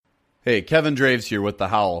Hey, Kevin Draves here with The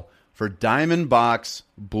Howl for Diamond Box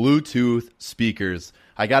Bluetooth speakers.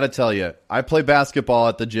 I got to tell you, I play basketball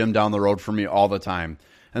at the gym down the road from me all the time.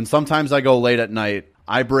 And sometimes I go late at night.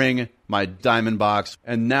 I bring my Diamond Box,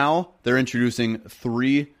 and now they're introducing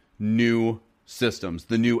 3 new systems.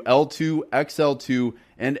 The new L2, XL2,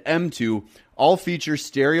 and M2 all feature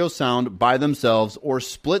stereo sound by themselves or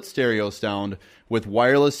split stereo sound with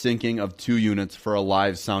wireless syncing of 2 units for a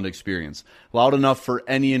live sound experience. Loud enough for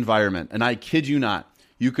any environment. And I kid you not,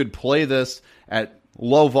 you could play this at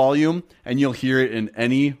low volume and you'll hear it in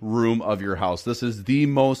any room of your house. This is the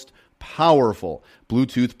most powerful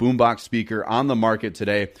Bluetooth boombox speaker on the market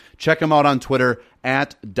today. Check them out on Twitter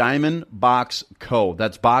at Diamond Box Co.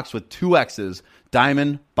 That's box with 2 X's,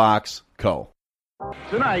 Diamond Box Co.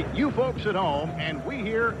 Tonight, you folks at home and we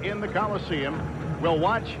here in the Coliseum will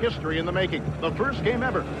watch history in the making. The first game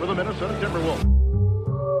ever for the Minnesota Timberwolves.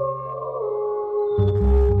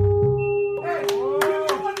 Hey,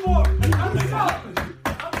 one more.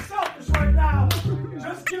 I'm selfish right now.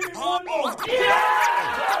 Just give me one more.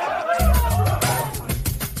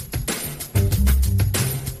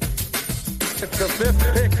 It's the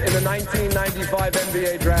 5th pick in the 1995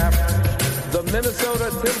 NBA draft. The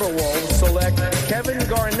Minnesota Timberwolves select Kevin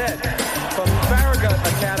Garnett from Farragut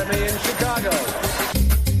Academy in Chicago.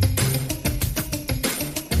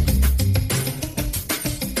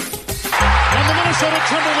 And the Minnesota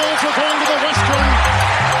Timberwolves are going to the Western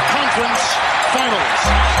Conference Finals.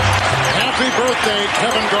 Happy birthday,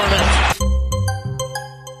 Kevin Garnett.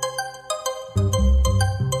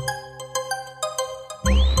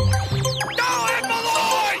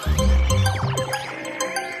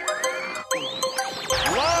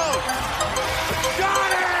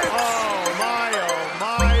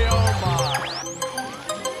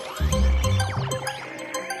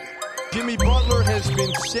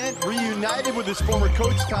 Sent reunited with his former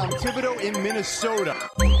coach Tom Thibodeau in Minnesota.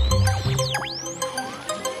 4.7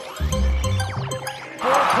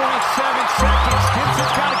 seconds.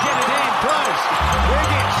 Gibson's got to get it in. Does.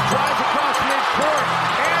 Wiggins drives across midcourt.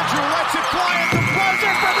 Andrew lets it fly at the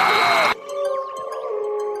buzzer for the win.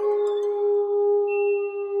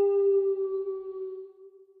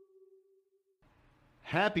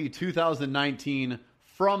 Happy 2019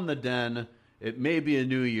 from the Den. It may be a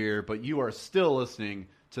new year, but you are still listening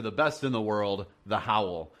to the best in the world, The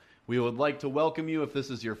Howl. We would like to welcome you if this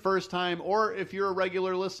is your first time or if you're a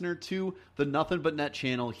regular listener to the Nothing But Net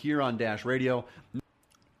channel here on Dash Radio.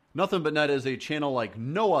 Nothing But Net is a channel like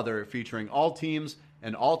no other, featuring all teams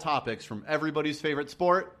and all topics from everybody's favorite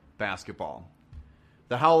sport, basketball.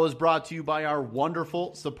 The Howl is brought to you by our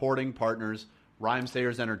wonderful supporting partners,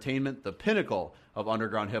 Rhymesayers Entertainment, the pinnacle of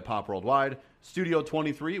underground hip-hop worldwide, Studio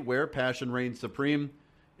 23, where passion reigns supreme,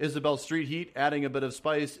 Isabel Street Heat, adding a bit of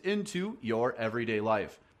spice into your everyday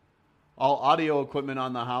life. All audio equipment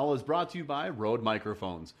on The Howl is brought to you by Rode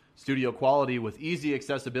Microphones, studio quality with easy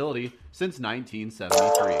accessibility since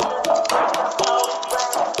 1973.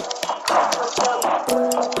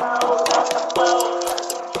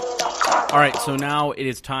 All right, so now it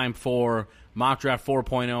is time for Mock Draft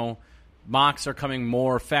 4.0. Mocks are coming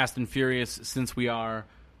more fast and furious since we are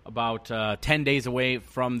about 10 days away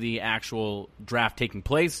from the actual draft taking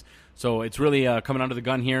place. So it's really coming under the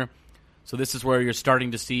gun here. So this is where you're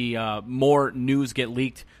starting to see more news get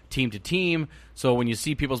leaked team to team. So when you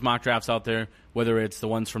see people's mock drafts out there, whether it's the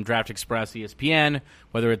ones from Draft Express, ESPN,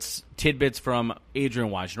 whether it's tidbits from Adrian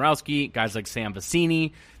Wojnarowski, guys like Sam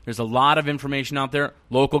Vecini, there's a lot of information out there.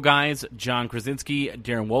 Local guys, John Krasinski,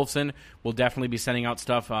 Darren Wolfson, will definitely be sending out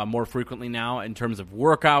stuff more frequently now in terms of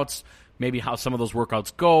workouts, maybe how some of those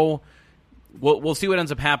workouts go. We'll see what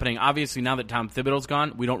ends up happening. Obviously, now that Tom Thibodeau's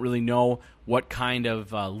gone, we don't really know what kind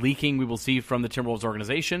of leaking we will see from the Timberwolves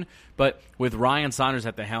organization. But with Ryan Saunders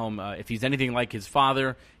at the helm, if he's anything like his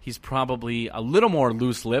father, he's probably a little more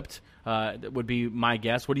loose-lipped, would be my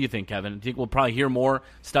guess. What do you think, Kevin? Do you think we'll probably hear more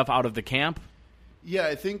stuff out of the camp? Yeah,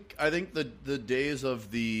 I think the days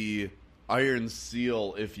of the iron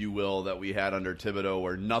seal, if you will, that we had under Thibodeau,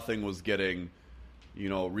 where nothing was getting,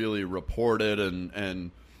 really reported,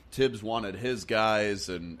 and Tibbs wanted his guys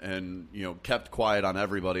and kept quiet on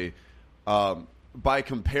everybody. By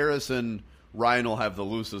comparison, Ryan will have the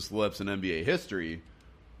loosest lips in NBA history,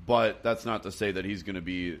 but that's not to say that he's going to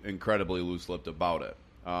be incredibly loose-lipped about it.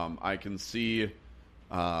 I can see,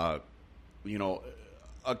 a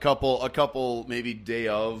couple maybe day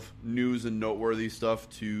of news and noteworthy stuff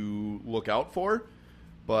to look out for,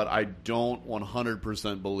 but I don't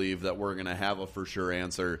 100% believe that we're going to have a for sure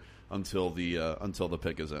answer until the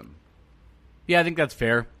pick is in. Yeah, I think that's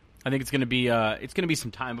fair. I think it's going to be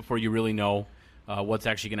some time before you really know what's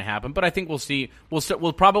actually going to happen. But I think we'll see.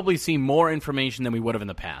 We'll probably see more information than we would have in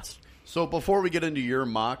the past. So before we get into your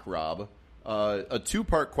mock, Rob, a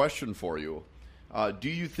two-part question for you. Do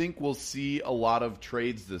you think we'll see a lot of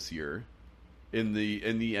trades this year in the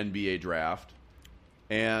NBA draft?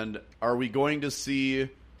 And are we going to see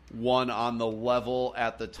one on the level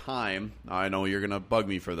at the time, I know you're going to bug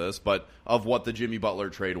me for this, but of what the Jimmy Butler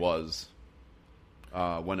trade was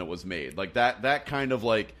when it was made? Like that kind of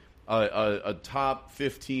like a top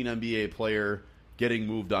 15 NBA player getting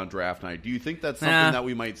moved on draft night. Do you think that's something that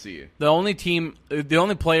we might see? The only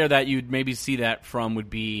player that you'd maybe see that from would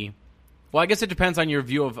be, well, I guess it depends on your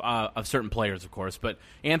view of certain players, of course, but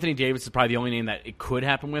Anthony Davis is probably the only name that it could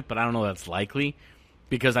happen with, but I don't know that's likely,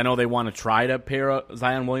 because I know they want to try to pair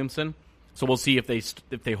Zion Williamson, so we'll see if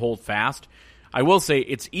they hold fast. I will say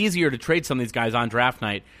it's easier to trade some of these guys on draft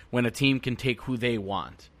night when a team can take who they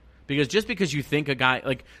want. Because just because you think a guy,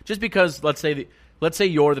 like, just because, let's say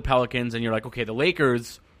you're the Pelicans and you're like, okay, the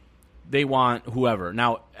Lakers, they want whoever.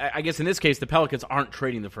 Now, I guess in this case, the Pelicans aren't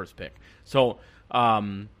trading the first pick. So,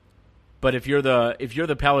 but if you're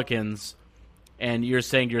the Pelicans and you're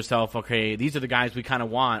saying to yourself, okay, these are the guys we kind of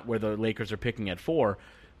want where the Lakers are picking at 4,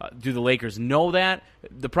 do the Lakers know that?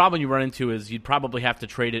 The problem you run into is you'd probably have to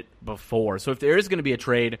trade it before. So if there is going to be a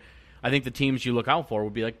trade, I think the teams you look out for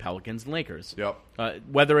would be like Pelicans and Lakers. Yep.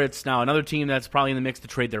 Whether it's now another team that's probably in the mix to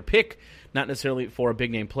trade their pick, not necessarily for a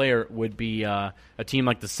big-name player, would be a team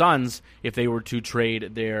like the Suns if they were to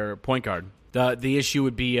trade their point guard. The issue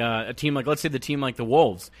would be a team like, let's say the team like the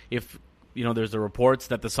Wolves. If there's the reports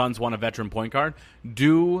that the Suns want a veteran point guard,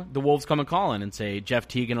 do the Wolves come and call in and say Jeff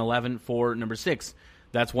Teague 11 for number 6?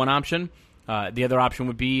 That's one option. The other option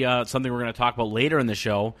would be something we're going to talk about later in the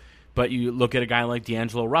show, but you look at a guy like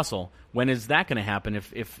D'Angelo Russell. When is that going to happen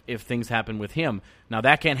if things happen with him? Now,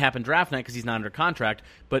 that can't happen draft night because he's not under contract,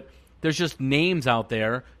 but there's just names out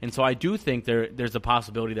there, and so I do think there's a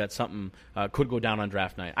possibility that something could go down on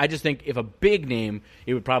draft night. I just think if a big name,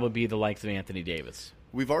 it would probably be the likes of Anthony Davis.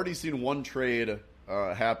 We've already seen one trade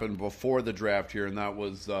happen before the draft here, and that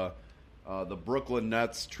was the Brooklyn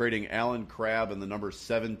Nets trading Allen Crabbe and the number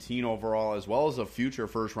 17 overall, as well as a future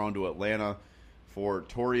first round to Atlanta for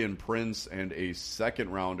Taurean Prince and a second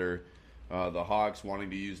rounder. The Hawks wanting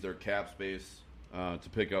to use their cap space to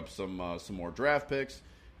pick up some more draft picks,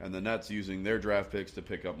 and the Nets using their draft picks to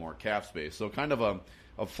pick up more cap space. So kind of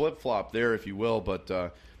a flip-flop there, if you will,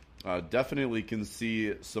 but definitely can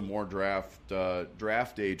see some more draft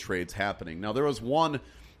day trades happening. Now, there was one,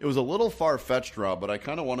 it was a little far-fetched, Rob, but I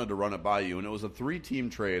kind of wanted to run it by you, and it was a 3-team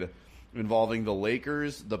trade involving the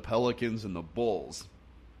Lakers, the Pelicans, and the Bulls.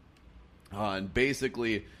 And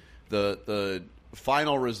basically, the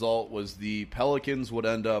final result was the Pelicans would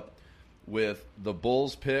end up with the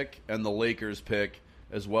Bulls pick and the Lakers pick,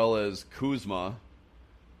 as well as Kuzma.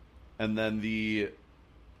 And then the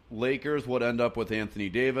Lakers would end up with Anthony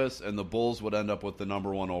Davis, and the Bulls would end up with the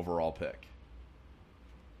number 1 overall pick.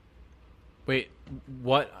 Wait,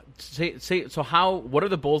 what? So how? What are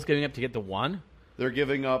the Bulls giving up to get the 1? They're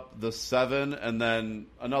giving up the 7, and then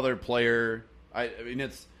another player. I mean,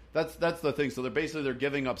 that's the thing. So they're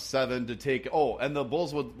giving up 7 to take. Oh, and the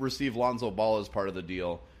Bulls would receive Lonzo Ball as part of the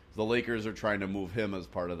deal. The Lakers are trying to move him as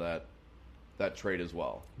part of that trade as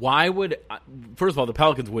well. Why would? First of all, the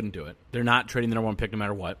Pelicans wouldn't do it. They're not trading the number 1 pick no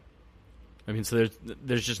matter what. I mean, so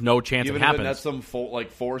there's just no chance it happens. Even if that's some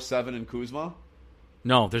 4, 7, and Kuzma.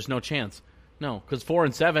 No, there's no chance. No, because 4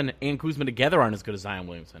 and 7 and Kuzma together aren't as good as Zion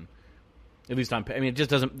Williamson. At least on. I mean, it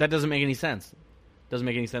just doesn't. That doesn't make any sense. Doesn't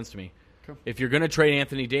make any sense to me. Okay. If you're going to trade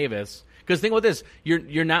Anthony Davis, because think about this,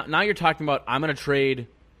 you're now you're talking about I'm going to trade.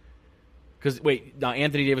 Because wait, now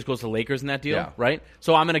Anthony Davis goes to the Lakers in that deal, right?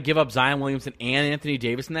 So I'm going to give up Zion Williamson and Anthony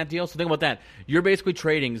Davis in that deal. So think about that. You're basically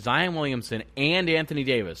trading Zion Williamson and Anthony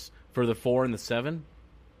Davis for the 4 and the 7.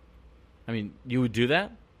 I mean, you would do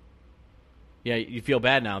that? Yeah, you feel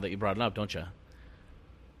bad now that you brought it up, don't you?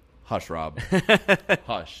 Hush, Rob.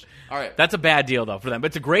 Hush. All right. That's a bad deal, though, for them. But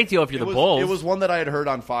it's a great deal if you're the Bulls. It was one that I had heard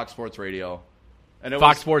on Fox Sports Radio. And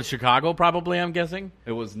Fox Sports Chicago, probably, I'm guessing?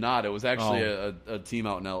 It was not. It was actually a team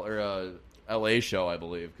out in L.A. show, I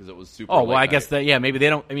believe, because it was super late I guess that, maybe they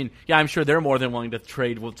don't. I mean, I'm sure they're more than willing to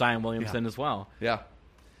trade with Zion Williamson as well. Yeah.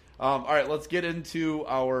 All right, let's get into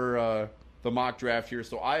the mock draft here.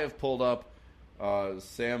 So I have pulled up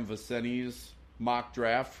Sam Vicini's mock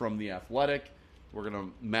draft from The Athletic. We're going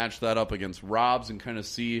to match that up against Rob's and kind of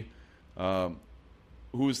see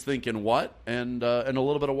who's thinking what and a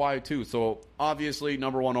little bit of why, too. So, obviously,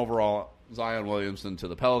 number 1 overall, Zion Williamson to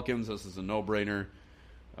the Pelicans. This is a no-brainer.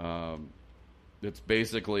 It's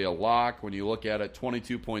basically a lock when you look at it.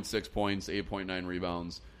 22.6 points, 8.9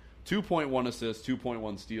 rebounds, 2.1 assists,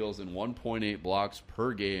 2.1 steals, and 1.8 blocks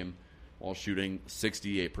per game while shooting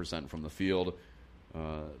 68% from the field.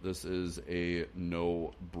 This is a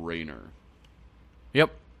no-brainer.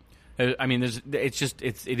 Yep. I mean, it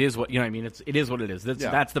is what, you know what I mean? It is what it is.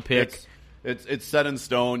 That's the pick. It's set in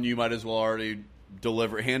stone. You might as well already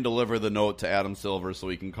hand deliver the note to Adam Silver so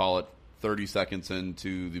we can call it 30 seconds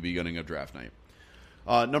into the beginning of draft night.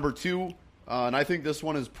 Number 2, and I think this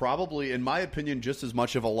one is probably, in my opinion, just as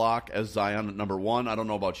much of a lock as Zion at number 1. I don't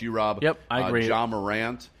know about you, Rob. Yep, I agree. Ja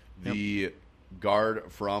Morant, the guard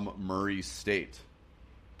from Murray State.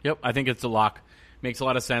 Yep, I think it's a lock. Makes a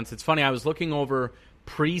lot of sense. It's funny, I was looking over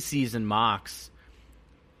preseason mocks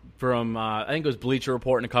from, I think it was Bleacher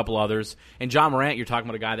Report and a couple others. And Ja Morant, you're talking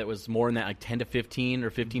about a guy that was more in that like 10 to 15 or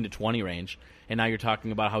 15 to 20 range. And now you're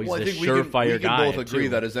talking about how he's this surefire guy. We can both agree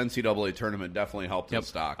that his NCAA tournament definitely helped his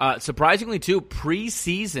stock. Surprisingly, too,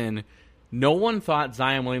 preseason, no one thought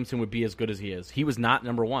Zion Williamson would be as good as he is. He was not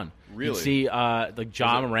number 1. Really? You see, like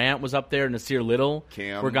Ja Morant was up there, Nasir Little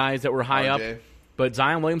were guys that were high RJ. up. But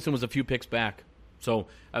Zion Williamson was a few picks back. So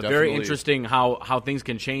Definitely. Very interesting how things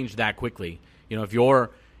can change that quickly. You know, if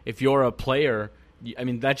you're a player, I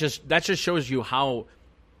mean that just shows you how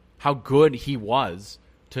good he was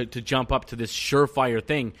to jump up to this surefire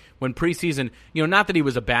thing when preseason. You know, not that he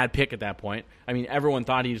was a bad pick at that point. I mean, everyone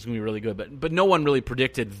thought he was going to be really good, but no one really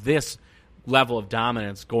predicted this level of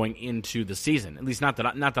dominance going into the season. At least not that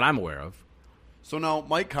I'm aware of. So now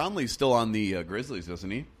Mike Conley's still on the Grizzlies,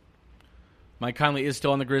 isn't he? Mike Conley is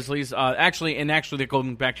still on the Grizzlies. Actually,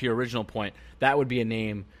 going back to your original point, that would be a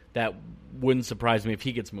name that wouldn't surprise me if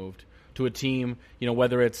he gets moved to a team. You know,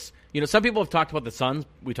 whether it's, you know, some people have talked about the Suns.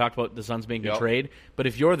 We talked about the Suns being a trade. But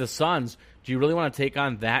if you're the Suns, do you really want to take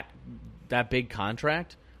on that big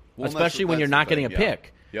contract, especially when you're not getting a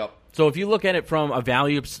pick? Yep. So if you look at it from a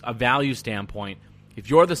value standpoint,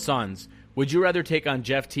 if you're the Suns, would you rather take on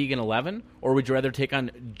Jeff Teague in 11, or would you rather take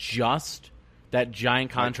on just that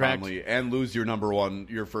giant contract and lose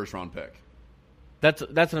your first round pick? That's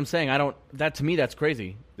what I'm saying. To me, that's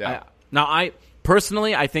crazy. Yeah. I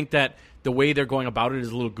personally, I think that the way they're going about it is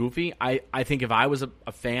a little goofy. I think if I was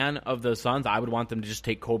a fan of the Suns, I would want them to just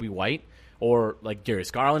take Kobe White or like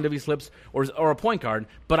Darius Garland if he slips, or a point guard.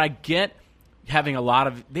 But I get having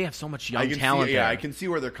they have so much young talent there. I can see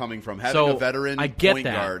where they're coming from. Having a veteran point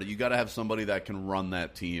guard, you got to have somebody that can run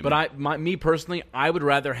that team. But me personally, I would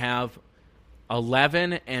rather have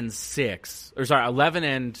 11 and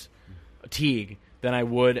Teague than I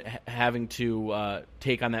would having to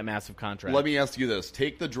take on that massive contract. Let me ask you this.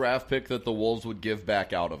 Take the draft pick that the Wolves would give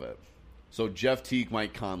back out of it. So Jeff Teague,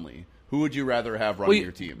 Mike Conley. Who would you rather have running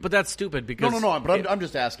your team? But that's stupid because... No, but I'm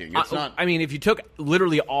just asking. It's not... I mean, if you took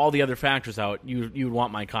literally all the other factors out, you would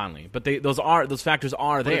want Mike Conley. But those factors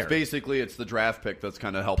are there. It's the draft pick that's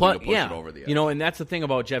kind of helping to push it over the edge. You know, and that's the thing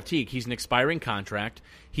about Jeff Teague. He's an expiring contract.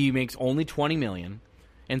 He makes only $20 million.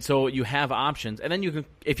 And so you have options, and then you can,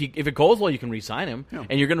 if it goes well, you can re-sign him,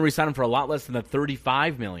 and you're going to re-sign him for a lot less than the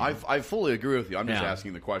 $35 million. I fully agree with you. I'm just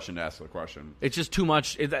asking the question to ask the question. It's just too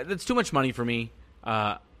much. It's too much money for me.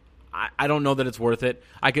 I don't know that it's worth it.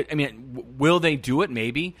 Will they do it?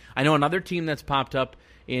 Maybe. I know another team that's popped up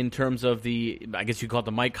in terms of I guess you call it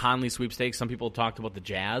the Mike Conley sweepstakes. Some people talked about the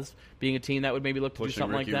Jazz being a team that would maybe look to do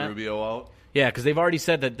something Ricky like that. Rubio out. Yeah, because they've already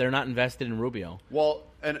said that they're not invested in Rubio. Well,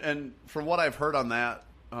 and from what I've heard on that.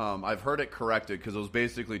 I've heard it corrected because it was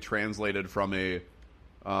basically translated from a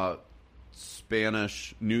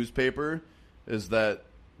Spanish newspaper, is that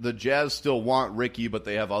the Jazz still want Ricky, but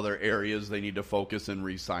they have other areas they need to focus in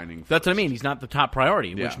re-signing first. That's what I mean. He's not the top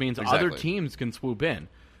priority, which means exactly. other teams can swoop in.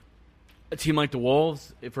 A team like the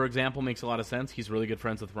Wolves, for example, makes a lot of sense. He's really good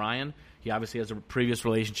friends with Ryan. He obviously has a previous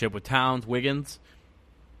relationship with Towns, Wiggins.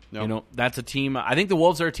 Yep. You know, that's a team. I think the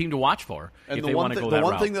Wolves are a team to watch for if they want to go that route.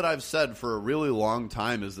 The one thing that I've said for a really long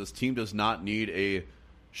time is this team does not need a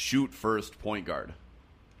shoot-first point guard.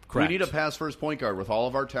 Correct. We need a pass-first point guard with all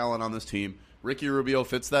of our talent on this team. Ricky Rubio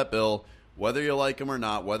fits that bill. Whether you like him or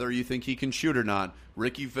not, whether you think he can shoot or not,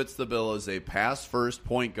 Ricky fits the bill as a pass-first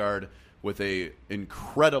point guard with a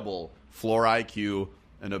incredible floor IQ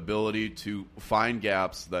and ability to find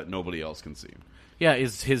gaps that nobody else can see. Yeah,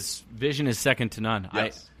 his vision is second to none.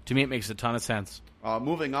 Yes. To me, it makes a ton of sense.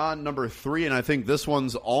 Moving on, number 3, and I think this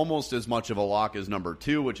one's almost as much of a lock as number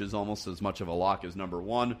 2, which is almost as much of a lock as number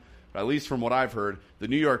 1. But at least from what I've heard, the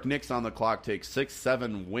New York Knicks on the clock take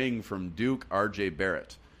 6'7" wing from Duke, R.J.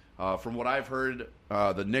 Barrett. From what I've heard,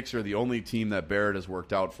 the Knicks are the only team that Barrett has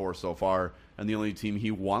worked out for so far, and the only team he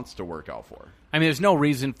wants to work out for. I mean, there's no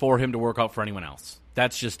reason for him to work out for anyone else.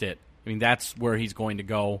 That's just it. I mean, that's where he's going to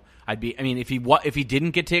go. If he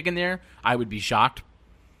didn't get taken there, I would be shocked.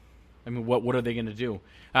 I mean, what are they going to do?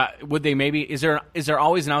 Would they maybe? Is there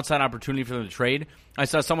always an outside opportunity for them to trade? I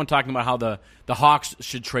saw someone talking about how the Hawks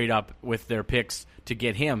should trade up with their picks to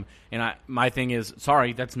get him, and my thing is,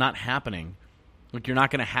 sorry, that's not happening. Like, you're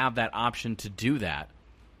not going to have that option to do that.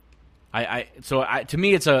 To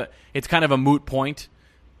me, it's kind of a moot point,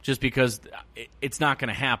 just because it's not going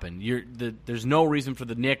to happen. There's no reason for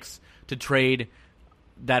the Knicks to trade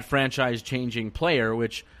that franchise-changing player,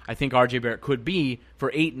 which I think R.J. Barrett could be,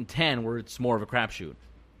 for 8 and 10, where it's more of a crapshoot.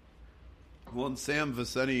 Well, and Sam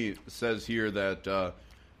Viceni says here that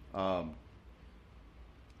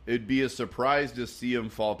it'd be a surprise to see him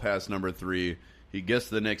fall past number 3. He guessed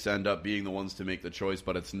the Knicks end up being the ones to make the choice,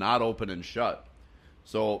 but it's not open and shut.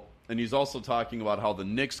 So, and he's also talking about how the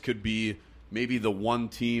Knicks could be maybe the one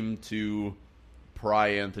team to pry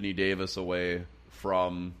Anthony Davis away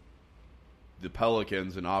from the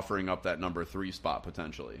Pelicans and offering up that number 3 spot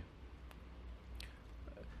potentially.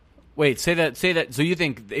 Wait, say that. So you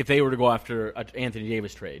think if they were to go after an Anthony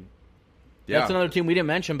Davis trade? Yeah. That's another team we didn't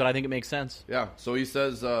mention, but I think it makes sense. Yeah, so he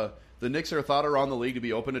says the Knicks are thought around the league to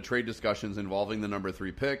be open to trade discussions involving the number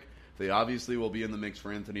 3 pick. They obviously will be in the mix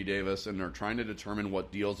for Anthony Davis, and they're trying to determine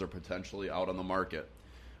what deals are potentially out on the market.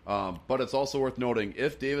 But it's also worth noting,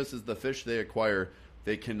 if Davis is the fish they acquire,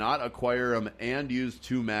 they cannot acquire him and use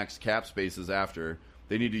 2 max cap spaces after.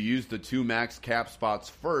 They need to use the 2 max cap spots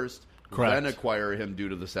first, Correct. Then acquire him due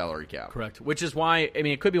to the salary cap. Correct. Which is why, I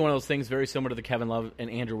mean, it could be one of those things very similar to the Kevin Love and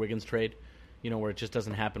Andrew Wiggins trade, where it just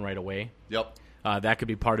doesn't happen right away. Yep. That could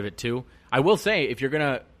be part of it, too. I will say, if you're going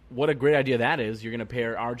to, what a great idea that is, you're going to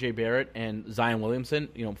pair R.J. Barrett and Zion Williamson,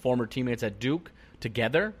 former teammates at Duke,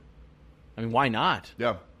 together. I mean, why not?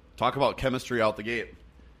 Yeah. Talk about chemistry out the gate.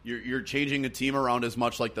 You're changing a team around as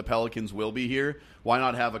much like the Pelicans will be here. Why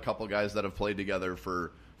not have a couple guys that have played together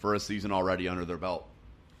for a season already under their belt?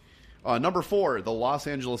 Number 4, the Los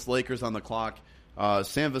Angeles Lakers on the clock.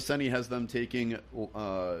 Sam Viceni has them taking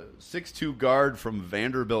 6'2" guard from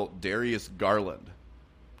Vanderbilt, Darius Garland.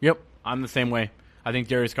 Yep, I'm the same way. I think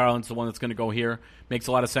Darius Garland's the one that's going to go here. Makes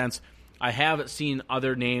a lot of sense. I have seen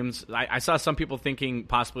other names. I saw some people thinking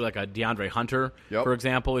possibly like a DeAndre Hunter, for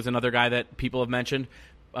example, is another guy that people have mentioned.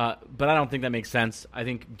 But I don't think that makes sense. I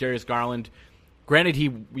think Darius Garland, granted he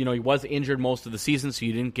was injured most of the season, so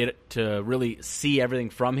you didn't get to really see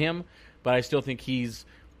everything from him. But I still think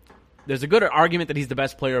there's a good argument that he's the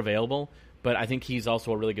best player available, but I think he's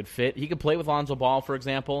also a really good fit. He could play with Lonzo Ball, for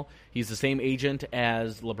example. He's the same agent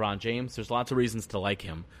as LeBron James. There's lots of reasons to like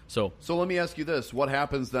him. So let me ask you this. What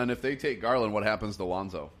happens then if they take Garland? What happens to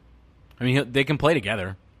Lonzo? I mean, they can play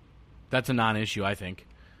together. That's a non-issue, I think.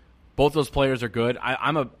 Both those players are good.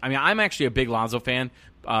 I'm actually a big Lonzo fan.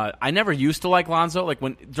 I never used to like Lonzo. Like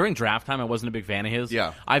during draft time, I wasn't a big fan of his.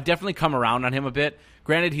 Yeah. I've definitely come around on him a bit.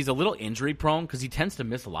 Granted, he's a little injury prone because he tends to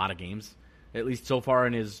miss a lot of games, at least so far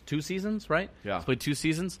in his 2 seasons, right? Yeah. He's played 2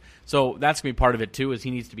 seasons. So that's going to be part of it, too, is he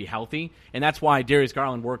needs to be healthy. And that's why Darius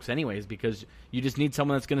Garland works anyways, because you just need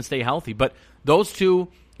someone that's going to stay healthy. But those two,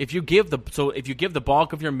 if you give the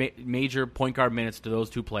bulk of your major point guard minutes to those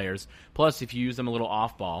 2 players, plus if you use them a little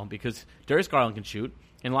off ball, because Darius Garland can shoot,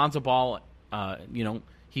 and Lonzo Ball,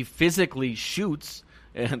 he physically shoots.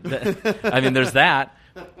 I mean, there's that.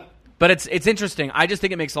 But it's interesting. I just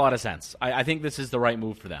think it makes a lot of sense. I think this is the right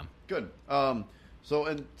move for them. Good. And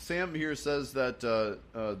Sam here says that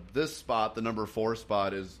this spot, the number 4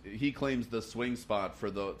 spot, he claims the swing spot for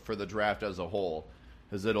the draft as a whole,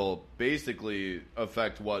 as it'll basically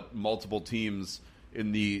affect what multiple teams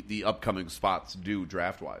in the upcoming spots do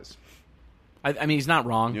draft wise. I mean, he's not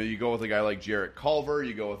wrong. You go with a guy like Jarrett Culver.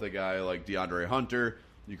 You go with a guy like DeAndre Hunter.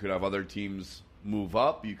 You could have other teams move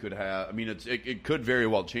up. You could have. I mean, it could very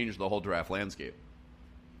well change the whole draft landscape.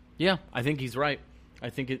 Yeah, I think he's right. I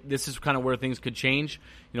think this is kind of where things could change.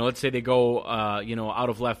 Let's say they go, out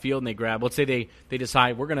of left field and they grab. Let's say they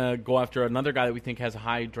decide we're going to go after another guy that we think has a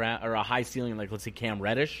high draft or a high ceiling, like let's say Cam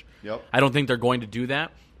Reddish. Yep. I don't think they're going to do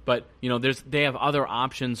that, but they have other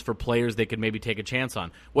options for players they could maybe take a chance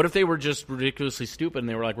on. What if they were just ridiculously stupid and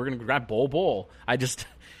they were like, we're going to grab Bol? I just,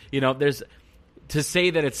 there's to say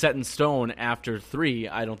that it's set in stone after 3.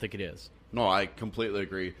 I don't think it is. No, I completely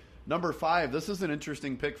agree. Number 5. This is an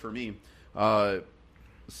interesting pick for me.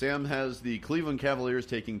 Sam has the Cleveland Cavaliers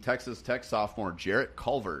taking Texas Tech sophomore Jarrett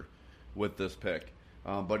Culver with this pick.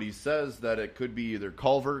 But he says that it could be either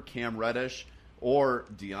Culver, Cam Reddish, or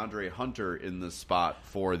DeAndre Hunter in this spot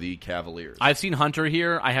for the Cavaliers. I've seen Hunter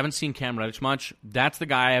here. I haven't seen Cam Reddish much. That's the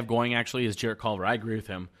guy I have going, actually, is Jarrett Culver. I agree with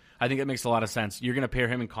him. I think it makes a lot of sense. You're going to pair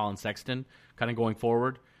him and Colin Sexton kind of going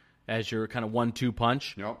forward. as your kind of 1-2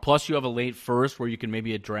 punch. Yep. Plus, you have a late first where you can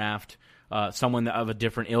maybe draft someone of a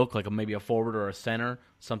different ilk, like maybe a forward or a center,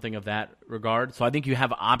 something of that regard. So I think you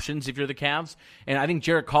have options if you're the Cavs. And I think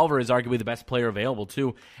Jarrett Culver is arguably the best player available,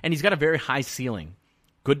 too. And he's got a very high ceiling.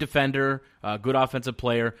 Good defender, good offensive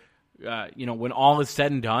player. When all is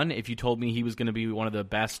said and done, if you told me he was going to be one of the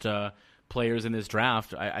best players in this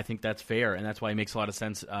draft, I think that's fair, and that's why it makes a lot of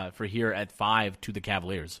sense for here at 5 to the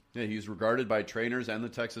Cavaliers. Yeah, he's regarded by trainers and the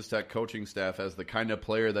Texas Tech coaching staff as the kind of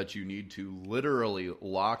player that you need to literally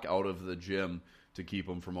lock out of the gym to keep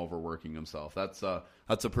him from overworking himself. That's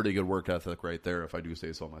a pretty good work ethic right there, if I do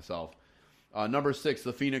say so myself. Number 6,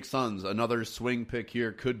 the Phoenix Suns. Another swing pick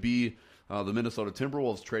here could be the Minnesota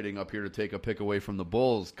Timberwolves trading up here to take a pick away from the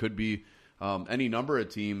Bulls. Could be any number of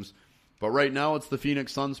teams, but right now it's the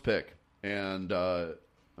Phoenix Suns pick. And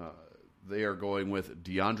they are going with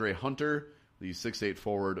DeAndre Hunter, the 6'8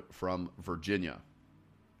 forward from Virginia.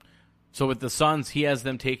 So with the Suns, he has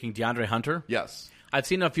them taking DeAndre Hunter? Yes. I've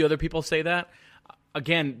seen a few other people say that.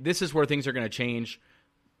 Again, this is where things are going to change.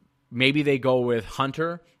 Maybe they go with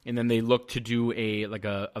Hunter, and then they look to do a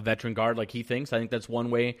veteran guard like he thinks. I think that's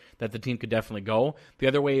one way that the team could definitely go. The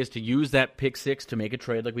other way is to use that pick 6 to make a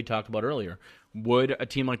trade like we talked about earlier. Would a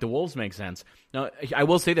team like the Wolves make sense? Now, I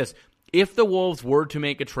will say this. If the Wolves were to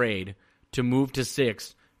make a trade to move to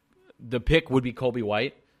 6, the pick would be Kobe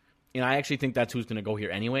White, and I actually think that's who's going to go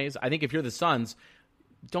here anyways. I think if you're the Suns,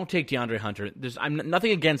 don't take DeAndre Hunter. I'm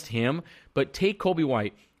nothing against him, but take Kobe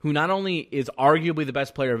White, who not only is arguably the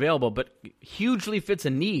best player available, but hugely fits a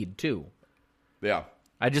need too. Yeah.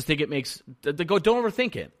 I just think it makes don't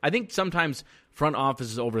overthink it. I think sometimes front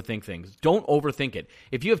offices overthink things. Don't overthink it.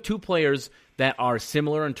 If you have two players that are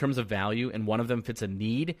similar in terms of value and one of them fits a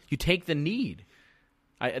need, you take the need.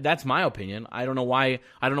 That's my opinion. I don't know why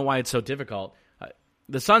it's so difficult.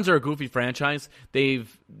 The Suns are a goofy franchise.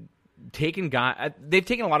 They've taken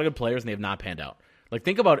a lot of good players and they have not panned out. Like,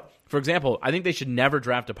 think about, for example, I think they should never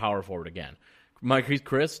draft a power forward again. Marquise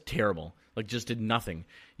Chris, terrible. Like, just did nothing.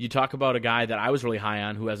 You talk about a guy that I was really high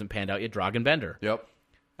on who hasn't panned out yet, Dragan Bender. Yep.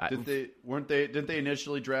 Didn't they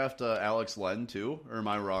initially draft Alex Len too? Or am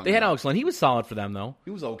I wrong? They had Alex Len. He was solid for them, though.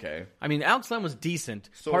 He was okay. I mean, Alex Len was decent.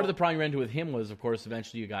 Part of the problem you ran into with him was, of course,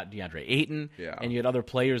 eventually you got DeAndre Ayton, and you had other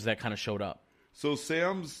players that kind of showed up. So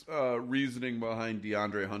Sam's reasoning behind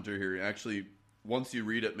DeAndre Hunter here, actually, once you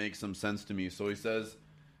read it, makes some sense to me. So he says,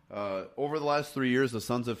 over the last 3 years, the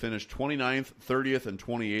Suns have finished 29th, 30th, and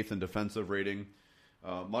 28th in defensive rating.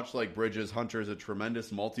 Much like Bridges, Hunter is a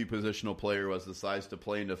tremendous multi-positional player who has the size to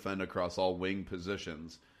play and defend across all wing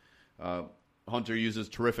positions. Hunter uses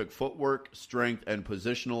terrific footwork, strength, and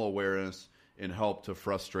positional awareness in help to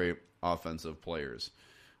frustrate offensive players.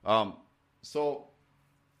 So,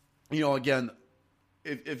 again,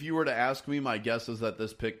 if you were to ask me, my guess is that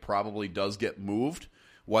this pick probably does get moved,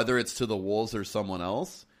 whether it's to the Wolves or someone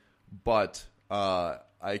else. But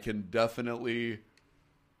I can definitely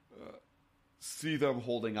see them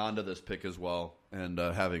holding on to this pick as well and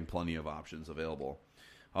having plenty of options available.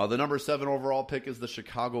 The number 7 overall pick is the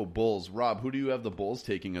Chicago Bulls. Rob, who do you have the Bulls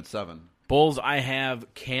taking at 7? Bulls, I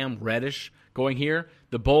have Cam Reddish going here.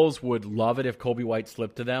 The Bulls would love it if Kobe White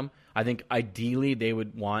slipped to them. I think ideally they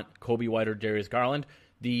would want Kobe White or Darius Garland.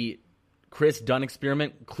 The Chris Dunn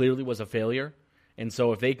experiment clearly was a failure. And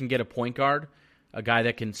so if they can get a point guard, a guy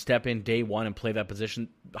that can step in day one and play that position,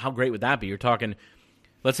 how great would that be? You're talking,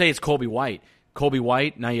 let's say it's Kobe White. Kobe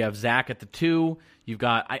White, now you have Zach at the 2. You've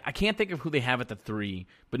got, I can't think of who they have at the 3,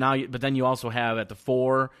 but then you also have at the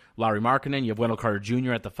 4, Lauri Markkanen. You have Wendell Carter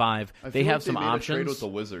Jr. at the 5. They have some options. Trade with the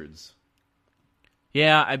Wizards.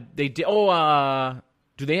 Yeah, they did.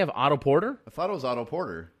 Do they have Otto Porter? I thought it was Otto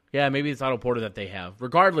Porter. Yeah, maybe it's Otto Porter that they have.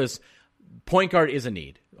 Regardless, point guard is a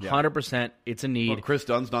need. Yeah. 100%, it's a need. Well, Chris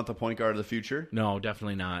Dunn's not the point guard of the future? No,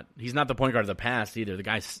 definitely not. He's not the point guard of the past either. The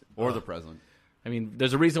guy's or the present. I mean,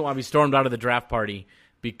 there's a reason why we stormed out of the draft party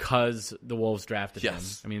because the Wolves drafted him.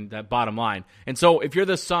 I mean, that bottom line. And so if you're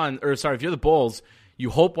if you're the Bulls, you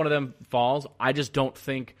hope one of them falls. I just don't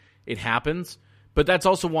think it happens. But that's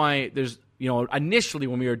also why there's, initially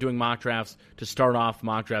when we were doing mock drafts to start off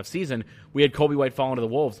mock draft season, we had Kobe White falling to the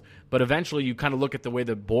Wolves. But eventually you kind of look at the way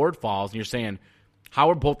the board falls and you're saying, how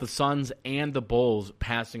are both the Suns and the Bulls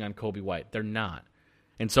passing on Kobe White? They're not.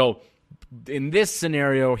 And so in this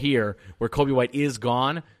scenario here, where Kobe White is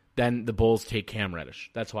gone, then the Bulls take Cam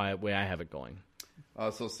Reddish. That's the way I have it going.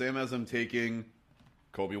 So Sam has him taking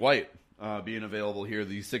Kobe White, being available here,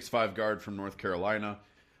 the 6'5 guard from North Carolina.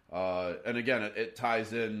 And again, it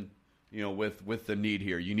ties in, with the need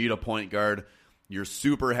here. You need a point guard. You're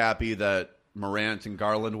super happy that Morant and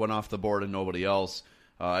Garland went off the board and nobody else.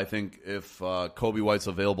 I think if Kobe White's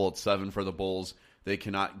available at 7 for the Bulls, they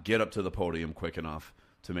cannot get up to the podium quick enough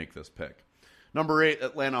to make this pick. Number 8,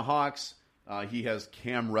 Atlanta Hawks. He has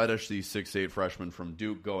Cam Reddish, the 6'8 freshman from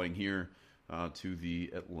Duke, going here to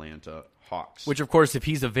the Atlanta Hawks. Which, of course, if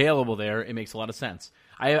he's available there, it makes a lot of sense.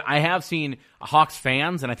 I have seen Hawks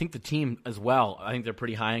fans, and I think the team as well, I think they're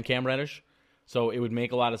pretty high on Cam Reddish. So it would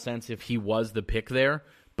make a lot of sense if he was the pick there.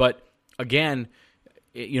 But, again,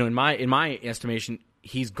 in my estimation,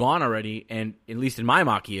 he's gone already, and at least in my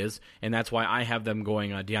mock he is, and that's why I have them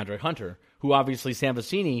going DeAndre Hunter, who obviously Sam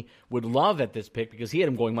Vecini would love at this pick because he had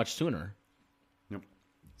him going much sooner. Yep.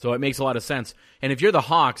 So it makes a lot of sense. And if you're the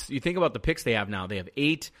Hawks, you think about the picks they have now. They have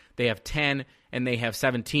 8, they have 10, and they have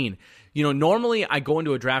 17. Normally I go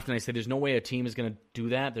into a draft and I say there's no way a team is going to do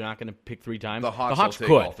that. They're not going to pick 3 times. The Hawks will take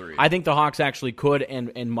could. all 3. I think the Hawks actually could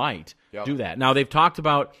and might do that. Now, we talked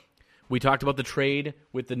about the trade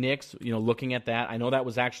with the Knicks, looking at that. I know that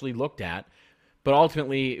was actually looked at. But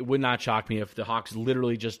ultimately, it would not shock me if the Hawks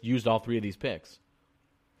literally just used all 3 of these picks.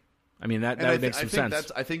 I mean, that would make some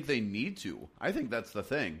sense. I think they need to. I think that's the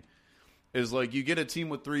thing. Is like you get a team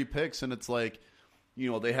with 3 picks, and it's like,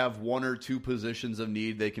 they have 1 or 2 positions of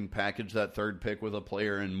need. They can package that 3rd pick with a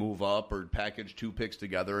player and move up, or package 2 picks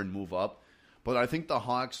together and move up. But I think the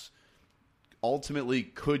Hawks ultimately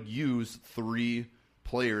could use 3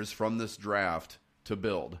 players from this draft to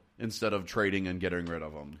build instead of trading and getting rid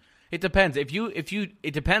of them. It depends. It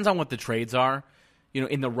depends on what the trades are.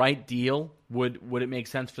 In the right deal, would it make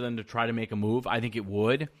sense for them to try to make a move? I think it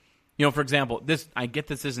would. For example, I get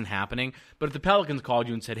this isn't happening, but if the Pelicans called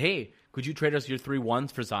you and said, "Hey, could you trade us your 3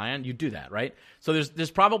 1s for Zion?" You'd do that, right? So there's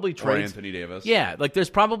probably trades. Or Anthony Davis. Yeah, there's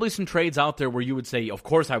probably some trades out there where you would say, "Of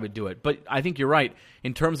course I would do it." But I think you're right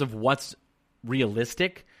in terms of what's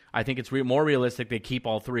realistic. I think it's more realistic they keep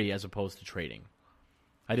all 3 as opposed to trading.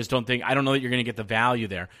 I don't know that you're going to get the value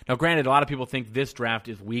there. Now, granted, a lot of people think this draft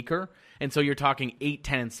is weaker, and so you're talking 8,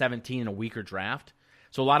 10, and 17 in a weaker draft.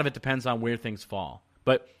 So a lot of it depends on where things fall.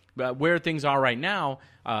 But where things are right now,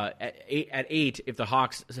 at 8, if the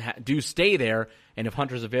Hawks do stay there, and if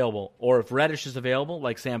Hunter's available, or if Reddish is available,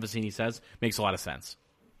 like Sam Vecini says, makes a lot of sense.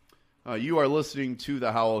 You are listening to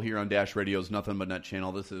The Howl here on Dash Radio's Nothing But Net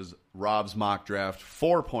channel. This is Rob's Mock Draft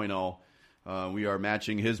 4.0. We are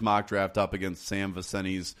matching his mock draft up against Sam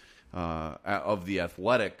Vecini's of the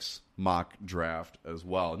Athletics mock draft as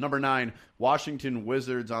well. Number 9, Washington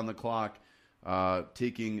Wizards on the clock,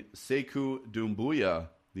 taking Sekou Doumbouya,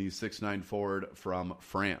 the 6'9 forward from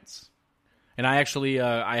France. And I actually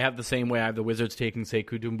I have the same way. I have the Wizards taking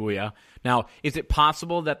Sekou Doumbouya. Now, is it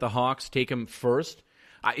possible that the Hawks take him first?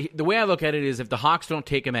 The way I look at it is if the Hawks don't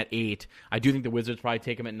take him at 8, I do think the Wizards probably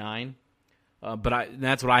take him at 9. But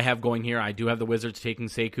that's what I have going here. I do have the Wizards taking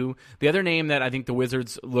Sekou. The other name that I think the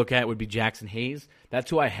Wizards look at would be Jackson Hayes.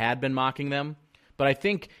 That's who I had been mocking them. But I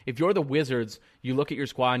think if you're the Wizards, you look at your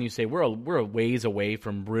squad and you say, we're a ways away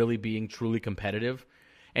from really being truly competitive.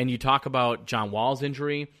 And you talk about John Wall's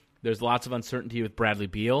injury. There's lots of uncertainty with Bradley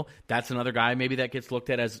Beal. That's another guy maybe that gets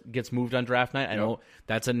looked at as gets moved on draft night. I know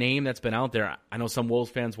that's a name that's been out there. I know some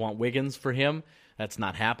Wolves fans want Wiggins for him. That's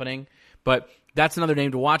not happening. But that's another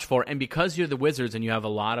name to watch for. And because you're the Wizards and you have a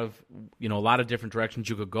lot of different directions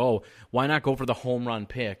you could go, why not go for the home run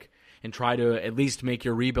pick and try to at least make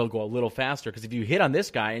your rebuild go a little faster? Because if you hit on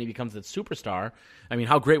this guy and he becomes the superstar, I mean,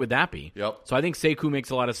 how great would that be? Yep. So I think Sekou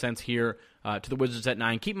makes a lot of sense here to the Wizards at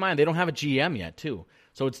 9. Keep in mind, they don't have a GM yet, too.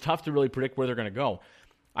 So it's tough to really predict where they're going to go.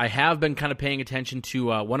 I have been kind of paying attention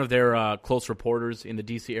to one of their close reporters in the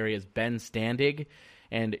D.C. area is Ben Standig,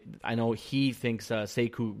 and I know he thinks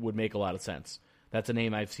Sekou would make a lot of sense. That's a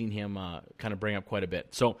name I've seen him kind of bring up quite a bit.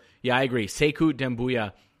 So, yeah, I agree. Sekou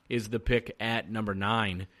Doumbouya is the pick at number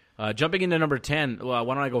 9. Jumping into number 10, why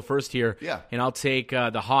don't I go first here? Yeah. And I'll take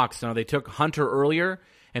the Hawks. Now, they took Hunter earlier,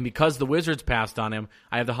 and because the Wizards passed on him,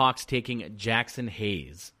 I have the Hawks taking Jackson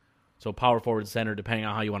Hayes. So power forward, center, depending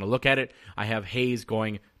on how you want to look at it. I have Hayes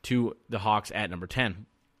going to the Hawks at number 10.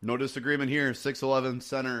 No disagreement here. 6'11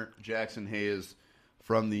 center Jackson Hayes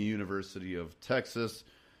from the University of Texas.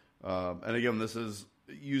 And again, this is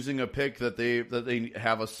using a pick that they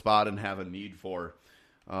have a spot and have a need for.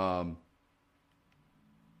 Now,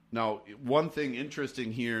 one thing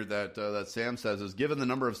interesting here that Sam says is given the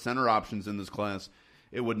number of center options in this class,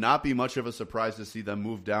 it would not be much of a surprise to see them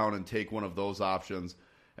move down and take one of those options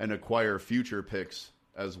and acquire future picks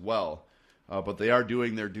as well. But they are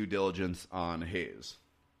doing their due diligence on Hayes.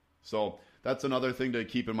 So that's another thing to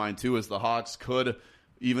keep in mind, too, is the Hawks could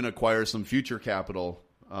even acquire some future capital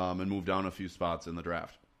and move down a few spots in the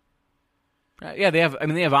draft. Yeah, they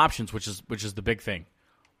have options, which is the big thing.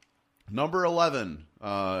 Number 11,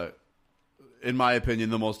 in my opinion,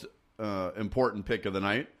 the most important pick of the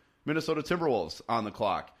night, Minnesota Timberwolves on the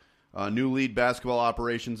clock. New lead basketball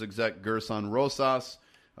operations exec Gerson Rosas.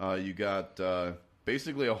 You got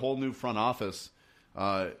basically a whole new front office.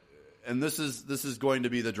 And this is going to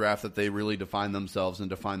be the draft that they really define themselves and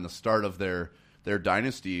define the start of their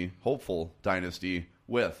dynasty, hopeful dynasty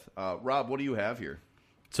with. Rob, what do you have here?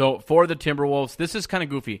 So for the Timberwolves, this is kind of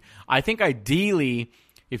goofy. I think ideally,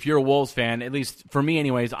 if you're a Wolves fan, at least for me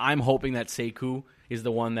anyways, I'm hoping that Sekou is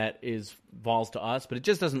the one that falls to us, but it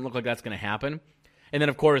just doesn't look like that's going to happen. And then,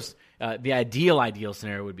 of course, the ideal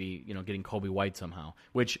scenario would be, getting Kobe White somehow,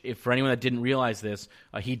 which, if for anyone that didn't realize this,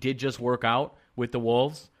 he did just work out with the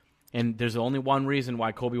Wolves, and there's only one reason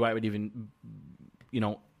why Kobe White would even,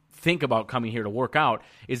 think about coming here to work out,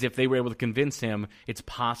 is if they were able to convince him it's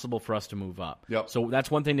possible for us to move up. Yep. So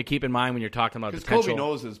that's one thing to keep in mind when you're talking about potential. Because Kobe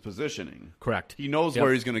knows his positioning. Correct. He knows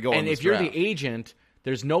where he's going to go And in this if you're draft. the agent,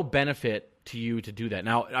 there's no benefit to you to do that.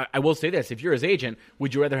 Now, I will say this. If you're his agent,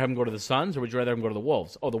 would you rather have him go to the Suns or would you rather have him go to the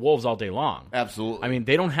Wolves? Oh, the Wolves all day long. Absolutely. I mean,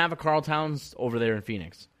 they don't have a Karl Towns over there in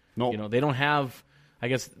Phoenix. Nope. They don't have, I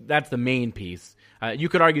guess that's the main piece. You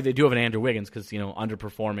could argue they do have an Andrew Wiggins because,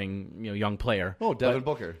 underperforming, young player. Oh, Devin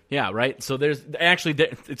Booker. Yeah, right? So there's actually,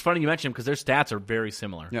 it's funny you mention him because their stats are very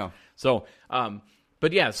similar. Yeah. So,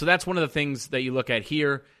 but yeah, so that's one of the things that you look at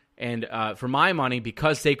here. And for my money,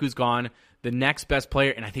 because Sekou's gone, the next best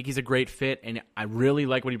player, and I think he's a great fit, and I really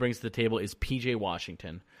like what he brings to the table, is P.J.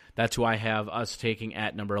 Washington. That's who I have us taking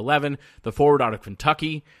at number 11, the forward out of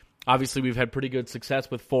Kentucky. Obviously, we've had pretty good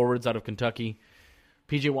success with forwards out of Kentucky.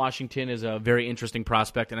 P.J. Washington is a very interesting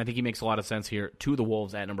prospect, and I think he makes a lot of sense here to the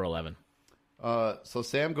Wolves at number 11. So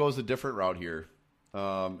Sam goes a different route here,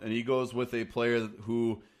 and he goes with a player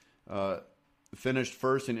who finished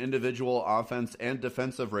first in individual offense and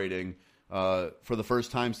defensive rating for the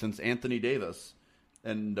first time since Anthony Davis.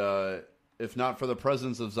 And if not for the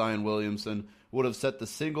presence of Zion Williamson, would have set the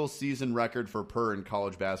single-season record for PER in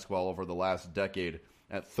college basketball over the last decade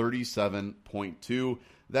at 37.2.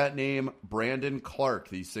 That name, Brandon Clark,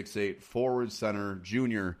 the 6'8 forward center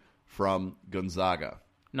junior from Gonzaga.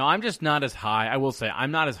 No, I'm just not as high. I will say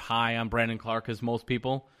I'm not as high on Brandon Clark as most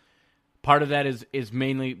people. Part of that is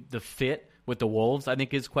mainly the fit with the Wolves, I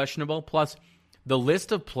think, is questionable. Plus, the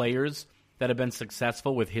list of players that have been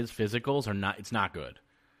successful with his physicals it's not good.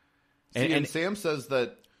 And Sam says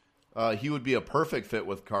that he would be a perfect fit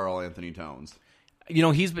with Karl Anthony Towns.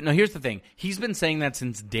 Here's the thing. He's been saying that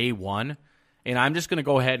since day one, and I'm just going to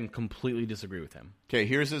go ahead and completely disagree with him. Okay,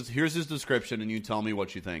 here's his description, and you tell me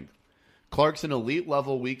what you think. Clark's an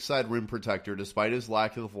elite-level weak-side rim protector despite his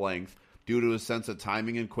lack of length due to his sense of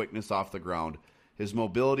timing and quickness off the ground. His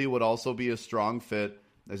mobility would also be a strong fit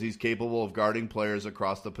as he's capable of guarding players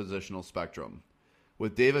across the positional spectrum.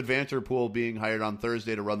 With David Vanterpool being hired on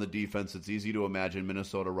Thursday to run the defense, it's easy to imagine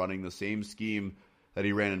Minnesota running the same scheme that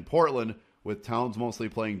he ran in Portland, with Towns mostly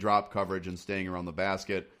playing drop coverage and staying around the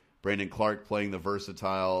basket, Brandon Clark playing the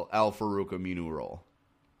versatile Al-Farouq Aminu role.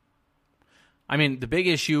 I mean, the big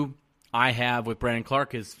issue I have with Brandon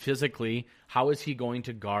Clark is physically, how is he going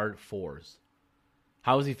to guard fours?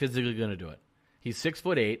 How is he physically going to do it? He's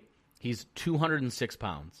 6'8". He's 206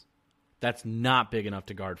 pounds. That's not big enough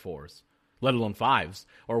to guard fours, let alone fives,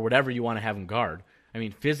 or whatever you want to have him guard. I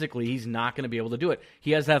mean, physically, he's not going to be able to do it.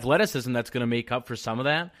 He has athleticism that's going to make up for some of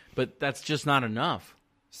that, but that's just not enough.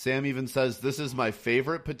 Sam even says, this is my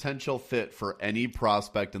favorite potential fit for any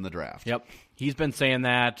prospect in the draft. Yep. He's been saying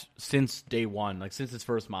that since day one, like since his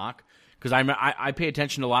first mock, because I pay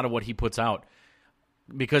attention to a lot of what he puts out.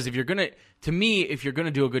 Because if you're going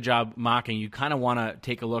to do a good job mocking, you kind of want to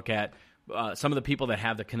take a look at some of the people that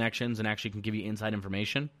have the connections and actually can give you inside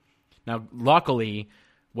information. Now, luckily,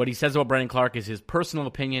 what he says about Brandon Clark is his personal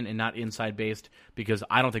opinion and not inside-based, because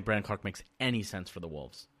I don't think Brandon Clark makes any sense for the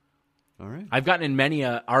Wolves. All right. I've gotten in many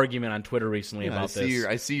an argument on Twitter recently about this.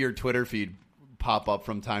 I see your Twitter feed pop up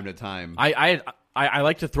from time to time. I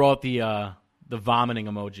like to throw out the vomiting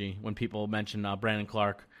emoji when people mention Brandon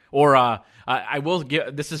Clark. Or I will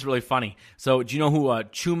give. This is really funny. So do you know who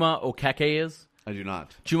Chuma Okeke is? I do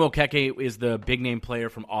not. Chuma Okeke is the big name player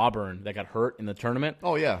from Auburn that got hurt in the tournament.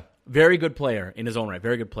 Oh yeah, very good player in his own right.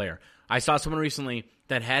 Very good player. I saw someone recently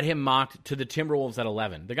that had him mocked to the Timberwolves at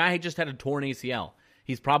 11. The guy had just had a torn ACL.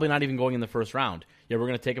 He's probably not even going in the first round. Yeah, we're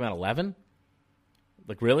going to take him at 11.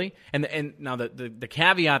 Like, really? And now the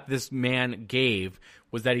caveat this man gave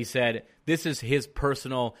was that he said, this is his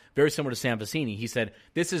personal, very similar to Sam Vecini. He said,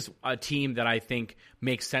 this is a team that I think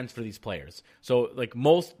makes sense for these players. So,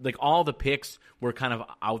 all the picks were kind of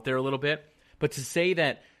out there a little bit. But to say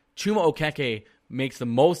that Chuma Okeke makes the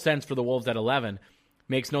most sense for the Wolves at 11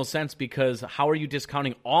 makes no sense because how are you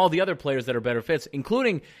discounting all the other players that are better fits,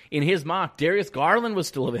 including in his mock, Darius Garland was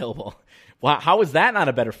still available. Wow, how is that not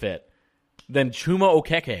a better fit than Chuma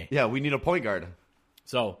Okeke? Yeah, we need a point guard.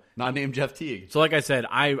 So Not named Jeff Teague. So like I said,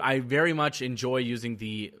 I very much enjoy using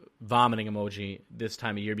the vomiting emoji this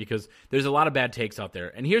time of year because there's a lot of bad takes out there.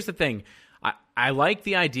 And here's the thing. I like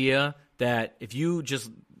the idea that if you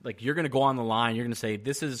just, like, you're going to go on the line, you're going to say,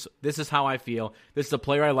 this is how I feel. This is a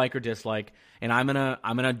player I like or dislike. And I'm going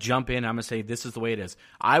to jump in. I'm going to say, this is the way it is.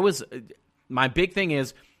 My big thing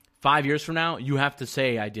is 5 years from now, you have to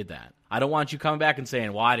say I did that. I don't want you coming back and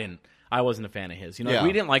saying, well, I wasn't a fan of his. We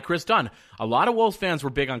didn't like Chris Dunn. A lot of Wolves fans were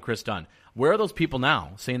big on Chris Dunn. Where are those people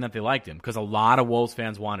now saying that they liked him? Because a lot of Wolves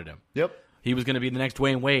fans wanted him. Yep. He was going to be the next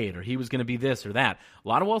Dwayne Wade, or he was going to be this or that. A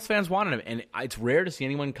lot of Wolves fans wanted him, and it's rare to see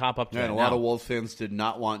anyone cop up to that. And a lot of Wolves fans did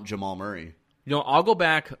not want Jamal Murray. I'll go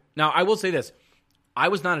back. Now, I will say this. I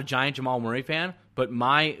was not a giant Jamal Murray fan, but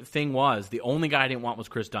my thing was the only guy I didn't want was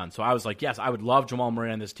Chris Dunn. So I was like, yes, I would love Jamal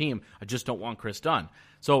Murray on this team. I just don't want Chris Dunn.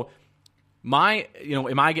 So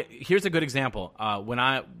here's a good example.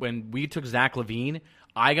 When we took Zach LaVine,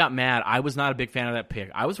 I got mad. I was not a big fan of that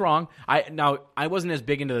pick. I was wrong. I wasn't as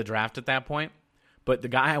big into the draft at that point, but the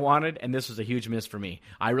guy I wanted, and this was a huge miss for me,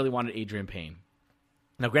 I really wanted Adrian Payne.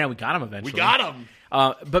 Now, granted, we got him eventually. We got him.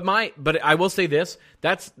 But I will say this.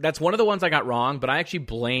 That's one of the ones I got wrong, but I actually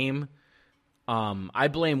blame why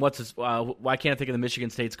can't I think of the Michigan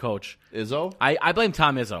State's coach? Izzo? I blame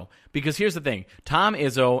Tom Izzo because here's the thing. Tom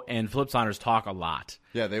Izzo and Philip Saunders talk a lot.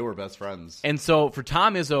 Yeah, they were best friends. And so for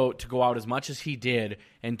Tom Izzo to go out as much as he did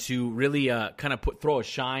and to really kind of throw a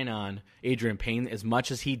shine on Adrian Payne as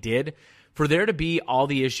much as he did, for there to be all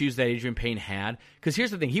the issues that Adrian Payne had, because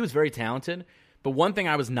here's the thing. He was very talented, but one thing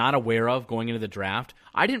I was not aware of going into the draft,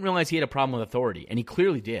 I didn't realize he had a problem with authority, and he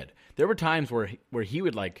clearly did. There were times where he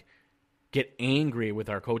would get angry with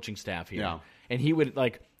our coaching staff here. Yeah. And he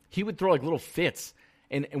would throw little fits.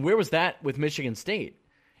 And where was that with Michigan State?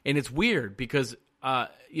 And it's weird because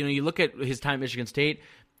you look at his time at Michigan State,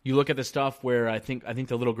 you look at the stuff where I think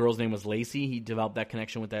the little girl's name was Lacey. He developed that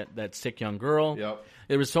connection with that sick young girl. Yep.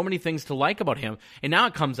 There was so many things to like about him. And now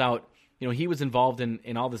it comes out, he was involved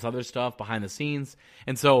in all this other stuff behind the scenes.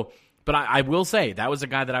 And so, but I will say that was a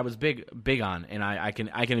guy that I was big on, and I can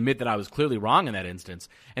admit that I was clearly wrong in that instance.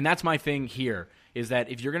 And that's my thing here, is that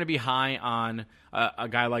if you're going to be high on a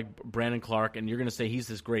guy like Brandon Clark and you're going to say he's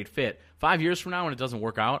this great fit, 5 years from now when it doesn't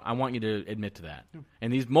work out, I want you to admit to that.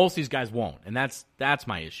 And most of these guys won't, and that's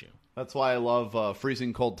my issue. That's why I love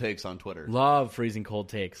freezing cold takes on Twitter. Love freezing cold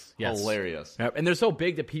takes. Yes. Hilarious. Yep. And they're so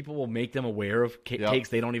big that people will make them aware of takes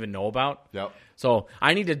they don't even know about. Yep. So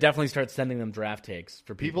I need to definitely start sending them draft takes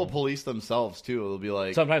for people. People police themselves, too. It'll be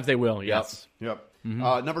like... Sometimes they will, yes. Yep.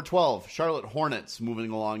 Number 12, Charlotte Hornets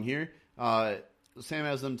moving along here. Sam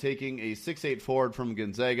has them taking a 6'8 forward from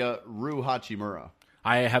Gonzaga, Rui Hachimura.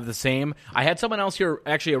 I have the same. I had someone else here.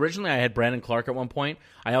 Actually, originally I had Brandon Clark at one point.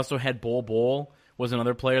 I also had Bol was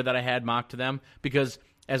another player that I had mocked to them because,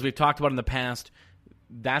 as we've talked about in the past,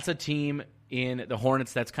 that's a team in the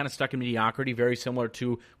Hornets that's kind of stuck in mediocrity, very similar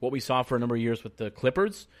to what we saw for a number of years with the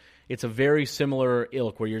Clippers. It's a very similar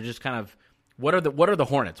ilk where you're just kind of, what are the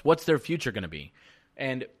Hornets? What's their future going to be?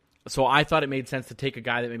 And so I thought it made sense to take a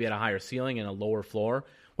guy that maybe had a higher ceiling and a lower floor.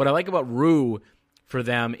 What I like about Rue for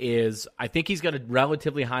them is I think he's got a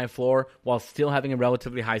relatively high floor while still having a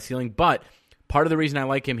relatively high ceiling, but part of the reason I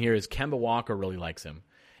like him here is Kemba Walker really likes him.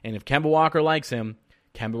 And if Kemba Walker likes him,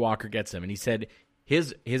 Kemba Walker gets him. And he said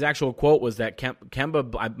his actual quote was that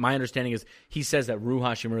Kemba, my understanding is he says that Rui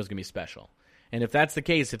Hachimura is going to be special. And if that's the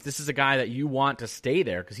case, if this is a guy that you want to stay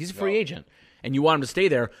there, because he's a free agent, and you want him to stay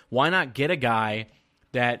there, why not get a guy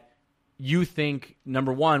that you think,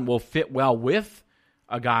 number one, will fit well with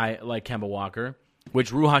a guy like Kemba Walker,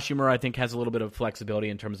 which Rui Hachimura I think has a little bit of flexibility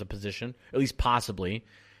in terms of position, at least possibly.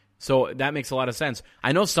 So that makes a lot of sense.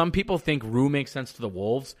 I know some people think Rue makes sense to the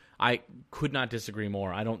Wolves. I could not disagree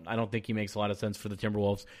more. I don't think he makes a lot of sense for the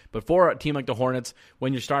Timberwolves. But for a team like the Hornets,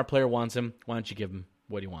 when your star player wants him, why don't you give him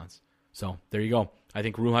what he wants? So there you go. I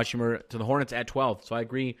think Rui Hachimura to the Hornets at 12. So I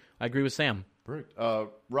agree with Sam. Perfect.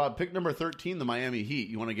 Rob, pick number 13, the Miami Heat.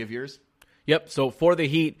 You want to give yours? Yep. So for the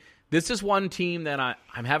Heat, this is one team that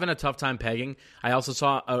I'm having a tough time pegging. I also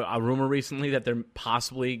saw a rumor recently that they're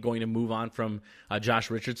possibly going to move on from Josh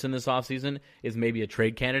Richardson this offseason, is maybe a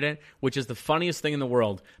trade candidate, which is the funniest thing in the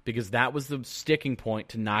world because that was the sticking point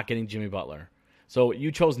to not getting Jimmy Butler. So you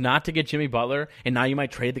chose not to get Jimmy Butler, and now you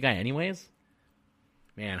might trade the guy anyways?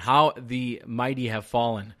 Man, how the mighty have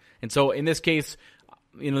fallen. And so in this case,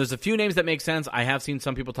 there's a few names that make sense. I have seen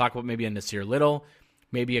some people talk about maybe a Nasir Little.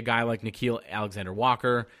 maybe a guy like Nickeil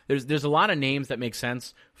Alexander-Walker. There's a lot of names that make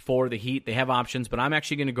sense for the Heat. They have options, but I'm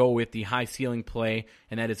actually going to go with the high ceiling play,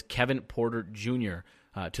 and that is Kevin Porter Jr.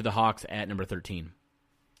 To the Hawks at number 13.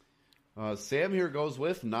 Sam here goes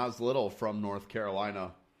with Nas Little from North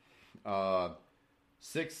Carolina. 6'6",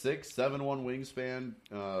 7'1"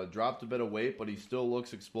 wingspan. Dropped a bit of weight, but he still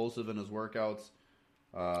looks explosive in his workouts.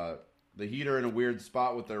 The Heat are in a weird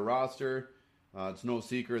spot with their roster. It's no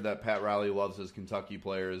secret that Pat Riley loves his Kentucky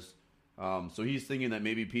players. So he's thinking that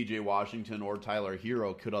maybe P.J. Washington or Tyler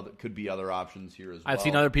Hero could be other options here as well. I've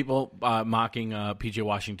seen other people mocking P.J.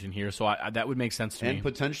 Washington here, so that would make sense to me. And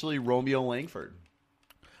potentially Romeo Langford.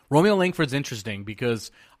 Romeo Langford's interesting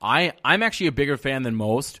because I'm actually a bigger fan than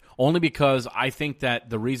most, only because I think that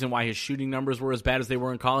the reason why his shooting numbers were as bad as they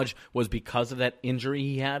were in college was because of that injury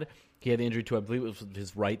he had. He had the injury to, I believe it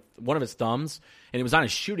was one of his thumbs, and it was on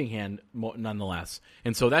his shooting hand nonetheless.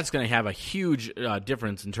 And so that's going to have a huge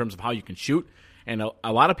difference in terms of how you can shoot. And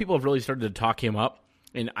a lot of people have really started to talk him up,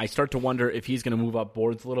 and I start to wonder if he's going to move up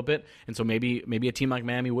boards a little bit. And so maybe a team like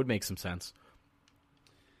Miami would make some sense.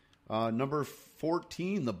 Number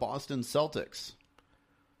 14, the Boston Celtics.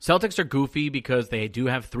 Celtics are goofy because they do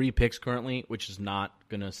have 3 picks currently, which is not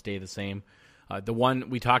going to stay the same. The one,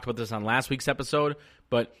 we talked about this on last week's episode,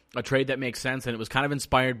 but a trade that makes sense, and it was kind of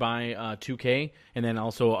inspired by 2K, and then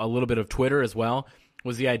also a little bit of Twitter as well,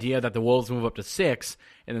 was the idea that the Wolves move up to 6,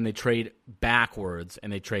 and then they trade backwards,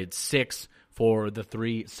 and they trade 6 for the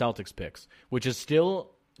 3 Celtics picks, which is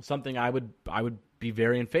still something I would be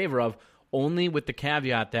very in favor of, only with the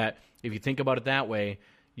caveat that if you think about it that way,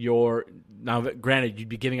 now granted you'd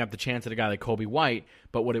be giving up the chance at a guy like Kobe White,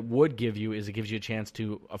 but what it would give you is it gives you a chance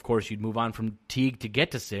to, of course, you'd move on from Teague to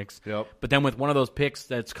get to 6. Yep. But then with one of those picks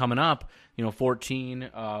that's coming up, 14,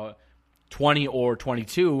 20, or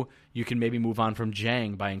 22, you can maybe move on from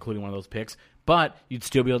Jang by including one of those picks. But you'd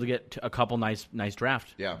still be able to get a couple nice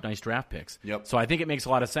draft picks. Yep. So I think it makes a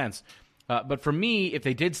lot of sense. But for me, if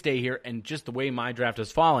they did stay here, and just the way my draft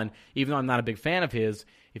has fallen, even though I'm not a big fan of his,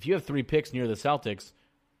 if you have 3 picks near the Celtics,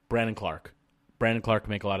 Brandon Clark would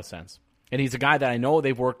make a lot of sense. And he's a guy that I know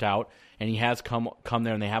they've worked out, and he has come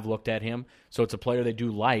there, and they have looked at him. So it's a player they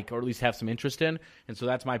do like, or at least have some interest in. And so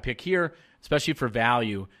that's my pick here, especially for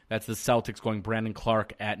value. That's the Celtics going Brandon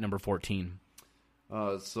Clark at number 14.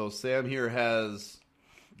 So Sam here has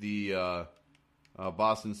the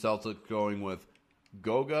Boston Celtics going with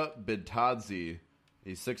Goga Bitadze, a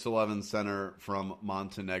 6'11" center from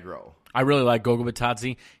Montenegro. I really like Goga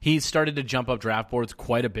Bitadze. He's started to jump up draft boards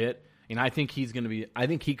quite a bit, and I think he could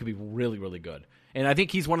be really, really good. And I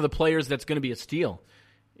think he's one of the players that's going to be a steal.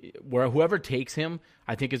 Where whoever takes him,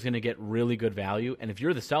 I think is going to get really good value. And if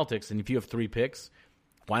you're the Celtics and if you have 3 picks,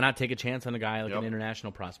 why not take a chance on a guy like an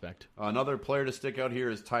international prospect? Another player to stick out here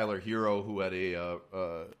is Tyler Hero, who had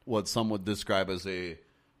what some would describe as a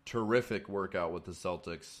terrific workout with the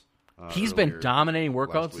Celtics. He's been dominating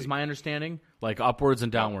workouts, is my understanding, like upwards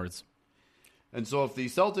and downwards. And so if the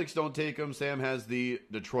Celtics don't take him, Sam has the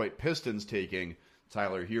Detroit Pistons taking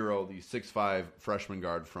Tyler Hero, the 6'5" freshman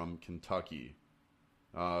guard from Kentucky,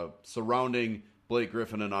 surrounding Blake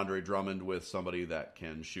Griffin and Andre Drummond with somebody that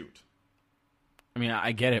can shoot. I mean,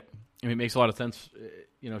 I get it. I mean, it makes a lot of sense,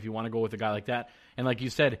 if you want to go with a guy like that. And like you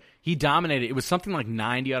said, he dominated. It was something like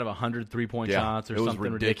 90 out of 100 three-point shots or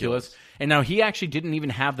something ridiculous. And now he actually didn't even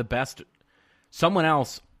have the best. Someone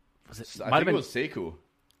else. I think it was Sekou.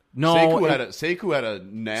 No, Sekou had a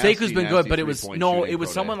nasty. Seku's been good, but it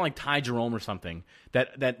was someone like Ty Jerome or something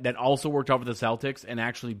that also worked out for the Celtics and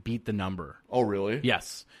actually beat the number. Oh, really?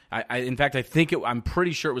 Yes. In fact, I'm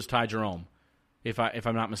pretty sure it was Ty Jerome, if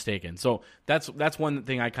I'm not mistaken. So that's one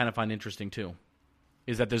thing I kind of find interesting too,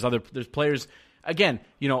 is that there's players. Again,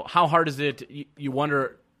 how hard is it? You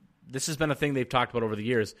wonder. This has been a thing they've talked about over the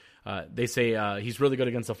years. They say he's really good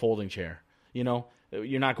against a folding chair.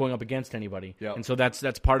 You're not going up against anybody. Yep. And so that's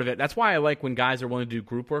part of it. That's why I like when guys are willing to do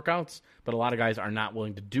group workouts, but a lot of guys are not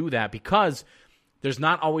willing to do that because there's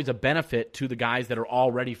not always a benefit to the guys that are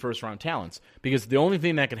already first-round talents, because the only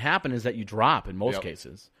thing that could happen is that you drop in most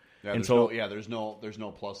cases. Yeah, and there's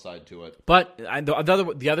no plus side to it. But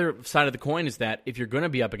the other side of the coin is that if you're going to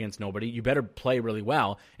be up against nobody, you better play really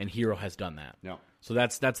well, and Hero has done that. Yeah. So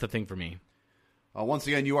that's the thing for me. Once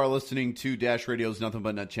again, you are listening to Dash Radio's Nothing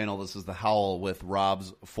But Net channel. This is The Howl with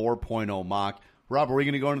Rob's 4.0 mock. Rob, are we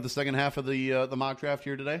going to go into the second half of the mock draft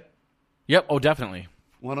here today? Yep. Oh, definitely.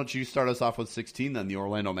 Why don't you start us off with 16 then, the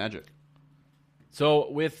Orlando Magic?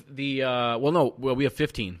 So with the we have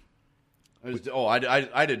 15.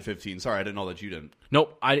 I did 15. Sorry, I didn't know that you didn't.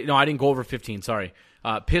 Nope, I didn't go over 15. Sorry.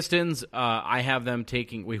 Pistons, I have them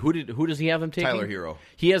taking. Wait, who does he have them taking? Tyler Hero.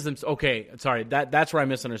 He has them. Okay, sorry. That's where I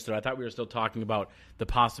misunderstood. I thought we were still talking about the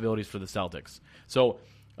possibilities for the Celtics. So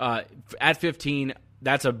at 15,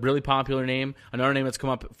 that's a really popular name. Another name that's come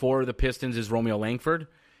up for the Pistons is Romeo Langford.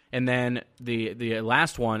 And then the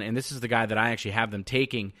last one, and this is the guy that I actually have them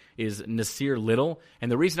taking, is Nasir Little.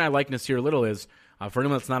 And the reason I like Nasir Little is, for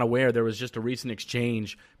anyone that's not aware, there was just a recent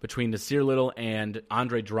exchange between Nasir Little and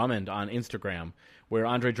Andre Drummond on Instagram, where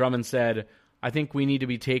Andre Drummond said, I think we need to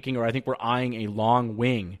be taking, or I think we're eyeing a long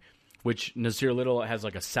wing, which Nasir Little has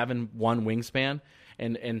like a 7'1" wingspan.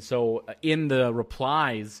 And so in the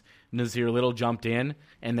replies, Nasir Little jumped in,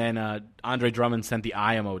 and then Andre Drummond sent the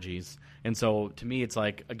eye emojis. And so to me, it's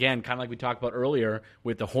like, again, kind of like we talked about earlier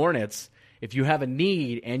with the Hornets, if you have a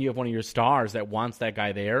need and you have one of your stars that wants that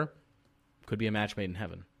guy there, could be a match made in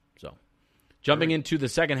heaven. So jumping into the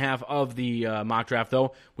second half of the mock draft,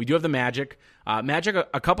 though, we do have the Magic. Magic,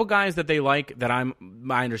 a couple guys that they like that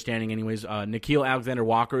my understanding anyways, Nickeil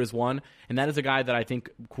Alexander-Walker is one, and that is a guy that I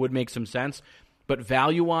think would make some sense. But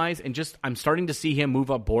value-wise, and just I'm starting to see him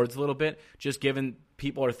move up boards a little bit, just given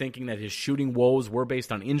people are thinking that his shooting woes were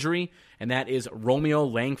based on injury, and that is Romeo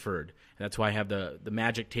Langford. And that's why I have the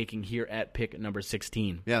Magic taking here at pick number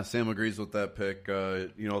 16. Yeah, Sam agrees with that pick.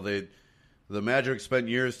 The Magic spent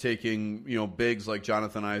years taking bigs like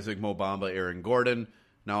Jonathan Isaac, Mo Bamba, Aaron Gordon.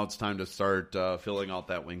 Now it's time to start filling out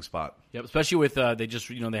that wing spot. Yep, especially with they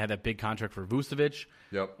had that big contract for Vucevic.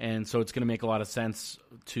 Yep. And so it's going to make a lot of sense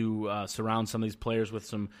to surround some of these players with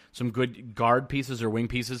some good guard pieces or wing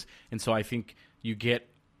pieces. And so I think you get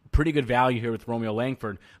pretty good value here with Romeo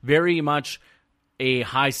Langford. Very much a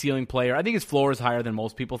high ceiling player. I think his floor is higher than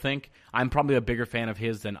most people think. I'm probably a bigger fan of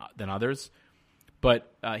his than others.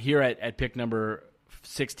 But here at pick number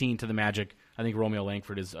 16 to the Magic, I think Romeo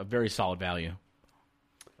Langford is a very solid value.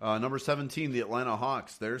 Number 17, the Atlanta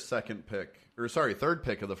Hawks, their third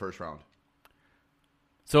pick of the first round.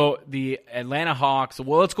 So the Atlanta Hawks,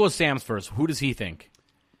 well, let's go with Sam's first. Who does he think?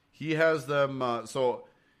 He has them,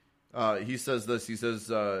 he says this, he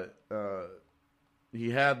says he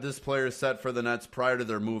had this player set for the Nets prior to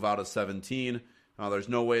their move out of 17. There's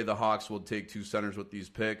no way the Hawks will take two centers with these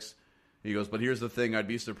picks. He goes, but here's the thing, I'd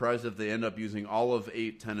be surprised if they end up using all of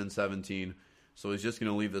 8, 10, and 17. So he's just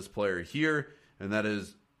going to leave this player here, and that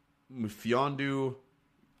is Mfiondu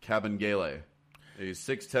Kabengele, a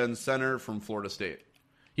 6'10 center from Florida State.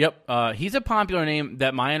 Yep, he's a popular name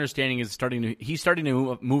that my understanding is he's starting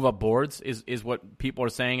to move up boards is what people are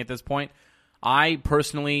saying at this point. I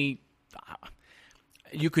personally,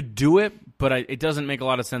 you could do it, but it doesn't make a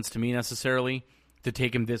lot of sense to me necessarily to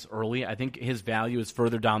take him this early. I think his value is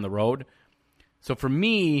further down the road. So for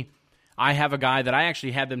me, I have a guy that I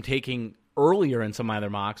actually had them taking earlier in some of my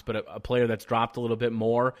other mocks, but a player that's dropped a little bit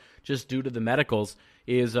more just due to the medicals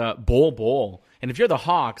is Bol. And if you're the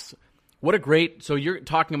Hawks, what a great... So you're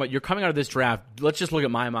talking about... You're coming out of this draft. Let's just look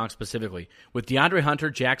at my mock specifically. With DeAndre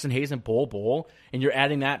Hunter, Jackson Hayes, and Bol, and you're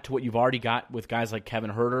adding that to what you've already got with guys like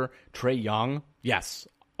Kevin Huerter, Trae Young. Yes,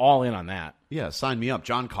 all in on that. Yeah, sign me up.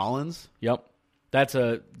 John Collins. Yep.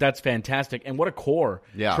 That's fantastic. And what a core.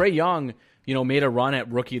 Yeah. Trae Young, made a run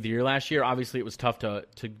at Rookie of the Year last year. Obviously, it was tough to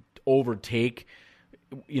overtake,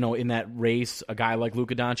 in that race, a guy like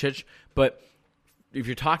Luka Doncic. But if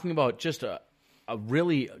you're talking about just a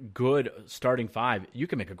really good starting five, you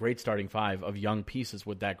can make a great starting five of young pieces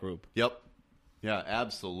with that group. Yep. Yeah,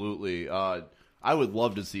 absolutely. I would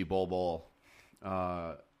love to see Bol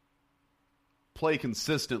play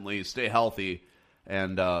consistently, stay healthy,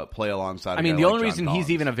 and play alongside. I mean, the only reason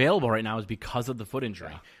he's even available right now is because of the foot injury.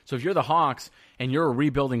 Yeah. So if you're the Hawks and you're a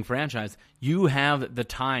rebuilding franchise, you have the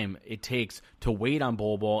time it takes to wait on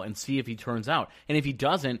Bol and see if he turns out. And if he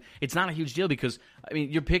doesn't, it's not a huge deal because,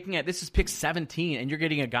 you're picking this is pick 17, and you're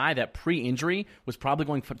getting a guy that pre-injury was probably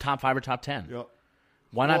going top 5 or top 10. Yep.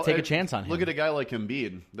 Why not take a chance on him? Look at a guy like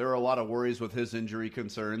Embiid. There are a lot of worries with his injury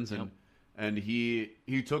concerns, and he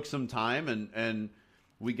took some time, and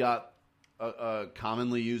we got a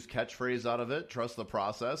commonly used catchphrase out of it, trust the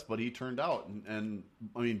process, but he turned out. And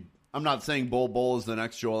I'm not saying Bol is the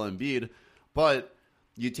next Joel Embiid, but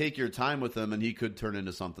you take your time with him and he could turn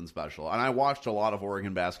into something special. And I watched a lot of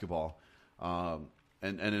Oregon basketball, and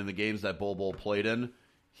in the games that Bol played in,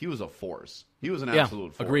 he was a force. He was an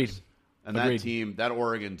absolute force. Agreed. And that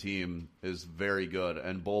Oregon team is very good,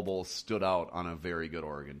 and Bol stood out on a very good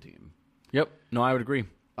Oregon team. Yep. No, I would agree.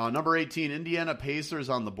 Number 18, Indiana Pacers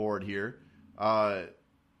on the board here.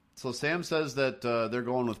 So Sam says that they're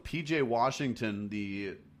going with P.J. Washington,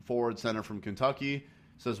 the forward center from Kentucky.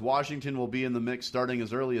 Says Washington will be in the mix starting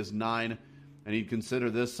as early as 9. and he'd consider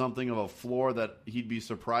this something of a floor that he'd be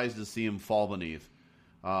surprised to see him fall beneath.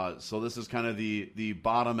 So this is kind of the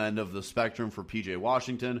bottom end of the spectrum for P.J.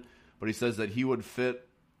 Washington, but he says that he would fit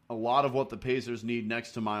a lot of what the Pacers need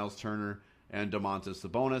next to Miles Turner and Domantas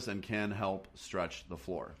Sabonis and can help stretch the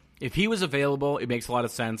floor. If he was available, it makes a lot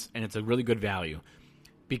of sense, and it's a really good value.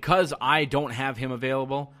 Because I don't have him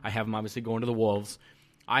available, I have him obviously going to the Wolves.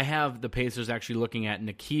 I have the Pacers actually looking at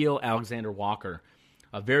Nickeil Alexander-Walker,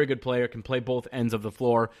 a very good player, can play both ends of the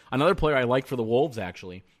floor. Another player I like for the Wolves,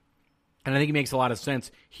 actually. And I think it makes a lot of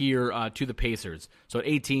sense here to the Pacers. So at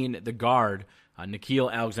 18, the guard,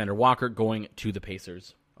 Nickeil Alexander-Walker, going to the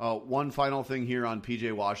Pacers. One final thing here on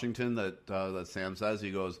P.J. Washington that Sam says.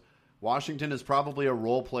 He goes, Washington is probably a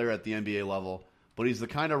role player at the NBA level, but he's the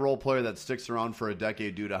kind of role player that sticks around for a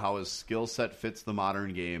decade due to how his skill set fits the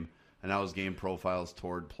modern game and how his game profiles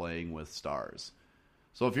toward playing with stars.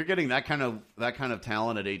 So if you're getting that kind of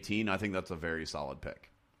talent at 18, I think that's a very solid pick.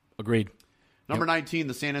 Agreed. Number 19,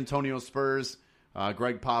 the San Antonio Spurs.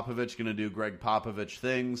 Greg Popovich going to do Greg Popovich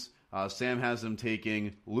things. Sam has him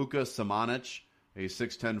taking Luka Samanic, a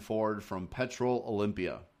 6'10 forward from Petrol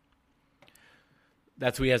Olympia.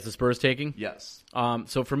 That's who he has the Spurs taking? Yes.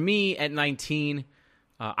 So for me at 19,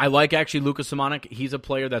 I like actually Luka Samanic. He's a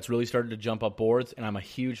player that's really started to jump up boards, and I'm a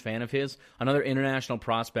huge fan of his. Another international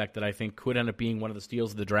prospect that I think could end up being one of the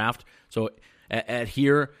steals of the draft. So at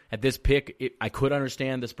this pick, I could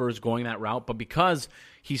understand the Spurs going that route, but because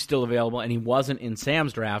he's still available and he wasn't in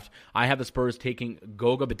Sam's draft, I have the Spurs taking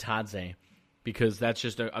Goga Bitadze because that's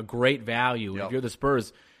just a great value. Yep. If you're the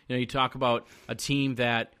Spurs, you talk about a team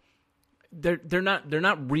that they're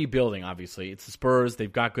not rebuilding. Obviously, it's the Spurs.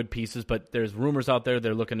 They've got good pieces, but there's rumors out there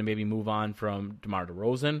they're looking to maybe move on from DeMar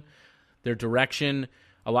DeRozan. Their direction,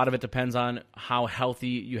 a lot of it depends on how healthy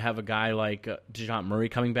you have a guy like DeJounte Murray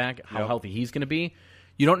coming back, how healthy he's going to be.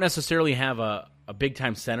 You don't necessarily have a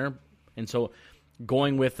big-time center, and so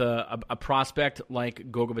going with a prospect like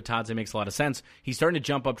Goga Bitadze makes a lot of sense. He's starting to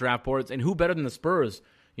jump up draft boards, and who better than the Spurs?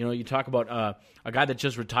 You talk about a guy that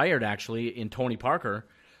just retired, actually, in Tony Parker.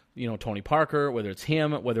 Tony Parker, whether it's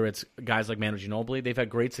him, whether it's guys like Manu Ginobili, they've had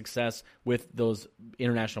great success with those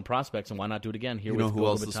international prospects, and why not do it again here with Goga Bitadze? Who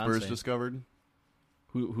else the Spurs discovered?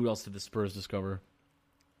 Who else did the Spurs discover?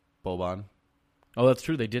 Boban. Oh, that's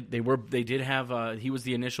true. They did have. He was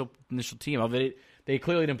the initial team. They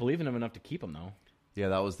clearly didn't believe in him enough to keep him, though. Yeah,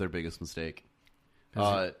 that was their biggest mistake.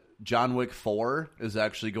 John Wick 4 is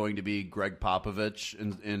actually going to be Greg Popovich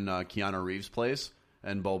in Keanu Reeves' place,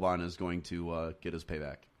 and Boban is going to get his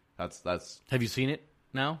payback. That's. Have you seen it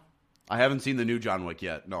now? I haven't seen the new John Wick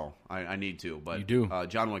yet. No, I need to. But you do.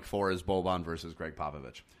 John Wick 4 is Boban versus Greg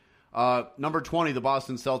Popovich. Number 20, the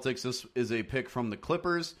Boston Celtics. This is a pick from the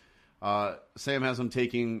Clippers. Sam has them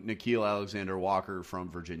taking Nickeil Alexander-Walker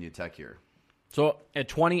from Virginia Tech here. So at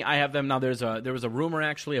 20, I have them now. There was a rumor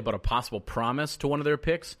actually about a possible promise to one of their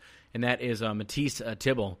picks, and that is Matisse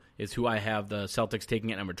Thybulle is who I have the Celtics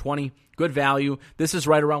taking at number 20. Good value. This is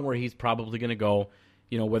right around where he's probably going to go.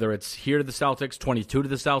 Whether it's here to the Celtics, 22 to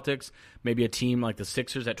the Celtics, maybe a team like the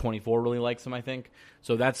Sixers at 24 really likes him, I think.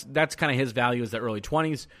 So that's kind of his value is the early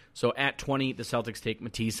 20s. So at 20, the Celtics take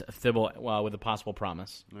Matisse Thybulle with a possible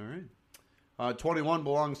promise. All right. 21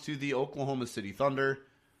 belongs to the Oklahoma City Thunder.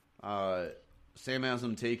 Sam has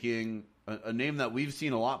them taking a name that we've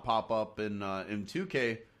seen a lot pop up in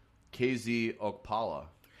 2K, KZ Okpala.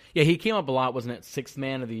 Yeah, he came up a lot, wasn't it? Sixth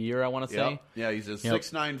man of the year, I want to say. Yep. Yeah, he's a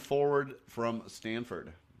 6'9 forward from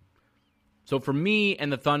Stanford. So for me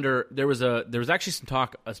and the Thunder, there was actually some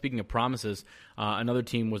talk, speaking of promises, another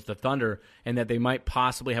team was the Thunder, and that they might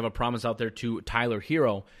possibly have a promise out there to Tyler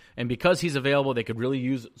Hero. And because he's available, they could really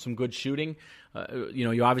use some good shooting.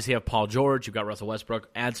 You obviously have Paul George, you've got Russell Westbrook,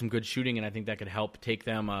 add some good shooting, and I think that could help take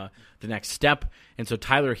them the next step. And so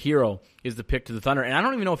Tyler Hero is the pick to the Thunder. And I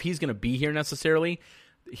don't even know if he's going to be here necessarily.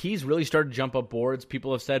 He's really started to jump up boards,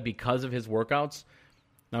 people have said, because of his workouts.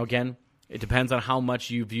 Now, again, it depends on how much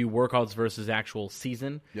you view workouts versus actual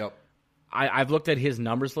season. Yep. I've looked at his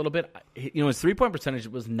numbers a little bit. His three-point percentage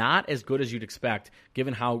was not as good as you'd expect,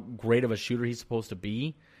 given how great of a shooter he's supposed to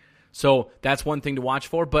be. So that's one thing to watch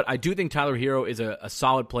for. But I do think Tyler Hero is a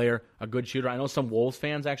solid player, a good shooter. I know some Wolves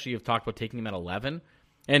fans actually have talked about taking him at 11.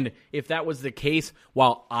 And if that was the case,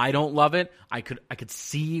 while I don't love it, I could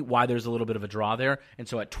see why there's a little bit of a draw there. And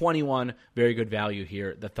so at 21, very good value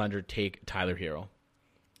here. The Thunder take Tyler Hero.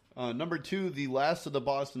 Number 2, the last of the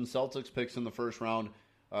Boston Celtics picks in the first round.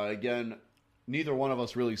 Again, neither one of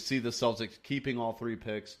us really see the Celtics keeping all 3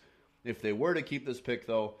 picks. If they were to keep this pick,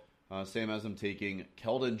 though, Sam has them taking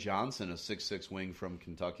Keldon Johnson, a 6'6 wing from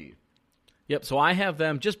Kentucky. Yep, so I have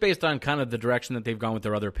them, just based on kind of the direction that they've gone with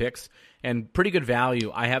their other picks, and pretty good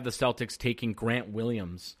value, I have the Celtics taking Grant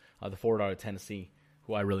Williams, the forward out of Tennessee,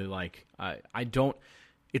 who I really like.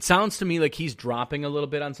 It sounds to me like he's dropping a little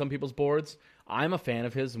bit on some people's boards. I'm a fan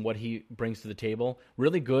of his and what he brings to the table.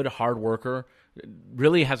 Really good, hard worker,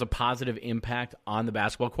 really has a positive impact on the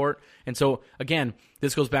basketball court. And so, again,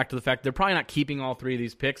 this goes back to the fact they're probably not keeping all three of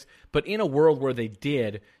these picks, but in a world where they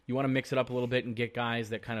did, you want to mix it up a little bit and get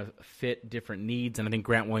guys that kind of fit different needs. And I think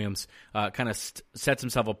Grant Williams kind of sets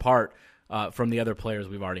himself apart from the other players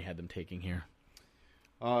we've already had them taking here.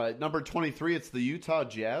 At number 23, it's the Utah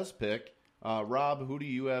Jazz pick. Rob, who do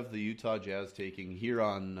you have the Utah Jazz taking here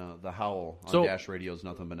on the Howl on Dash Radio's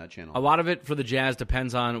Nothing But Net channel? A lot of it for the Jazz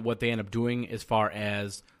depends on what they end up doing as far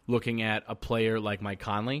as looking at a player like Mike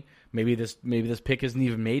Conley. Maybe this pick isn't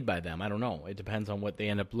even made by them. I don't know. It depends on what they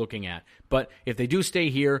end up looking at. But if they do stay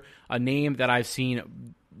here, a name that I've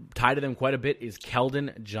seen tied to them quite a bit is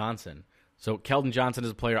Keldon Johnson. So Keldon Johnson is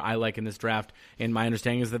a player I like in this draft, and my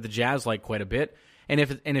understanding is that the Jazz like quite a bit. And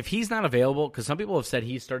if he's not available, because some people have said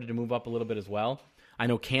he's started to move up a little bit as well, I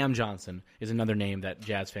know Cam Johnson is another name that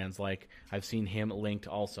Jazz fans like. I've seen him linked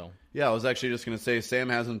also. Yeah, I was actually just going to say Sam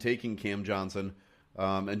has him taking Cam Johnson,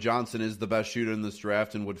 and Johnson is the best shooter in this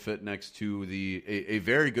draft and would fit next to a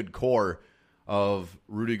very good core of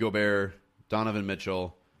Rudy Gobert, Donovan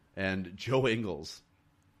Mitchell, and Joe Ingles.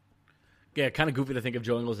 Yeah, kind of goofy to think of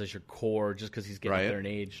Joe Ingles as your core just because he's getting right up there in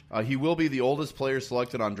age. He will be the oldest player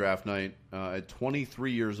selected on draft night at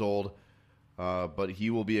 23 years old, but he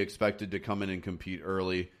will be expected to come in and compete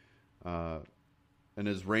early. And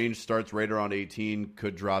his range starts right around 18,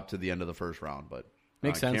 could drop to the end of the first round. But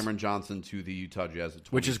makes sense. Cameron Johnson to the Utah Jazz at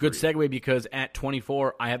 23. Which is good segue because at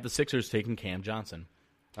 24, I have the Sixers taking Cam Johnson.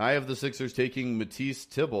 I have the Sixers taking Matisse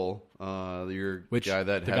Thybulle, guy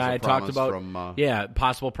that the has guy a I promise talked about, from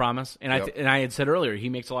possible promise. And yep. I had said earlier, he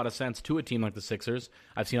makes a lot of sense to a team like the Sixers.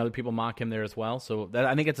 I've seen other people mock him there as well, so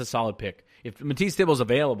I think it's a solid pick. If Matisse Thybulle's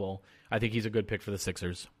available, I think he's a good pick for the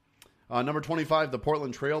Sixers. Number 25, the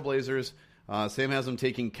Portland Trail Blazers. Sam has him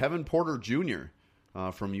taking Kevin Porter Jr.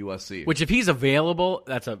 From USC. Which, if he's available,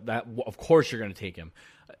 of course you're going to take him.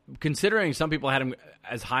 Considering some people had him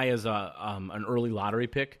as high as an early lottery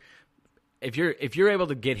pick, if you're able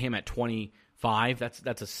to get him at 25,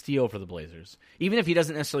 that's a steal for the Blazers. Even if he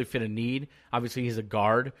doesn't necessarily fit a need, obviously he's a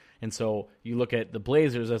guard, and so you look at the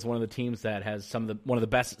Blazers as one of the teams that has one of the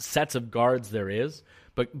best sets of guards there is,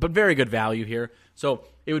 but very good value here. So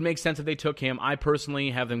it would make sense if they took him. I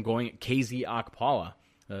personally have them going at KZ Okpala,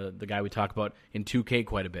 the guy we talk about in 2K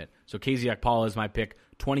quite a bit. So KZ Okpala is my pick,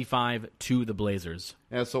 25 to the Blazers.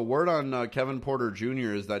 Yeah, so word on Kevin Porter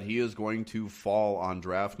Jr. is that he is going to fall on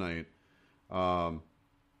draft night.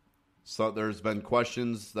 So there's been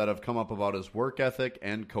questions that have come up about his work ethic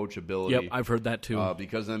and coachability. Yep, I've heard that too.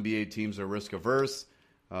 Because NBA teams are risk averse,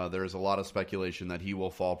 there's a lot of speculation that he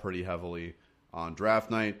will fall pretty heavily on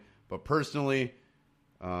draft night. But personally,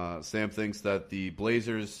 Sam thinks that the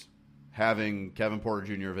Blazers having Kevin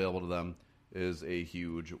Porter Jr. available to them is a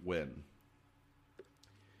huge win.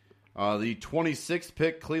 The 26th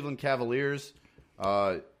pick, Cleveland Cavaliers.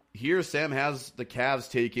 Here, Sam has the Cavs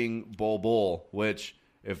taking Bol, which,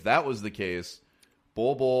 if that was the case,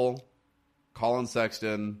 Bol, Colin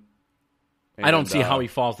Sexton. And, I don't see how he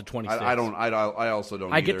falls to 26. I also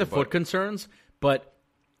don't. I get the foot concerns, but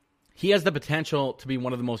he has the potential to be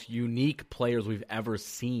one of the most unique players we've ever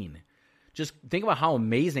seen. Just think about how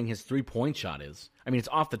amazing his 3-point shot is. I mean, it's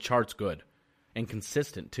off the charts good and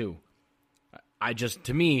consistent too.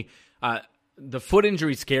 To me, the foot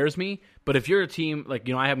injury scares me, but if you're a team, like,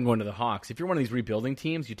 I have him going to the Hawks. If you're one of these rebuilding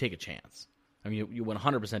teams, you take a chance. I mean, you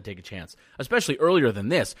 100% take a chance, especially earlier than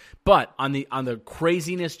this. But on the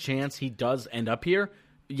craziness chance he does end up here,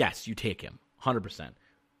 yes, you take him, 100%.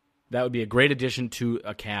 That would be a great addition to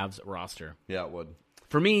a Cavs roster. Yeah, it would.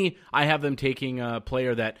 For me, I have them taking a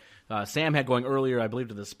player that Sam had going earlier, I believe,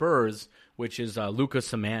 to the Spurs, which is Luka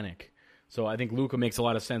Samanik. So I think Luka makes a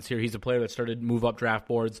lot of sense here. He's a player that started to move up draft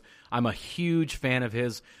boards. I'm a huge fan of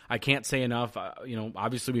his. I can't say enough.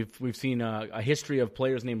 Obviously we've seen a history of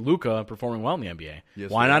players named Luka performing well in the NBA. Yes,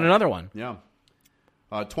 why not another one? Yeah.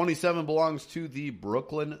 27 belongs to the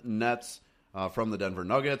Brooklyn Nets from the Denver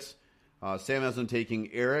Nuggets. Sam has them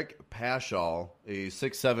taking Eric Paschall, a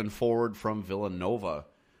 6'7" forward from Villanova.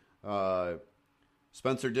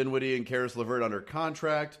 Spencer Dinwiddie and Karis LeVert under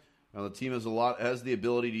contract. Now, the team has the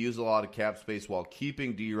ability to use a lot of cap space while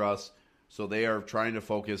keeping D-Russ, so they are trying to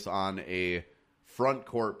focus on a front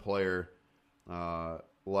court player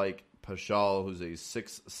like Paschall, who's a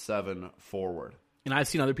 6'7" forward. And I've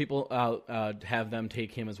seen other people have them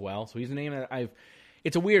take him as well. So he's a name that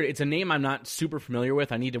It's a name I'm not super familiar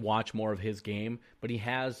with. I need to watch more of his game, but he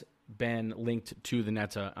has been linked to the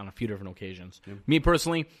Nets on a few different occasions. Yeah. Me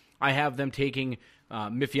personally, I have them taking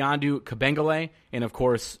Mfiondu Kabengele, and of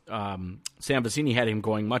course, Sam Vecini had him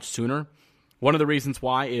going much sooner. One of the reasons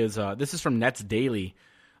why is, this is from Nets Daily,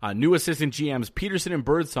 new assistant GMs Peterson and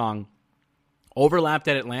Birdsong overlapped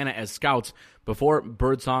at Atlanta as scouts before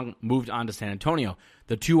Birdsong moved on to San Antonio.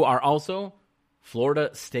 The two are also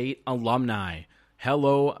Florida State alumni.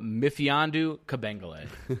 Hello, Mfiondu Kabengele.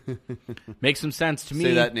 Makes some sense to me.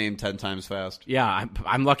 Say that name 10 times fast. Yeah,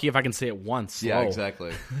 I'm lucky if I can say it once. Slow. Yeah,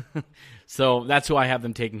 exactly. So that's who I have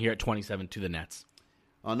them taking here at 27 to the Nets.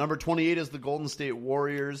 Number 28 is the Golden State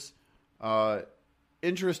Warriors.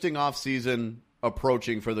 Interesting offseason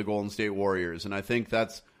approaching for the Golden State Warriors, and I think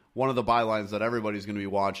that's one of the bylines that everybody's going to be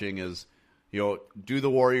watching is, do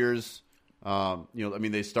the Warriors...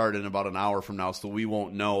 they start in about an hour from now, so we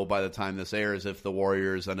won't know by the time this airs if the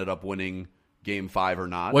Warriors ended up winning Game 5 or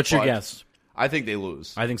not. What's your guess? I think they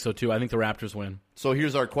lose. I think so too. I think the Raptors win. So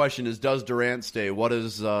here's our question: does Durant stay? What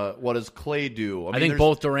does Clay do? I think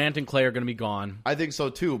both Durant and Clay are going to be gone. I think so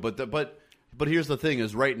too. But here's the thing: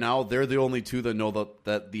 is right now they're the only two that know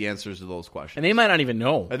that the answers to those questions, and they might not even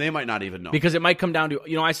know. Because it might come down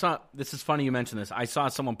to I saw this is funny you mentioned this. I saw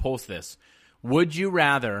someone post this. Would you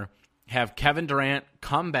rather have Kevin Durant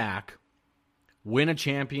come back, win a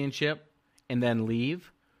championship, and then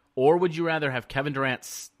leave? Or would you rather have Kevin Durant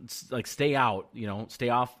stay out, stay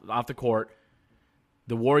off the court,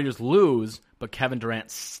 the Warriors lose, but Kevin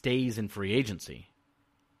Durant stays in free agency?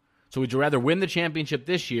 So would you rather win the championship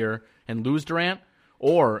this year and lose Durant,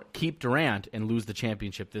 or keep Durant and lose the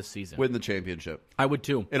championship this season? Win the championship. I would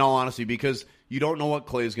too. In all honesty, because you don't know what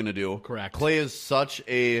Clay is going to do. Correct. Clay is such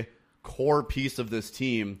a core piece of this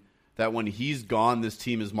team that when he's gone, this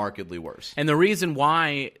team is markedly worse. And the reason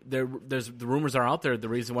why there's the rumors are out there,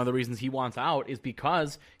 one of the reasons he wants out is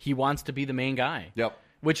because he wants to be the main guy. Yep.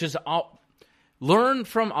 Which is learn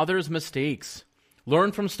from others' mistakes.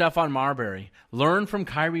 Learn from Stephon Marbury. Learn from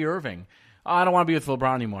Kyrie Irving. Oh, I don't want to be with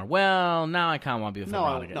LeBron anymore. Well, now I kind of want to be with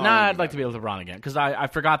LeBron again. I'd like to be with LeBron again because I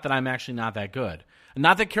forgot that I'm actually not that good.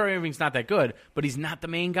 Not that Kyrie Irving's not that good, but he's not the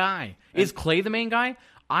main guy. Is Clay the main guy?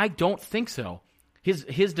 I don't think so.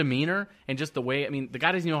 His demeanor and just the way, the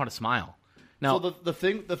guy doesn't even know how to smile. Now, so the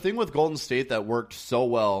thing with Golden State that worked so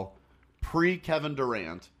well pre-Kevin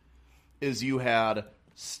Durant is you had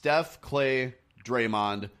Steph, Clay,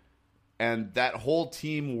 Draymond, and that whole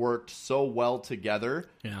team worked so well together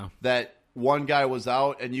that one guy was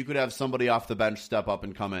out and you could have somebody off the bench step up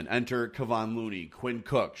and come in. Enter Kevon Looney, Quinn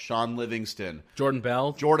Cook, Sean Livingston, Jordan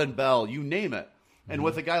Bell, you name it. And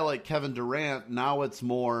with a guy like Kevin Durant, now it's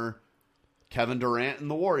more Kevin Durant and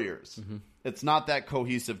the Warriors. Mm-hmm. It's not that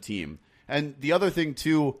cohesive team. And the other thing,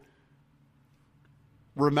 too,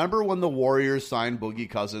 remember when the Warriors signed Boogie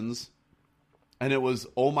Cousins? And it was,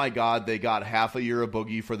 oh my God, they got half a year of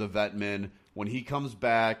Boogie for the vet min. When he comes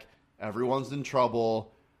back, everyone's in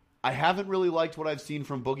trouble. I haven't really liked what I've seen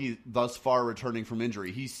from Boogie thus far returning from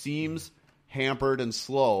injury. He seems hampered and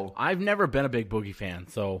slow. I've never been a big Boogie fan,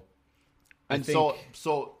 so...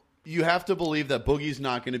 So you have to believe that Boogie's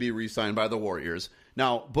not going to be re-signed by the Warriors.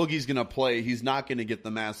 Now, Boogie's going to play. He's not going to get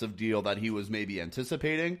the massive deal that he was maybe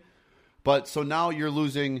anticipating. But so now you're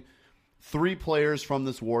losing 3 players from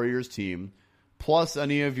this Warriors team, plus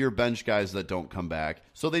any of your bench guys that don't come back.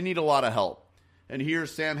 So they need a lot of help. And here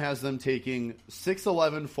Sam has them taking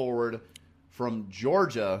 6'11" forward from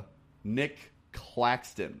Georgia, Nick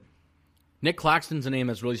Claxton. Nick Claxton's a name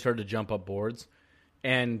that's really started to jump up boards.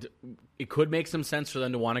 And it could make some sense for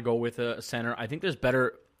them to want to go with a center. I think there's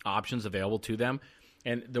better options available to them.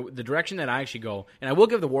 And the direction that I actually go, and I will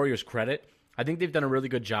give the Warriors credit, I think they've done a really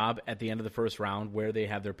good job at the end of the first round where they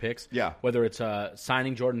have their picks. Yeah. Whether it's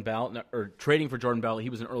signing Jordan Bell or trading for Jordan Bell, he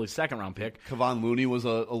was an early second-round pick. Kevon Looney was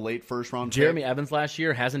a late first-round pick. Jeremy Evans last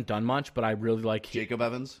year hasn't done much, but I really like Jacob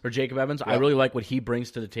Evans. Yep. I really like what he brings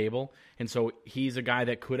to the table. And so he's a guy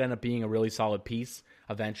that could end up being a really solid piece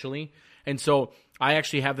eventually. And so I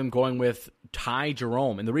actually have them going with Ty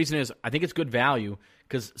Jerome. And the reason is I think it's good value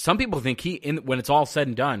because some people think when it's all said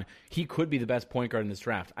and done, he could be the best point guard in this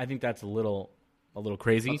draft. I think that's a little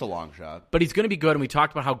crazy. That's a long shot. But he's going to be good, and we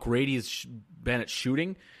talked about how great he's been at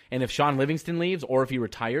shooting. And if Sean Livingston leaves or if he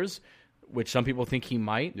retires, which some people think he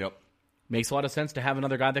might, makes a lot of sense to have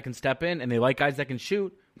another guy that can step in, and they like guys that can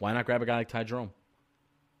shoot. Why not grab a guy like Ty Jerome?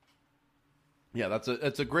 Yeah, that's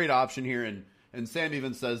a great option here, and Sam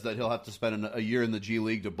even says that he'll have to spend a year in the G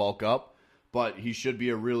League to bulk up, but he should be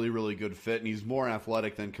a really, really good fit, and he's more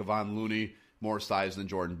athletic than Kevon Looney, more size than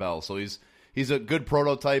Jordan Bell. So he's a good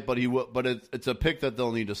prototype, but it's a pick that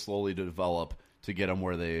they'll need to slowly develop to get them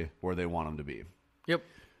where they want them to be. Yep.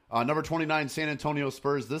 Number 29, San Antonio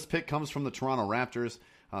Spurs. This pick comes from the Toronto Raptors.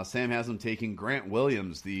 Sam has them taking Grant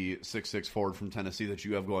Williams, the 6'6" forward from Tennessee that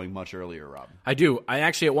you have going much earlier, Rob. I do. I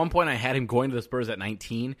actually, at one point, I had him going to the Spurs at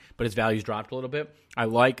 19, but his value's dropped a little bit. I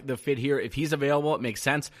like the fit here. If he's available, it makes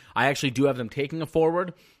sense. I actually do have them taking a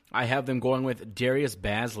forward. I have them going with Darius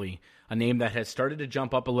Bazley, a name that has started to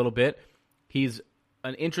jump up a little bit. He's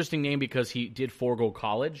an interesting name because he did forego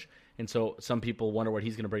college, and so some people wonder what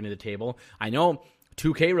he's going to bring to the table. I know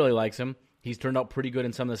 2K really likes him. He's turned out pretty good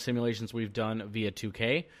in some of the simulations we've done via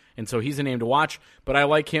 2K, and so he's a name to watch. But I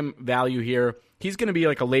like him value here. He's going to be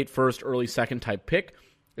like a late first, early second type pick,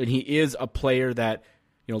 and he is a player that,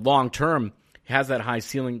 long term has that high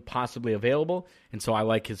ceiling possibly available, and so I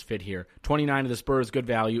like his fit here. 29 of the Spurs, good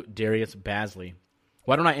value, Darius Bazley.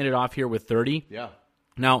 Why don't I end it off here with 30? Yeah.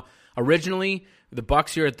 Now, originally, the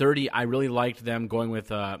Bucks here at 30, I really liked them going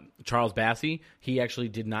with Charles Bassey. He actually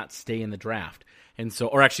did not stay in the draft. And so,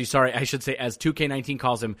 or actually, sorry, I should say, as 2K19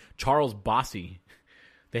 calls him, Charles Bossy.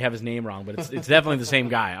 They have his name wrong, but it's definitely the same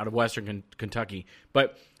guy out of Western Kentucky.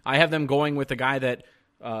 But I have them going with a guy that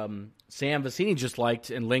Sam Vecini just liked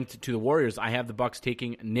and linked to the Warriors. I have the Bucks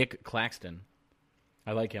taking Nick Claxton.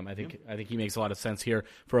 I like him. I think he makes a lot of sense here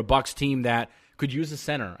for a Bucks team that could use a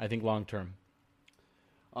center, I think, long term.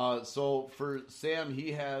 So for Sam,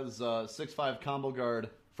 he has 6'5" combo guard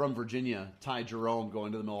from Virginia, Ty Jerome,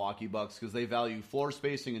 going to the Milwaukee Bucks because they value floor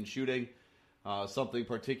spacing and shooting, something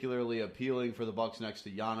particularly appealing for the Bucks next to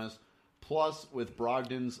Giannis. Plus, with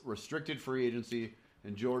Brogdon's restricted free agency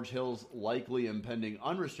and George Hill's likely impending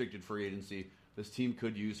unrestricted free agency, this team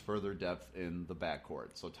could use further depth in the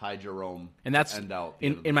backcourt. So Ty Jerome, and that's end out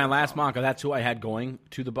in my last mock. That's who I had going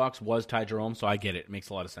to the Bucks was Ty Jerome. So I get it; it makes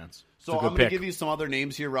a lot of sense. So I'm going to give you some other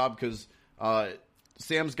names here, Rob, because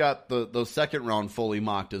Sam's got the second round fully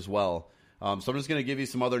mocked as well. So I'm just going to give you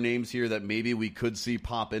some other names here that maybe we could see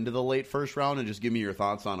pop into the late first round, and just give me your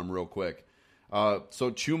thoughts on them real quick. So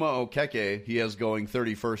Chuma Okeke, he has going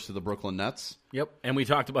 31st to the Brooklyn Nets. Yep, and we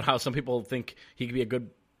talked about how some people think he could be a good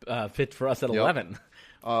fit for us at 11.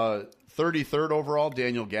 33rd overall,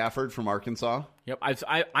 Daniel Gafford from Arkansas. Yep,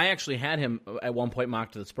 I actually had him at one point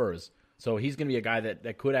mocked to the Spurs. So he's going to be a guy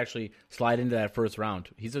that could actually slide into that first round.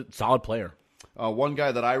 He's a solid player. One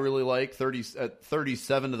guy that I really like,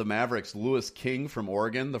 37 to the Mavericks, Lewis King from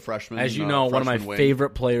Oregon, the freshman. As you know, one of my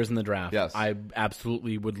favorite players in the draft. Yes. I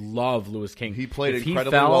absolutely would love Lewis King. He played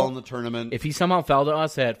incredibly well in the tournament. If he somehow fell to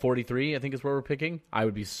us at 43, I think is where we're picking, I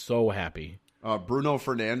would be so happy. Bruno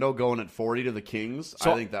Fernando going at 40 to the Kings.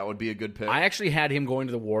 So I think that would be a good pick. I actually had him going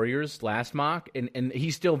to the Warriors last mock, and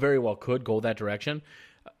he still very well could go that direction.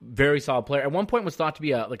 Very solid player. At one point was thought to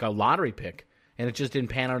be a lottery pick, and it just didn't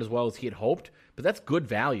pan out as well as he had hoped. But that's good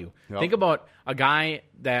value. Yep. Think about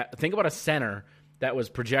a center that was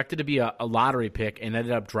projected to be a lottery pick and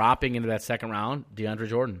ended up dropping into that second round, DeAndre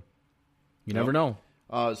Jordan. You never know.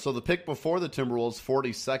 So the pick before the Timberwolves,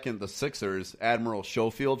 42nd, the Sixers, Admiral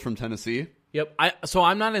Schofield from Tennessee. Yep. So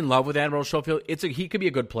I'm not in love with Admiral Schofield. He could be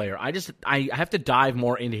a good player. I have to dive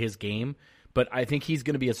more into his game, but I think he's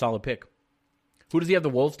going to be a solid pick. Who does he have the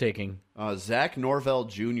Wolves taking? Zach Norvell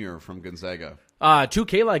Jr. from Gonzaga.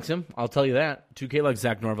 2K likes him. I'll tell you that. 2K likes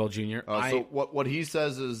Zach Norvell Jr. So what he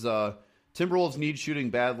says is Timberwolves need shooting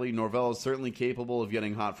badly. Norvell is certainly capable of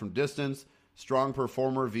getting hot from distance. Strong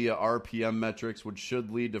performer via RPM metrics, which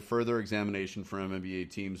should lead to further examination for NBA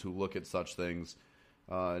teams who look at such things.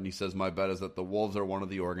 And he says, my bet is that the Wolves are one of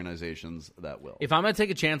the organizations that will. If I'm going to take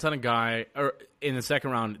a chance on a guy or in the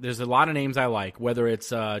second round, there's a lot of names I like, whether it's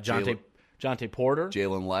Jonte Porter.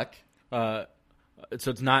 Jalen Leck.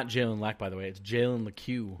 So it's not Jalen Leck, by the way. It's Jalen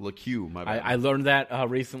LeCue. LeCue, my bad. I learned that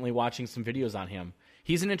recently watching some videos on him.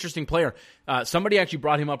 He's an interesting player. Somebody actually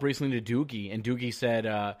brought him up recently to Doogie, and Doogie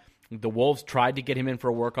said the Wolves tried to get him in for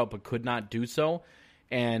a workout but could not do so.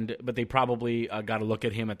 But they probably got to look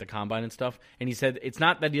at him at the combine and stuff. And he said it's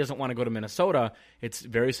not that he doesn't want to go to Minnesota. It's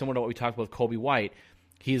very similar to what we talked about with Kobe White.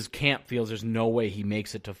 His camp feels there's no way he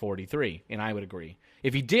makes it to 43, and I would agree.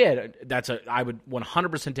 If he did, I would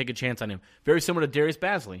 100% take a chance on him. Very similar to Darius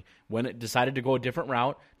Bazley. When it decided to go a different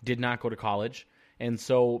route, did not go to college, and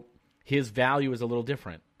so his value is a little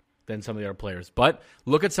different than some of the other players. But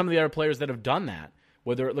look at some of the other players that have done that.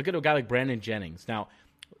 Look at a guy like Brandon Jennings. Now,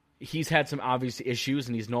 he's had some obvious issues,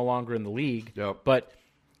 and he's no longer in the league. Yep. But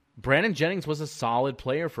Brandon Jennings was a solid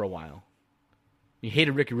player for a while. He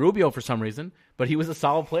hated Ricky Rubio for some reason, but he was a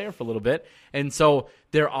solid player for a little bit. And so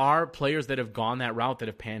there are players that have gone that route that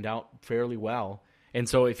have panned out fairly well. And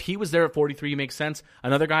so if he was there at 43, it makes sense.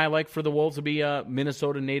 Another guy I like for the Wolves would be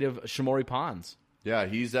Minnesota native Shamori Pons. Yeah,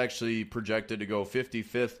 he's actually projected to go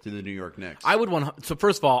 55th to the New York Knicks. So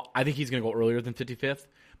first of all, I think he's going to go earlier than 55th.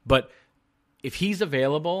 But if he's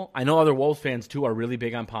available, I know other Wolves fans too are really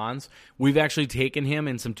big on Pons. We've actually taken him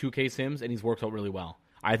in some 2K sims, and he's worked out really well.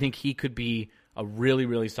 I think he could be a really,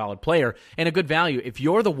 really solid player and a good value. If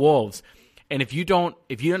you're the Wolves, and if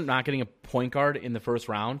you're not getting a point guard in the first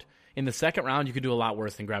round, in the second round, you could do a lot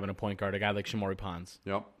worse than grabbing a point guard, a guy like Shamori Pons.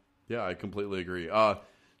 Yep. Yeah, I completely agree.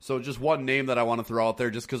 So just one name that I want to throw out there,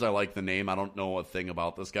 just because I like the name. I don't know a thing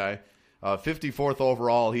about this guy. 54th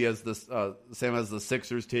overall. He has this same as the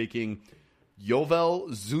Sixers taking Yovel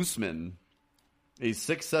Zusman, a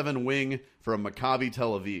 6'7" wing from Maccabi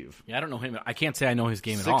Tel Aviv. Yeah, I don't know him. I can't say I know his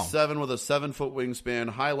game at all. 6'7" with a 7-foot wingspan,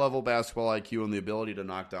 high-level basketball IQ, and the ability to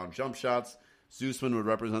knock down jump shots. Zusman would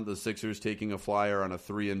represent the Sixers taking a flyer on a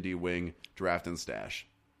 3-and-D wing draft and stash.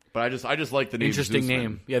 But I just like the name. Interesting Zusman.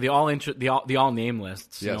 name. Yeah, the all name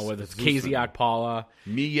lists. Yes, Whether it's Zusman. KZ Okpala,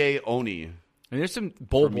 Miye Oni, and there's some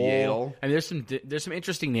Bol From Yale. and there's some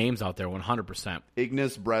interesting names out there. 100%.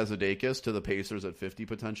 Ignas Brazdeikis to the Pacers at 50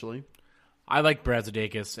 potentially. I like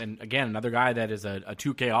Brazdeikis, and again, another guy that is a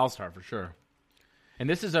 2K All-Star for sure. And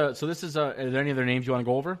this is are there any other names you want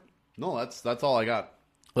to go over? No, that's all I got.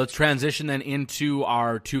 Let's transition then into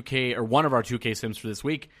our 2K or one of our 2K sims for this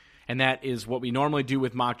week. And that is what we normally do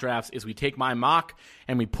with mock drafts is we take my mock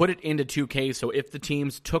and we put it into 2K. So if the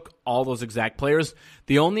teams took all those exact players,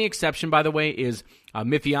 the only exception, by the way, is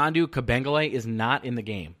Mfiondu Kabengele is not in the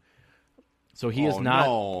game. So he is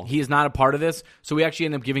not a part of this. So we actually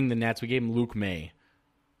ended up giving the Nets. We gave him Luke May.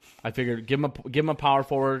 I figured give him a power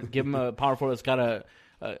forward, give him a power forward that's got an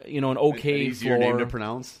okay an easier floor, name to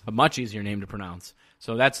pronounce. a much easier name to pronounce.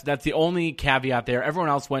 So that's the only caveat there. Everyone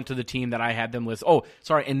else went to the team that I had them list. Oh,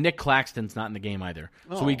 sorry, and Nick Claxton's not in the game either.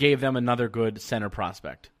 So we gave them another good center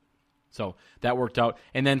prospect. So that worked out.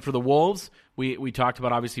 And then for the Wolves, we talked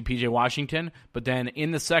about obviously P.J. Washington, but then in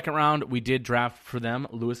the second round, we did draft for them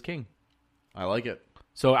Lewis King. I like it.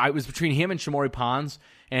 So I was between him and Shamori Pons,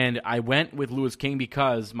 and I went with Lewis King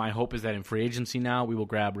because my hope is that in free agency now, we will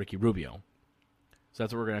grab Ricky Rubio. So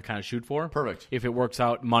that's what we're going to kind of shoot for. Perfect. If it works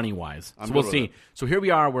out money-wise. I'm So we'll good with see. it. So here we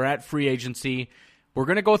are. We're at free agency. We're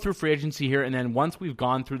going to go through free agency here, and then once we've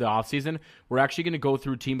gone through the offseason, we're actually going to go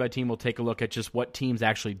through team by team. We'll take a look at just what teams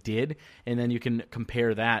actually did, and then you can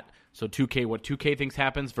compare that. So 2K, what 2K thinks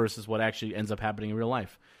happens versus what actually ends up happening in real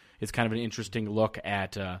life. It's kind of an interesting look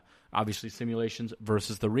at, obviously, simulations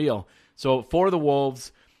versus the real. So for the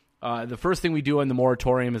Wolves, the first thing we do in the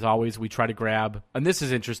moratorium is always we try to grab, and this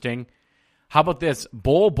is interesting. How about this?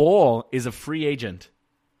 Bol is a free agent.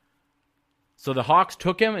 So the Hawks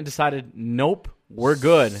took him and decided, nope, we're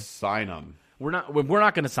good. Sign him. We're not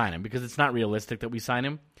going to sign him because it's not realistic that we sign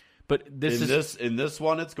him. But in this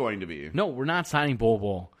one, it's going to be. No, we're not signing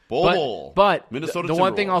Bol. Bol. But Minnesota the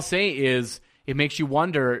one thing Timberwolves. I'll say is it makes you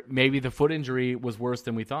wonder maybe the foot injury was worse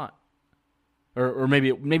than we thought. Or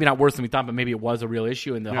maybe not worse than we thought, but maybe it was a real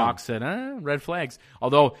issue, and the Hawks said, red flags.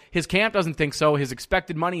 Although his camp doesn't think so. His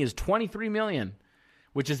expected money is $23 million,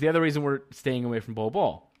 which is the other reason we're staying away from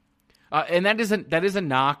Bol. And that is a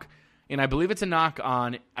knock, and I believe it's a knock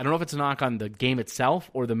on, I don't know if it's a knock on the game itself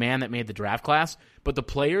or the man that made the draft class, but the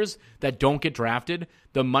players that don't get drafted,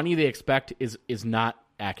 the money they expect is not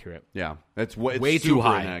accurate. Yeah, it's way too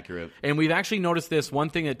high. inaccurate. And we've actually noticed this. One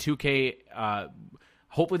thing that 2K,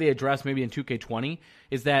 hopefully they address maybe in 2K20,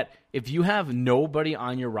 is that if you have nobody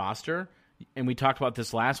on your roster, and we talked about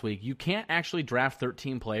this last week, you can't actually draft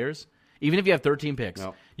 13 players. Even if you have 13 picks,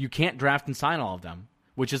 you can't draft and sign all of them,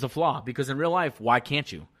 which is a flaw. Because in real life, why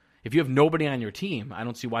can't you? If you have nobody on your team, I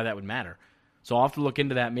don't see why that would matter. So I'll have to look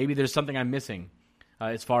into that. Maybe there's something I'm missing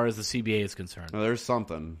as far as the CBA is concerned. No, there's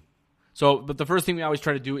something. So, but the first thing we always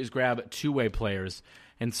try to do is grab two-way players.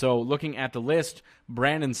 And so looking at the list,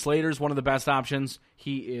 Brandon Slater's one of the best options.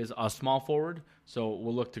 He is a small forward, so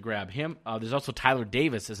we'll look to grab him. There's also Tyler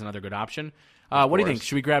Davis is another good option. What do you think?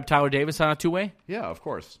 Should we grab Tyler Davis on a two-way? Yeah, of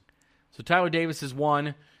course. So Tyler Davis is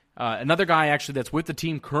one. Another guy, actually, that's with the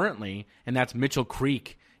team currently, and that's Mitchell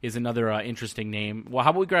Creek is another interesting name. Well, how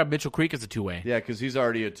about we grab Mitchell Creek as a two-way? Yeah, because he's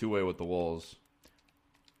already a two-way with the Wolves.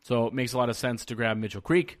 So it makes a lot of sense to grab Mitchell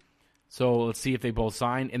Creek. So let's see if they both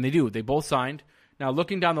signed. And they do. They both signed. Now,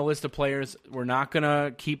 looking down the list of players, we're not going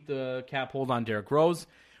to keep the cap hold on Derrick Rose.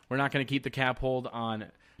 We're not going to keep the cap hold on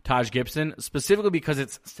Taj Gibson, specifically because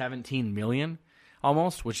it's $17 million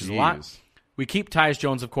almost, which is a lot. We keep Tyus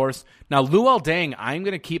Jones, of course. Now, Luol Deng, I'm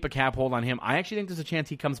going to keep a cap hold on him. I actually think there's a chance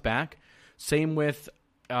he comes back. Same with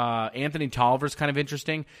Anthony Tolliver's kind of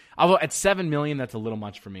interesting. Although at $7 million, that's a little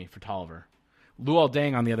much for me for Tolliver. Luol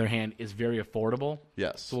Deng, on the other hand, is very affordable.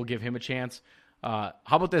 Yes. So we'll give him a chance. How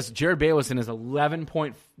about this? Jared Bayless in his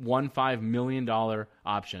 $11.15 million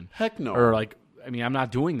option. Heck no. Or I'm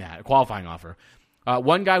not doing that. A qualifying offer.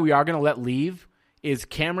 One guy we are going to let leave is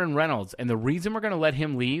Cameron Reynolds. And the reason we're going to let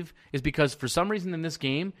him leave is because for some reason in this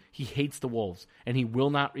game, he hates the Wolves. And he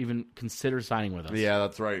will not even consider signing with us. Yeah,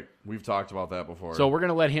 that's right. We've talked about that before. So we're going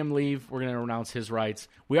to let him leave. We're going to renounce his rights.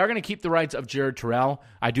 We are going to keep the rights of Jared Terrell.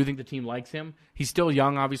 I do think the team likes him. He's still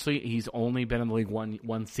young, obviously. He's only been in the league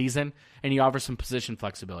one season, and he offers some position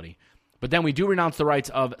flexibility. But then we do renounce the rights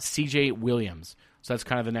of C.J. Williams. So that's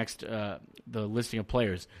kind of the next the listing of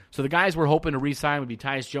players. So the guys we're hoping to re-sign would be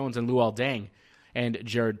Tyus Jones and Luol Deng and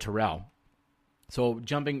Jared Terrell. So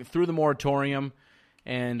jumping through the moratorium,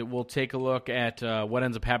 and we'll take a look at what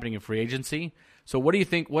ends up happening in free agency. So what do you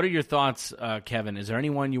think? What are your thoughts, Kevin? Is there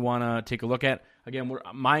anyone you want to take a look at? Again,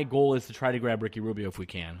 my goal is to try to grab Ricky Rubio if we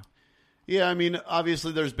can. Yeah, I mean,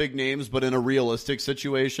 obviously there's big names, but in a realistic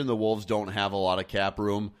situation, the Wolves don't have a lot of cap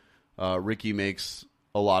room. Ricky makes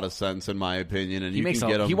a lot of sense, in my opinion, and can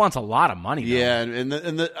get him. He wants a lot of money. Though. Yeah,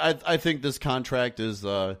 and I think this contract is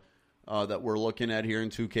that we're looking at here in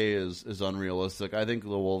 2K is unrealistic. I think the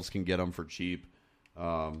Wolves can get him for cheap.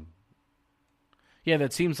 Yeah,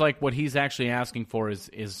 that seems like what he's actually asking for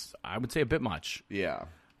is I would say a bit much. Yeah.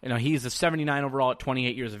 He's a 79 overall at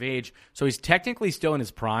 28 years of age, so he's technically still in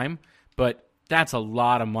his prime, but that's a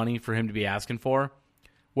lot of money for him to be asking for.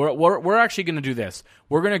 We're actually going to do this.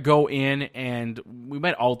 We're going to go in and we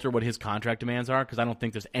might alter what his contract demands are because I don't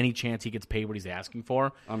think there's any chance he gets paid what he's asking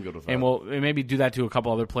for. I'm good with that. And we'll maybe do that to a couple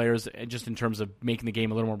other players just in terms of making the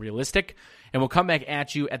game a little more realistic. And we'll come back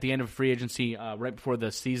at you at the end of free agency right before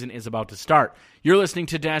the season is about to start. You're listening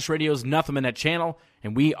to Dash Radio's Nothing But Net channel,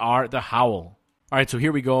 and we are The Howl. All right, so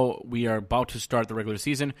here we go. We are about to start the regular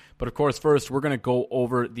season. But, of course, first we're going to go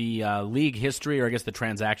over the league history, or I guess the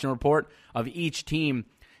transaction report of each team.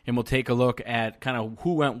 And we'll take a look at kind of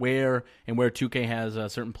who went where and where 2K has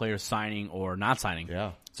certain players signing or not signing.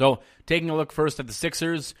 Yeah. So taking a look first at the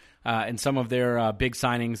Sixers and some of their big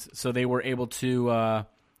signings. So they were able to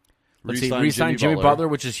re-sign Jimmy Butler,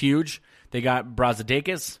 which is huge. They got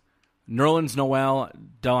Brazdeikis, Nerlens Noel,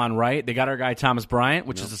 Delon Wright. They got our guy Thomas Bryant,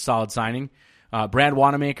 which is a solid signing. Brad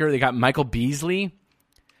Wanamaker. They got Michael Beasley,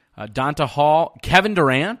 Donta Hall, Kevin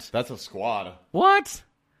Durant. That's a squad. What?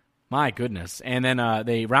 My goodness. And then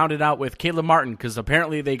they rounded out with Caleb Martin because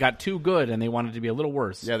apparently they got too good and they wanted to be a little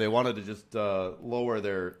worse. Yeah, they wanted to just lower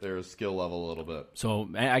their skill level a little bit. So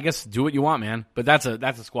I guess do what you want, man. But that's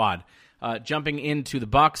a squad. Jumping into the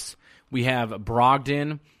Bucks, we have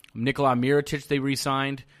Brogdon, Nikola Mirotic they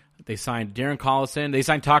re-signed. They signed Darren Collison. They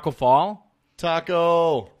signed Taco Fall.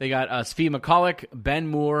 Taco. They got Svi McCulloch, Ben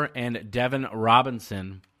Moore, and Devin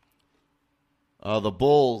Robinson. The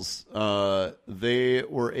Bulls, they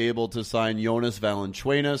were able to sign Jonas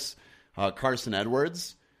Valanciunas, Carson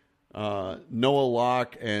Edwards, Noah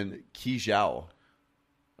Locke, and Ki Zhao.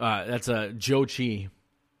 That's Joe Chi.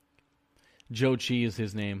 Joe Chi is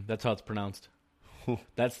his name. That's how it's pronounced.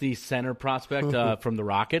 That's the center prospect from the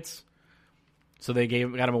Rockets. So they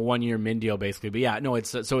got him a 1-year min deal basically. But yeah, no,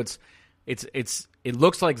 it looks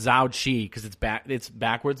like Zhao Chi because it's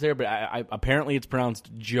backwards there, but apparently it's pronounced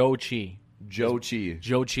Joe Chi. Joe Chi.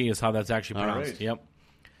 Joe Chi is how that's actually pronounced. Right.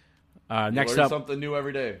 Yep. Next learn up, something new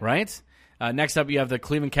every day. Right? Next up, you have the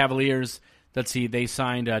Cleveland Cavaliers. Let's see. They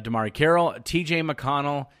signed DeMar Carroll, T.J.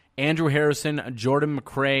 McConnell, Andrew Harrison, Jordan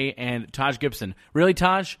McRae, and Taj Gibson. Really,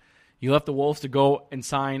 Taj? You left the Wolves to go and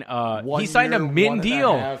sign. He signed a min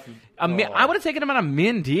deal. I would have taken him on a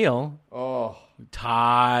min deal. Oh,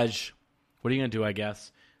 Taj. What are you going to do? I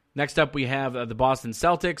guess. Next up, we have the Boston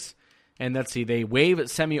Celtics. And let's see, they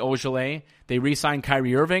waived Semi Ojeleye. They re-signed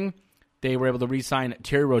Kyrie Irving. They were able to re-sign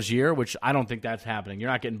Terry Rozier, which I don't think that's happening.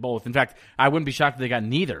 You're not getting both. In fact, I wouldn't be shocked if they got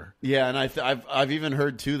neither. Yeah, and I've even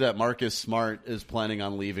heard, too, that Marcus Smart is planning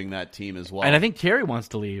on leaving that team as well. And I think Terry wants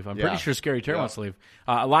to leave. I'm pretty sure Scary Terry wants to leave.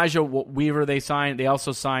 Elijah Weaver they signed. They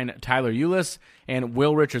also signed Tyler Ulis and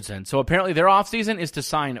Will Richardson. So apparently their offseason is to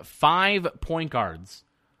sign 5 point guards.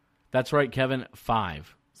 That's right, Kevin,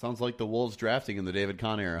 5. Sounds like the Wolves drafting in the David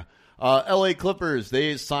Kahn era. L.A. Clippers,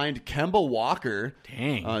 they signed Kemba Walker,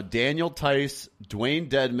 Daniel Tice, Dwayne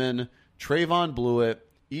Dedman, Trayvon Blewett,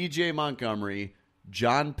 E.J. Montgomery,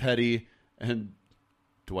 John Petty, and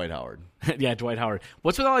Dwight Howard. Yeah, Dwight Howard.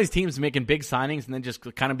 What's with all these teams making big signings and then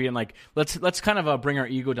just kind of being like, let's kind of bring our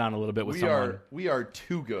ego down a little bit with someone. We are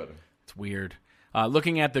too good. It's weird.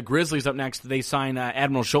 Looking at the Grizzlies up next, they signed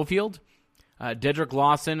Admiral Schofield, Dedrick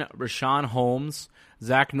Lawson, Rashawn Holmes,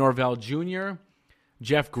 Zach Norvell Jr.,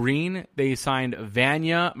 Jeff Green. They signed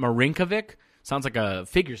Vanya Marinkovic. Sounds like a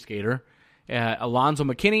figure skater. Alonzo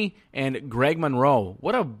McKinney and Greg Monroe.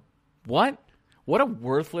 What? What a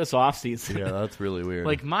worthless offseason. Yeah, that's really weird.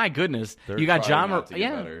 Like, my goodness. They're You got trying John not to get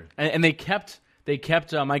yeah. better. And they kept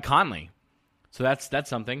Mike Conley. So that's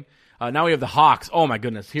something. Now we have the Hawks. Oh, my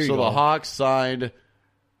goodness. Here you go. So the Hawks signed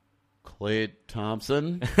Klay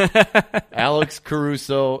Thompson, Alex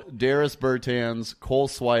Caruso, Darius Bertans, Cole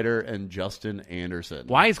Swider, and Justin Anderson.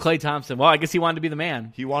 Why is Klay Thompson? Well, I guess he wanted to be the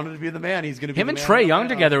man. He wanted to be the man. He's going to be Him the and man Trae of Young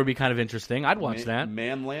the together would be kind of interesting. I'd watch that.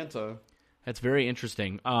 Man-Lanta. That's very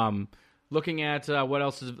interesting. Looking at what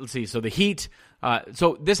else is, let's see. So the Heat.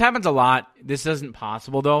 So this happens a lot. This isn't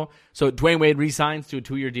possible though. So Dwayne Wade re-signs to a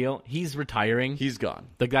 2-year deal. He's retiring. He's gone.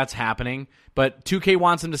 Like, that's happening. But 2K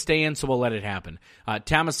wants him to stay in, so we'll let it happen.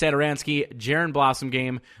 Thomas Satoransky, Jaron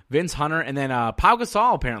Blossomgame, Vince Hunter, and then Pau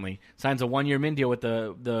Gasol apparently signs a 1-year min deal with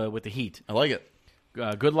the Heat. I like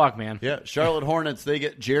it. Good luck, man. Yeah, Charlotte Hornets, they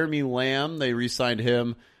get Jeremy Lamb. They re-signed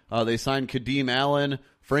him. They signed Kadeem Allen,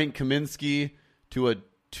 Frank Kaminsky to a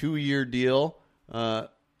 2-year deal. Abdoulaye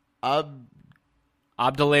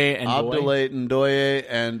Ndoye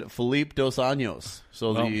and Felipe Dos Anjos.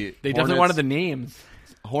 So they definitely wanted the names.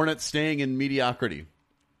 Hornets staying in mediocrity.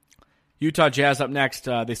 Utah Jazz up next.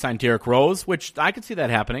 They signed Derrick Rose, which I could see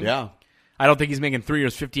that happening. Yeah. I don't think he's making 3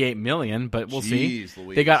 years, $58 million, but we'll see.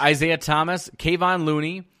 Louise. They got Isaiah Thomas, Kayvon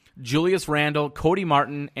Looney, Julius Randle, Cody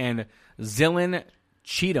Martin, and Zillin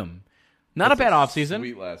Cheatham. Not a bad offseason.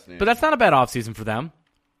 Sweet last name. But that's not a bad offseason for them.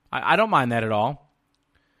 I don't mind that at all.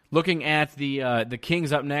 Looking at the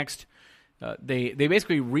Kings up next, they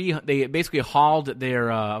basically hauled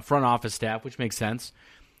their front office staff, which makes sense.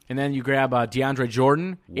 And then you grab DeAndre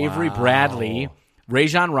Jordan, Avery Bradley,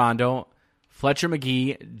 Rajon Rondo, Fletcher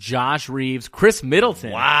McGee, Josh Reeves, Chris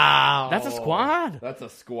Middleton. Wow. That's a squad. That's a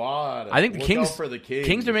squad. I think the Look out for the Kings.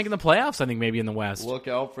 Kings are making the playoffs, I think, maybe in the West. Look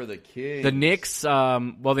out for the Kings. The Knicks,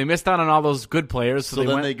 they missed out on all those good players. So then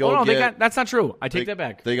went, they go that's not true. I take that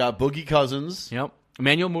back. They got Boogie Cousins. Yep.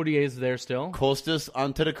 Emmanuel Mudiay is there still. Kostas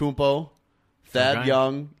Antetokounmpo, Thad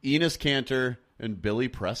Young, Enes Kanter, and Billy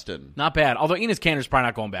Preston. Not bad. Although Enes Kanter's probably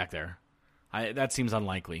not going back there. That seems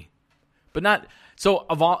unlikely. But not so.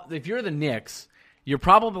 If you're the Knicks, you're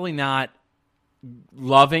probably not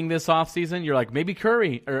loving this offseason. You're like, maybe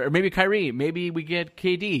Curry or maybe Kyrie. Maybe we get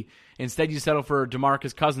KD. Instead, you settle for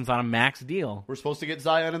DeMarcus Cousins on a max deal. We're supposed to get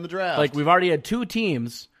Zion in the draft. Like, we've already had 2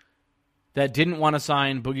 teams that didn't want to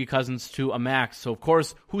sign Boogie Cousins to a max. So, of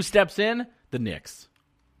course, who steps in? The Knicks.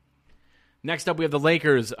 Next up, we have the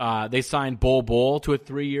Lakers. They signed Bol to a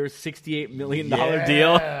 3-year, $68 million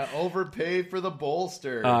deal. Yeah, overpaid for the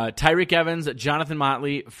bolster. Tyreek Evans, Jonathan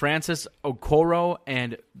Motley, Francis Okoro,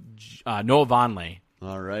 and Noah Vonleh.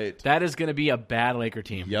 All right. That is going to be a bad Laker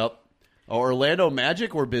team. Yep. Orlando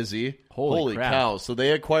Magic were busy. Holy crap. Cow. So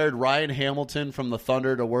they acquired Ryan Hamilton from the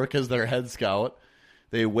Thunder to work as their head scout.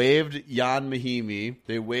 They waived Jan Mahimi.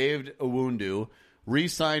 They waived Awundu.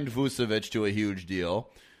 Re-signed Vucevic to a huge deal.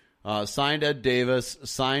 Signed Ed Davis.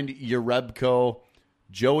 Signed Jerebko.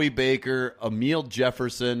 Joey Baker. Emile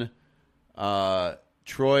Jefferson.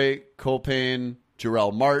 Troy Copane.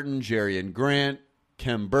 Jarrell Martin. Jerian Grant.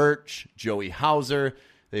 Kem Birch. Joey Hauser.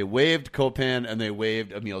 They waived Copan and they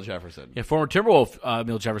waived Emile Jefferson. Yeah, former Timberwolf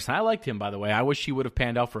Emile Jefferson. I liked him, by the way. I wish he would have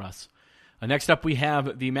panned out for us. Next up, we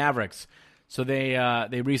have the Mavericks. So they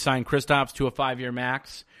re-signed Kristaps to a 5-year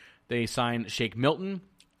max. They signed Shake Milton,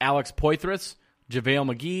 Alex Poitras,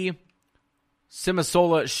 JaVale McGee,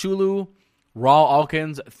 Simisola Shulu, Raul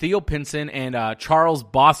Alkins, Theo Pinson, and Charles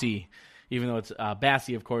Bossy, even though it's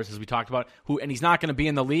Bassey, of course, as we talked about. And he's not going to be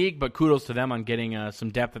in the league, but kudos to them on getting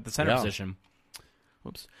some depth at the center position.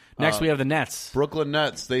 Oops. Next, we have the Nets. Brooklyn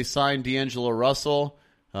Nets. They signed D'Angelo Russell,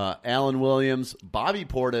 Alan Williams, Bobby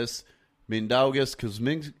Portis, Mindaugas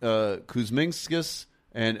Kuzminskis,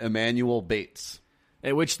 and Emmanuel Bates.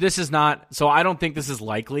 Which this is not. So I don't think this is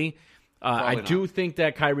likely. I not. do think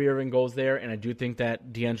that Kyrie Irving goes there, and I do think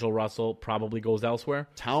that D'Angelo Russell probably goes elsewhere.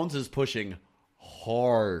 Towns is pushing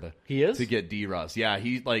hard. He is? to get D-Russ. Yeah,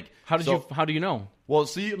 he like. How do you know? Well,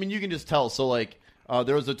 so you can just tell. So like.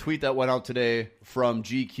 There was a tweet that went out today from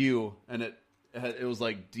GQ, and it was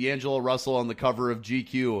like D'Angelo Russell on the cover of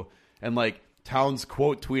GQ, and like Towns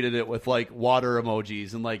quote tweeted it with like water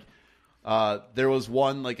emojis, and like there was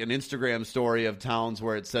one like an Instagram story of Towns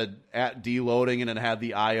where it said at deloading and it had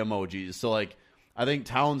the eye emojis. So like I think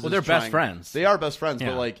Towns. Well, they're best friends. They are best friends,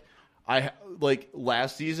 Yeah. but like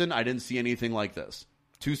last season I didn't see anything like this.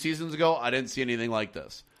 2 seasons ago I didn't see anything like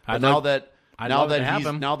this. But now that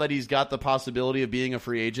he's got the possibility of being a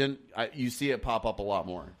free agent, you see it pop up a lot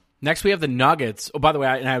more. Next, we have the Nuggets. Oh, by the way,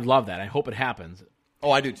 I love that. I hope it happens.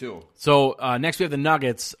 Oh, I do too. So next, we have the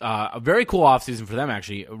Nuggets. A very cool offseason for them,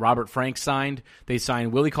 actually. Robert Frank signed. They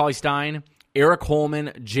signed Willie Cauley-Stein, Eric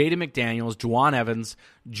Holman, Jaden McDaniels, Juwan Evans,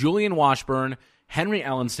 Julian Washburn, Henry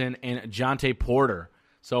Ellenson, and Jonte Porter.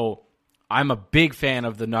 So I'm a big fan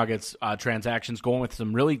of the Nuggets transactions, going with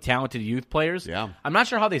some really talented youth players. Yeah. I'm not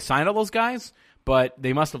sure how they signed all those guys, but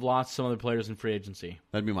they must have lost some of the players in free agency.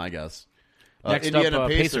 That'd be my guess. Next Indiana up,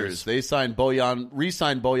 Pacers. They signed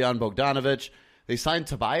re-signed Bojan Bogdanovic. They signed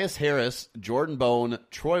Tobias Harris, Jordan Bone,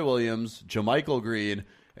 Troy Williams, JaMychal Green,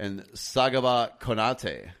 and Sagaba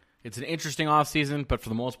Konate. It's an interesting offseason, but for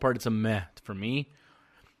the most part, it's a meh for me.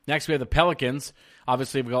 Next, we have the Pelicans.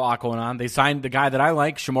 Obviously, we've got a lot going on. They signed the guy that I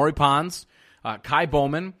like, Shamori Pons, Kai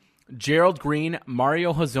Bowman, Gerald Green,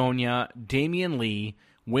 Mario Hezonja, Damian Lee,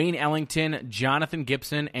 Wayne Ellington, Jonathan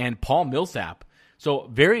Gibson, and Paul Millsap. So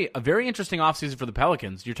a very interesting offseason for the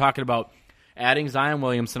Pelicans. You're talking about adding Zion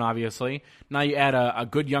Williamson, obviously. Now you add a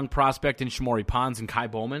good young prospect in Shamori Pons and Kai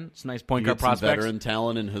Bowman. It's a nice point guard prospect. Veteran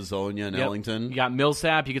talent in Hezonja and Ellington. You got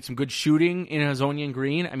Millsap. You get some good shooting in Hezonja and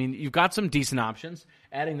Green. I mean, you've got some decent options.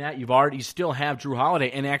 Adding that, you still have Drew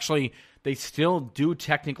Holiday, and actually, they still do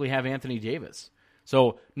technically have Anthony Davis.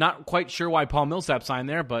 So not quite sure why Paul Millsap signed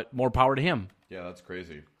there, but more power to him. Yeah, that's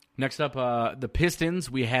crazy. Next up, the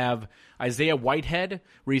Pistons. We have Isaiah Whitehead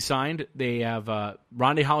re-signed. They have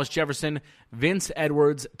Rondae Hollis-Jefferson, Vince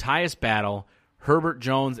Edwards, Tyus Battle, Herbert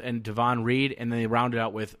Jones, and Devon Reed, and then they rounded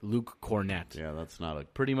out with Luke Cornett. Yeah, that's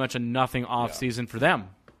not pretty much a nothing offseason for them.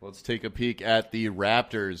 Let's take a peek at the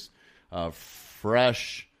Raptors.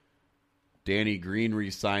 Fresh Danny Green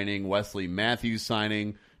re-signing, Wesley Matthews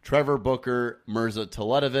signing, Trevor Booker, Mirza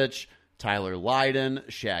Teletovic, Tyler Lydon,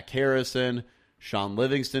 Shaq Harrison, Sean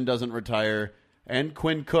Livingston doesn't retire, and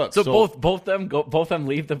Quinn Cook. So both them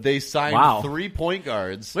leave the. They signed 3 point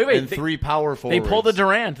guards and 3 power forwards. They pulled the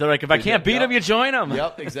Durant. They're like, if I can't beat him, you join him.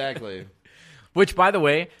 Yep, exactly. Which, by the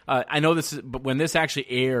way, I know this is, but when this actually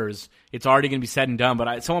airs, it's already going to be said and done.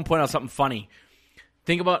 But someone pointed out something funny.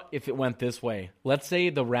 Think about if it went this way. Let's say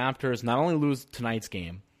the Raptors not only lose tonight's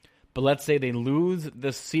game, but let's say they lose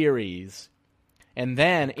the series. And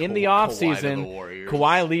then in the offseason,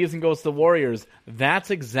 Kawhi leaves and goes to the Warriors. That's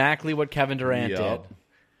exactly what Kevin Durant did.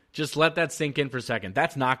 Just let that sink in for a second.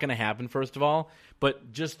 That's not going to happen, first of all.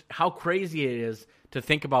 But just how crazy it is to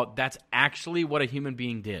think about that's actually what a human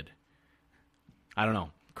being did. I don't know.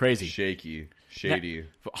 Crazy. Shady.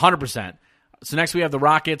 100%. So next we have the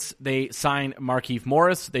Rockets. They signed Markieff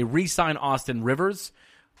Morris. They re-signed Austin Rivers.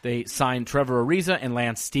 They signed Trevor Ariza and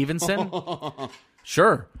Lance Stevenson.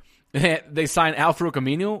 Sure. They signed Al-Farouq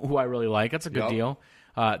Aminu, who I really like. That's a good deal.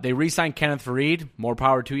 They re-signed Kenneth Faried. More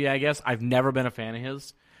power to you, I guess. I've never been a fan of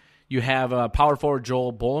his. You have power forward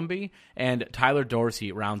Joel Bolomby, and Tyler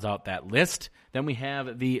Dorsey rounds out that list. Then we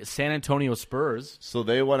have the San Antonio Spurs. So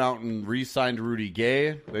they went out and re-signed Rudy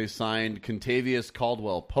Gay. They signed Contavious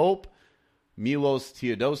Caldwell-Pope, Milos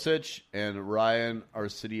Teodosic, and Ryan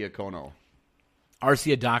Arcidiacono.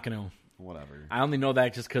 Whatever. I only know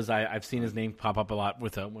that just because I've seen his name pop up a lot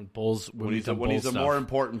with when he's a more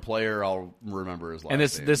important player, I'll remember his last name.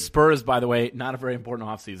 And this Spurs, by the way, not a very important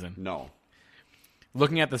offseason. No.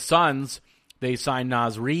 Looking at the Suns, they signed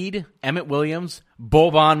Naz Reid, Emmett Williams,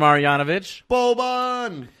 Boban Marjanovic,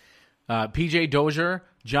 PJ Dozier,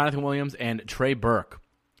 Jonathan Williams, and Trey Burke.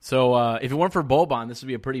 So if it weren't for Boban, this would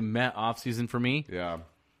be a pretty meh offseason for me. Yeah.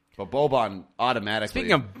 But Boban automatically.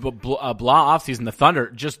 Speaking of blah offseason, the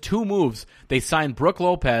Thunder, just 2 moves. They signed Brooke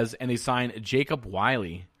Lopez and they signed Jacob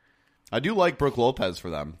Wiley. I do like Brooke Lopez for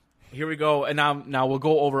them. Here we go. And now we'll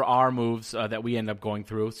go over our moves that we end up going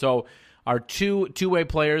through. So our two-way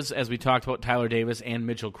players, as we talked about, Tyler Davis and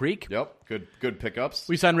Mitchell Creek. Yep, good pickups.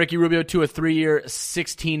 We signed Ricky Rubio to a 3-year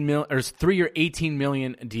 $18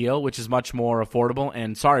 million deal, which is much more affordable.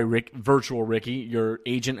 And sorry, virtual Ricky, your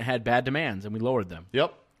agent had bad demands, and we lowered them.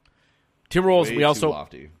 Yep. Timberwolves, Way too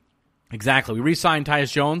lofty. Exactly. We re-signed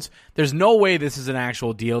Tyus Jones. There's no way this is an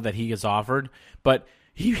actual deal that he gets offered, but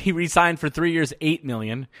he re-signed for 3 years, $8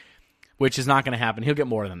 million, which is not going to happen. He'll get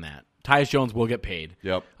more than that. Tyus Jones will get paid.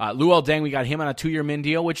 Yep. Luol Deng, we got him on a 2-year min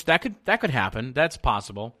deal, which that could happen. That's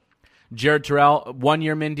possible. Jared Terrell,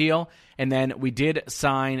 1-year min deal, and then we did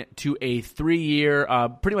sign to a 3-year,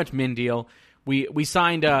 pretty much min deal. We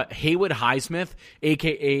signed Haywood Highsmith,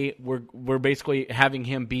 a.k.a. we're basically having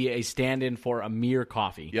him be a stand-in for Amir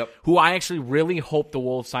Coffey. Yep. Who I actually really hope the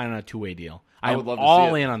Wolves sign on a 2-way deal. I would love to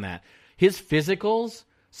all see it. in on that. His physicals,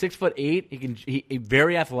 6'8", he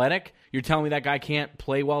very athletic. You're telling me that guy can't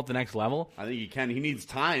play well at the next level? I think he can. He needs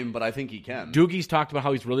time, but I think he can. Doogie's talked about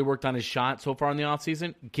how he's really worked on his shot so far in the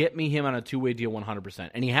offseason. Get me him on a 2-way deal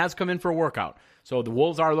 100%. And he has come in for a workout. So the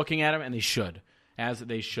Wolves are looking at him, and they should, as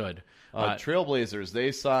they should. Trailblazers,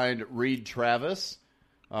 they signed Reed Travis,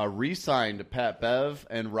 re-signed Pat Bev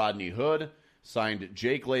and Rodney Hood. signed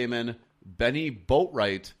Jake Layman, Benny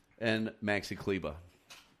Boatwright, and Maxi Kleba.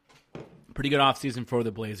 Pretty good offseason for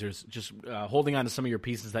the Blazers, just holding on to some of your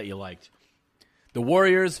pieces that you liked. The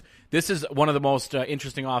Warriors, this is one of the most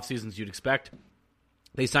interesting offseasons you'd expect.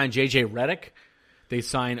 They signed J.J. Redick. They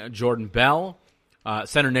signed Jordan Bell,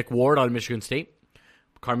 center Nick Ward out of Michigan State,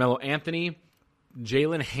 Carmelo Anthony,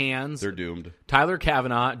 Jalen Hands. They're doomed. Tyler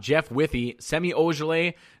Kavanaugh, Jeff Withey, Semi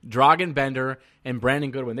Ojeleye, Dragan Bender, and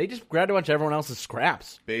Brandon Goodwin. They just grabbed a bunch of everyone else's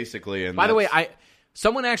scraps. Basically. And by the way,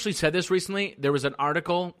 someone actually said this recently. There was an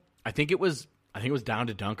article, I think it was Down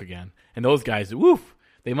to Dunk again. And those guys, woof,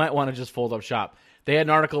 they might want to just fold up shop. They had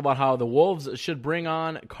an article about how the Wolves should bring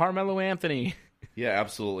on Carmelo Anthony. Yeah,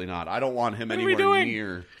 absolutely not. I don't want him anywhere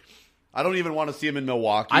near. I don't even want to see him in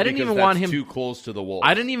Milwaukee. I didn't even want him too close to the Wolves.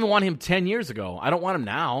 I didn't even want him 10 years ago. I don't want him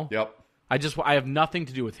now. Yep. I have nothing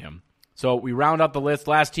to do with him. So we round up the list.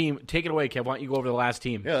 Last team. Take it away, Kev. Why don't you go over the last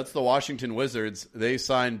team? Yeah, that's the Washington Wizards. They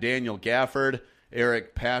signed Daniel Gafford,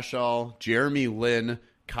 Eric Paschall, Jeremy Lin,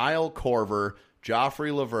 Kyle Korver,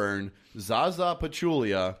 Joffrey Laverne, Zaza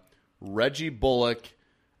Pachulia, Reggie Bullock,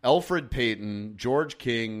 Elfrid Payton, George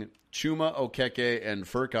King, Chuma Okeke, and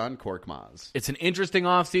Furkan Korkmaz. It's an interesting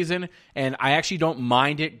offseason, and I actually don't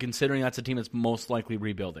mind it considering that's a team that's most likely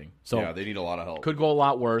rebuilding. So yeah, they need a lot of help. Could go a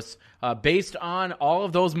lot worse. Based on all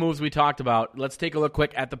of those moves we talked about, let's take a look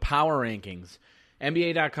quick at the power rankings.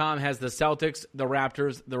 NBA.com has the Celtics, the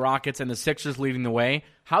Raptors, the Rockets, and the Sixers leading the way.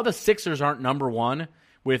 How the Sixers aren't number one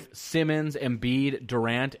with Simmons, Embiid,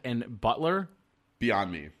 Durant, and Butler?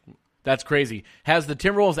 Beyond me. That's crazy. Has the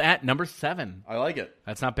Timberwolves at number 7. I like it.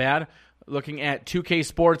 That's not bad. Looking at 2K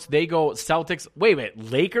Sports, they go Celtics. Wait,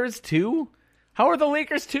 Lakers 2? How are the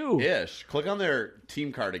Lakers 2? Ish. Click on their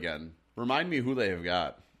team card again. Remind me who they have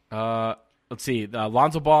got. Let's see.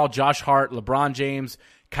 Lonzo Ball, Josh Hart, LeBron James,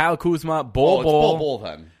 Kyle Kuzma, Bol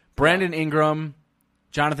then. Brandon Ingram,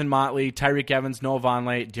 Jonathan Motley, Tyreek Evans, Noah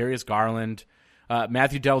Vonleh, Darius Garland,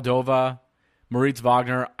 Matthew Dellavedova, Moritz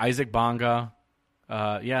Wagner, Isaac Bonga.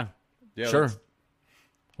 Yeah, sure.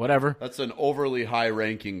 Whatever. That's an overly high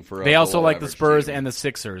ranking for. They also like the Spurs and the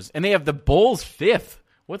Sixers, and they have the Bulls 5th.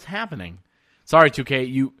 What's happening? Sorry,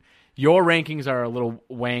 2K. Your rankings are a little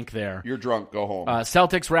wank there. You're drunk. Go home.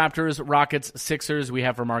 Celtics, Raptors, Rockets, Sixers. We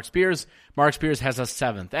have for Mark Spears. Mark Spears has us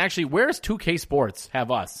 7th. Actually, where's 2K Sports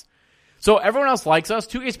have us? So everyone else likes us.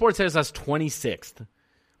 2K Sports has us 26th.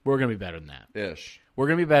 We're gonna be better than that. Ish. We're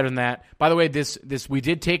going to be better than that. By the way, this we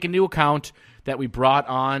did take into account that we brought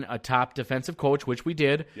on a top defensive coach, which we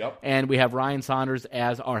did. Yep. And we have Ryan Saunders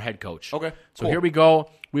as our head coach. Okay. So Here we go.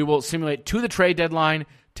 We will simulate to the trade deadline,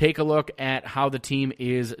 take a look at how the team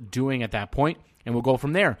is doing at that point, and we'll go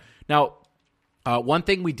from there. Now, one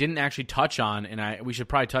thing we didn't actually touch on, and we should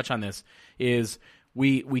probably touch on this, is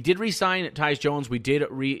we did re-sign Tyus Jones. We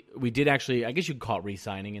did actually, I guess you could call it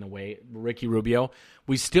re-signing in a way, Ricky Rubio.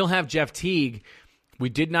 We still have Jeff Teague. We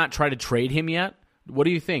did not try to trade him yet. What do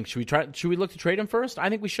you think? Should we look to trade him first? I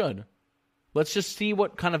think we should. Let's just see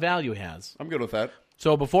what kind of value he has. I'm good with that.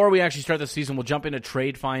 So before we actually start the season, we'll jump into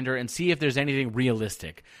Trade Finder and see if there's anything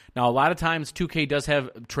realistic. Now, a lot of times 2K does have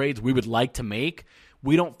trades we would like to make.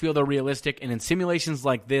 We don't feel they're realistic, and in simulations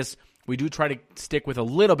like this, we do try to stick with a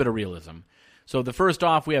little bit of realism. So the first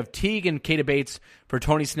off, we have Teague and Keita Bates for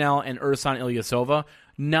Tony Snell and Ersan Ilyasova.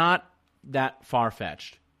 Not that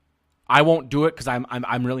far-fetched. I won't do it because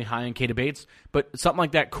I'm really high on Keita Bates, but something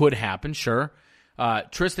like that could happen, sure.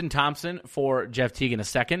 Tristan Thompson for Jeff Teague in a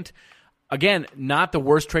second. Again, not the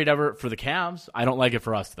worst trade ever for the Cavs. I don't like it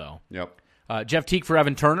for us, though. Yep. Jeff Teague for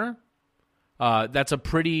Evan Turner. That's a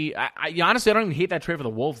pretty... honestly, I don't even hate that trade for the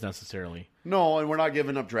Wolves necessarily. No, and we're not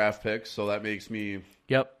giving up draft picks, so that makes me...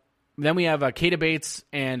 Yep. Then we have Keita Bates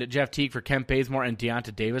and Jeff Teague for Kemp Bazemore and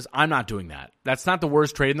Deonta Davis. I'm not doing that. That's not the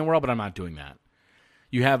worst trade in the world, but I'm not doing that.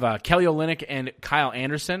 You have Kelly Olynyk and Kyle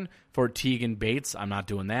Anderson for Teague and Bates. I'm not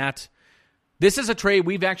doing that. This is a trade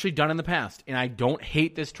we've actually done in the past, and I don't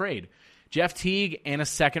hate this trade. Jeff Teague and a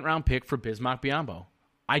second-round pick for Bismack Biyombo.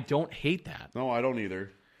 I don't hate that. No, I don't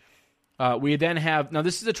either. We then have... Now,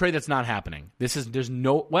 this is a trade that's not happening. There's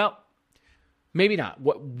no... Well, maybe not.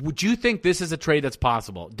 Would you think this is a trade that's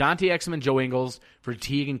possible? Dante Exum and Joe Ingles for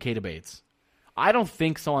Teague and Keita Bates. I don't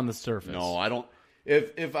think so on the surface. No, I don't...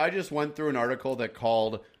 If I just went through an article that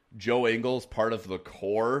called Joe Ingles part of the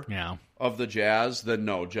core of the Jazz, then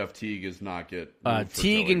no, Jeff Teague is not get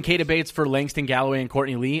Teague and Keita Bates for Langston Galloway and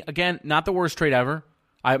Courtney Lee. Again, not the worst trade ever.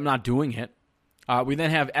 I'm not doing it. We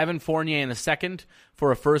then have Evan Fournier in a second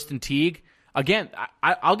for a first and Teague. Again,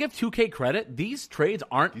 I'll give 2K credit. These trades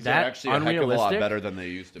aren't These that are actually unrealistic. A heck of a lot better than they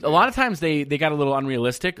used to be. A lot of times they got a little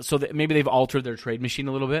unrealistic, so that maybe they've altered their trade machine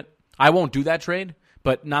a little bit. I won't do that trade,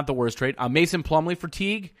 but not the worst trade. Mason Plumlee for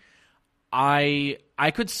Teague. I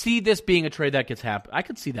could see this being a trade that gets happened. I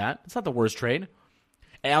could see that. It's not the worst trade.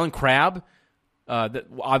 Alan Crabb.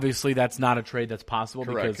 Obviously, that's not a trade that's possible.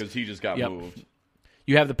 Correct, because he just got moved.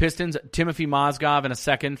 You have the Pistons, Timothy Mozgov, and a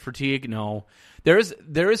second for Teague. No. There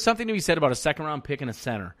is something to be said about a second-round pick and a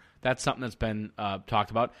center. That's something that's been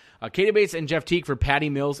talked about. Katie Bates and Jeff Teague for Patty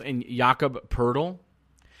Mills and Jakob Poeltl.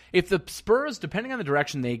 If the Spurs, depending on the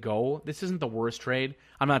direction they go, this isn't the worst trade.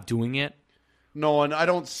 I'm not doing it. No, and I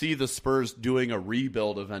don't see the Spurs doing a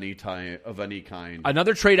rebuild of any kind.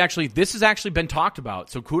 Another trade, actually, this has actually been talked about.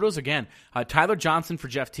 So kudos again. Tyler Johnson for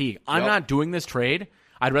Jeff Teague. I'm not doing this trade.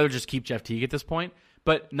 I'd rather just keep Jeff Teague at this point,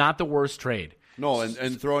 but not the worst trade. No,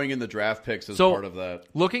 and throwing in the draft picks is part of that.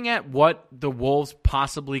 Looking at what the Wolves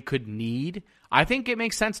possibly could need, I think it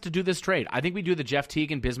makes sense to do this trade. I think we do the Jeff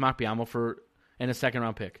Teague and Bismack Biyombo and a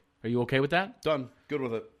second-round pick. Are you okay with that? Done. Good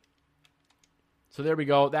with it. So there we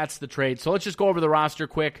go. That's the trade. So let's just go over the roster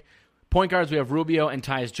quick. Point guards, we have Rubio and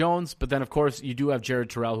Tyus Jones, but then, of course, you do have Jared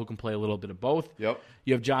Terrell, who can play a little bit of both. Yep.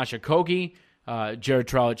 You have Josh Okogie, Jared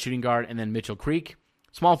Terrell at shooting guard, and then Mitchell Creek.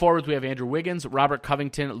 Small forwards, we have Andrew Wiggins, Robert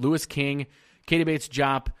Covington, Lewis King, Katie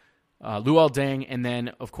Bates-Diop, Luol Deng, and then,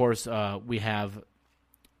 of course, we have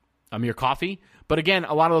Amir Coffey. But again,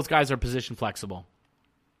 a lot of those guys are position flexible.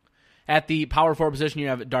 At the power forward position, you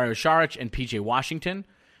have Dario Saric and P.J. Washington.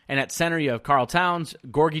 And at center, you have Karl Towns,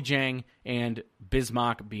 Gorgie Jang, and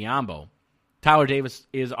Bismack Biyombo. Tyler Davis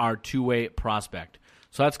is our two-way prospect.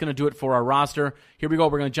 So that's going to do it for our roster. Here we go.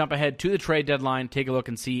 We're going to jump ahead to the trade deadline, take a look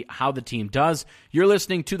and see how the team does. You're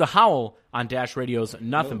listening to The Howl on Dash Radio's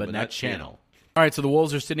Nothing But Net channel. All right, so the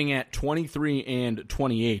Wolves are sitting at 23 and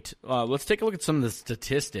 28. Let's take a look at some of the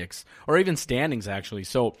statistics, or even standings, actually.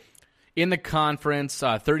 So in the conference,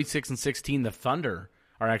 36 and 16, the Thunder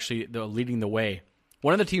are actually leading the way.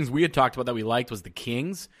 One of the teams we had talked about that we liked was the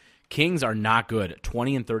Kings. Kings are not good,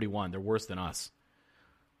 20 and 31. They're worse than us.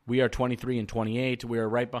 We are 23 and 28. We are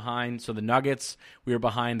right behind. So the Nuggets, we are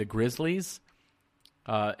behind the Grizzlies.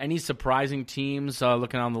 Any surprising teams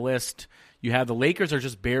looking on the list? You have the Lakers are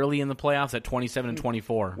just barely in the playoffs at 27 and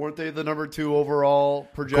 24. Weren't they the number 2 overall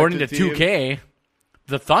projected According to team? 2K,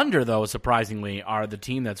 the Thunder, though, surprisingly, are the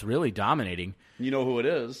team that's really dominating. You know who it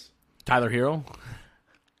is? Tyler Hero?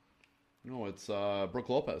 No, it's Brook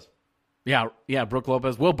Lopez. Yeah, Brook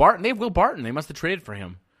Lopez. Will Barton. They have Will Barton. They must have traded for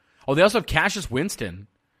him. Oh, they also have Cassius Winston.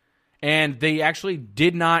 And they actually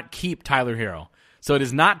did not keep Tyler Hero. So it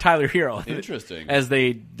is not Tyler Hero. Interesting. As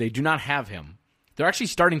they do not have him. They're actually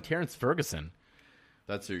starting Terrence Ferguson.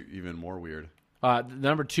 That's even more weird.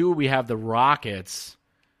 Number 2, we have the Rockets,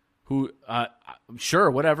 who,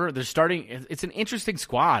 sure, whatever. They're starting. It's an interesting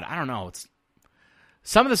squad. I don't know. It's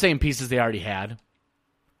some of the same pieces they already had.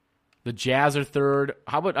 The Jazz are third.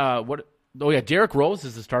 How about, what? Oh, yeah, Derrick Rose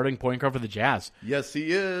is the starting point guard for the Jazz. Yes,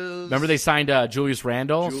 he is. Remember they signed Julius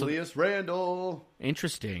Randle? Randle.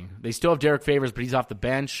 Interesting. They still have Derek Favors, but he's off the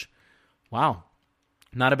bench. Wow.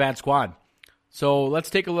 Not a bad squad. So let's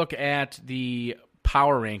take a look at the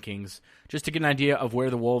power rankings just to get an idea of where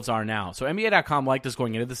the Wolves are now. So NBA.com liked us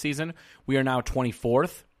going into the season. We are now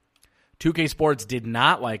 24th. 2K Sports did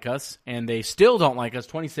not like us, and they still don't like us.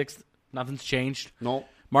 26th. Nothing's changed. Nope.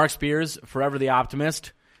 Mark Spears, forever the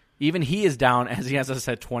optimist. Even he is down as he has us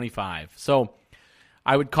at 25. So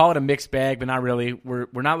I would call it a mixed bag, but not really. We're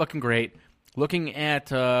not looking great. Looking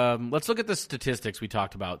at let's look at the statistics we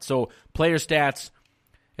talked about. So player stats,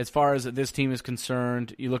 as far as this team is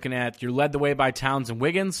concerned, you're led the way by Towns and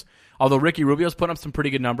Wiggins. Although Ricky Rubio's putting up some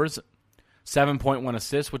pretty good numbers, 7.1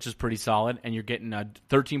 assists, which is pretty solid, and you're getting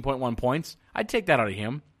 13.1 points. I'd take that out of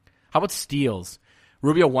him. How about steals?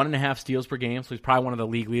 Rubio 1.5 steals per game, so he's probably one of the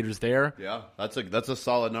league leaders there. Yeah, that's a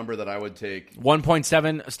solid number that I would take.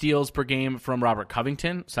 1.7 steals per game from Robert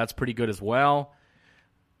Covington, so that's pretty good as well.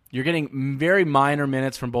 You're getting very minor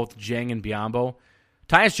minutes from both Jang and Biyombo.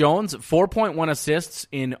 Tyus Jones, 4.1 assists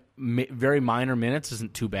in very minor minutes,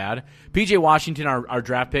 isn't too bad. P.J. Washington, our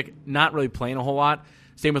draft pick, not really playing a whole lot.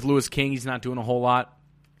 Same with Lewis King, he's not doing a whole lot.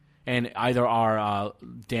 And either are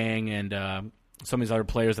Dang and some of these other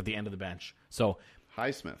players at the end of the bench. So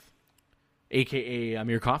Highsmith, a.k.a.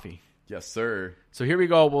 Amir Coffey. Yes, sir. So here we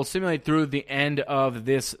go. We'll simulate through the end of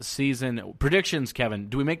this season. Predictions, Kevin.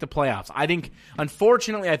 Do we make the playoffs?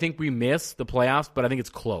 Unfortunately, I think we miss the playoffs, but I think it's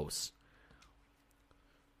close.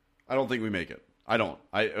 I don't think we make it. I don't.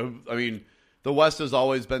 I mean, the West has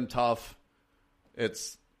always been tough.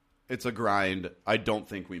 It's a grind. I don't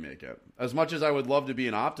think we make it. As much as I would love to be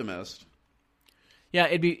an optimist. Yeah,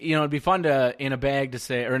 it'd be fun to in a bag to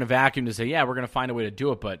say, or in a vacuum to say, yeah, we're going to find a way to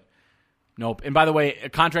do it, but Nope. And by the way,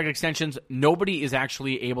 contract extensions, nobody is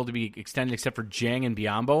actually able to be extended except for Jang and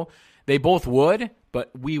Biombo. They both would, but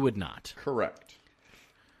we would not. Correct.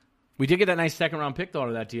 We did get that nice second-round pick, though, out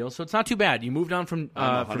of that deal, so it's not too bad. You moved on from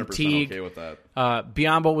Teague. Okay with that.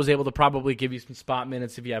 Biombo was able to probably give you some spot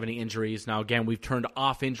minutes if you have any injuries. Now, again, we've turned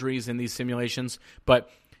off injuries in these simulations, but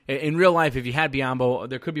in real life, if you had Biombo,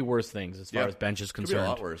 there could be worse things as far as bench is concerned. Could be a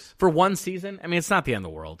lot worse. For one season, I mean, it's not the end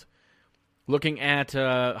of the world. Looking at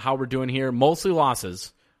how we're doing here, mostly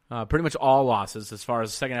losses, pretty much all losses as far as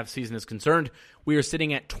the second half of the season is concerned. We are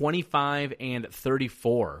sitting at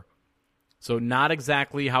 25-34. So not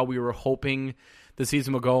exactly how we were hoping the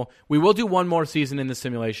season will go. We will do one more season in the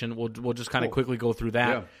simulation. We'll just kind of quickly go through that.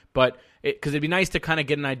 Yeah. But because it'd be nice to kind of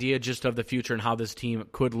get an idea just of the future and how this team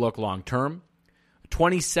could look long term.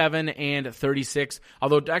 27-36.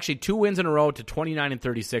 Although actually 2 wins in a row to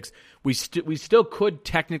 29-36, we still could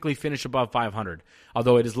technically finish above 500.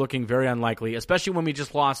 Although it is looking very unlikely, especially when we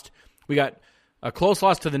just lost. We got a close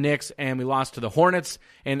loss to the Knicks and we lost to the Hornets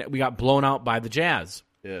and we got blown out by the Jazz.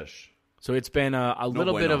 Ish. So it's been a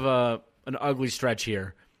little bit of an ugly stretch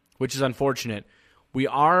here, which is unfortunate. We're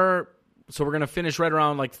going to finish right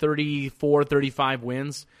around like 34, 35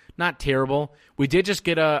 wins. Not terrible. We did just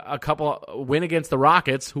get a win against the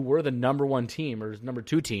Rockets, who were the number 1 team or number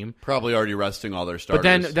 2 team. Probably already resting all their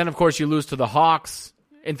starters. But then of course you lose to the Hawks.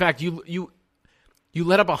 In fact, you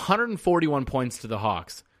let up 141 points to the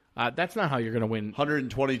Hawks. That's not how you're going to win.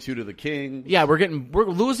 122 to the Kings. Yeah, we're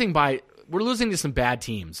losing to some bad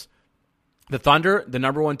teams. The Thunder, the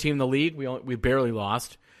number 1 team in the league, we barely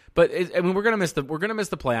lost. But we're gonna miss the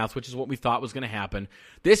playoffs, which is what we thought was going to happen.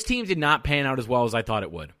 This team did not pan out as well as I thought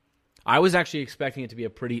it would. I was actually expecting it to be a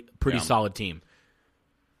pretty solid team.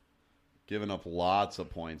 Giving up lots of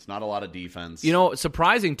points, not a lot of defense.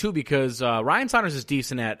 Surprising too because Ryan Saunders is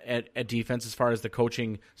decent at defense as far as the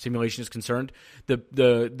coaching simulation is concerned.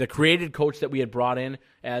 The created coach that we had brought in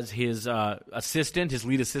as his assistant, his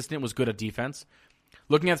lead assistant, was good at defense.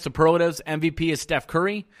 Looking at superlatives, MVP is Steph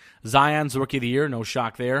Curry. Zion's Rookie of the Year, no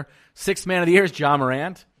shock there. Sixth Man of the Year is Ja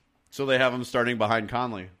Morant. So they have him starting behind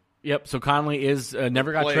Conley. Yep, so Conley is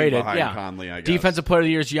never got traded. Behind Conley, I guess. Defensive Player of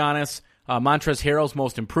the Year is Giannis. Montrezl Harrell's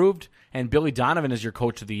Most Improved. And Billy Donovan is your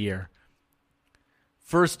Coach of the Year.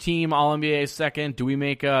 First team All-NBA, second. Do we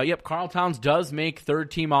make... Karl Towns does make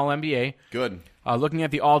third team All-NBA. Good. Looking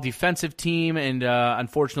at the All-Defensive team, and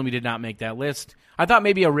unfortunately we did not make that list. I thought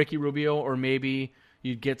maybe a Ricky Rubio or maybe...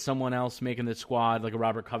 you'd get someone else making the squad, like a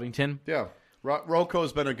Robert Covington. Yeah.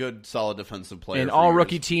 Rocco's been a good, solid defensive player. And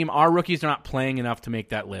all-rookie team, our rookies are not playing enough to make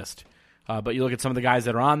that list. But you look at some of the guys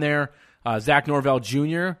that are on there. Zach Norvell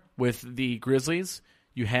Jr. with the Grizzlies.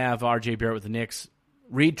 You have R.J. Barrett with the Knicks.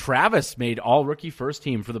 Reed Travis made all-rookie first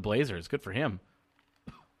team for the Blazers. Good for him.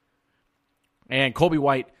 And Kobe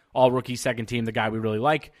White, all-rookie second team, the guy we really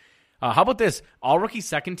like. How about this? All-rookie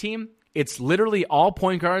second team, it's literally all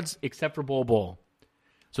point guards except for Bol Bol.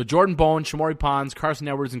 So Jordan Bone, Shamori Pons, Carson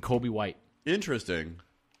Edwards, and Kobe White. Interesting,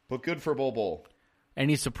 but good for Bol Bol.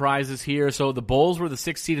 Any surprises here? So the Bulls were the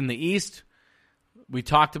 6th seed in the East. We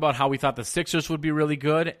talked about how we thought the Sixers would be really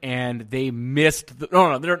good, and they missed.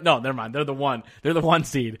 Never mind. They're the 1. They're the 1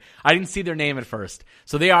 seed. I didn't see their name at first,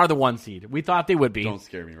 so they are the 1 seed. We thought they would be. Don't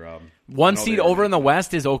scare me, Rob. 1 seed over in the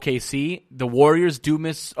West is OKC. The Warriors do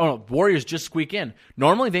miss. Oh no, Warriors just squeak in.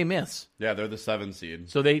 Normally they miss. Yeah, they're the 7 seed.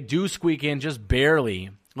 So they do squeak in just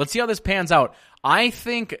barely. Let's see how this pans out. I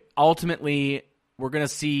think ultimately we're going to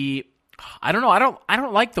see. I don't know. I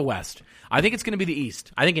don't like the West. I think it's going to be the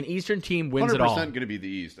East. I think an Eastern team wins it all. 100% going to be the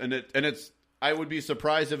East, and it's. I would be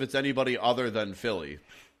surprised if it's anybody other than Philly.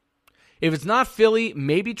 If it's not Philly,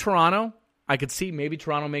 maybe Toronto. I could see maybe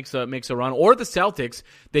Toronto makes a run, or the Celtics.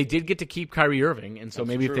 They did get to keep Kyrie Irving, and so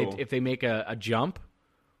maybe if they make a jump.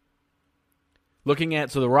 Looking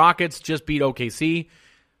at the Rockets just beat OKC.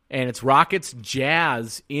 And it's Rockets,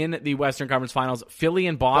 Jazz in the Western Conference Finals. Philly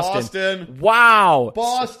and Boston. Wow.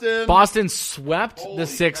 Boston swept the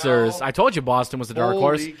Sixers. Cow. I told you Boston was a dark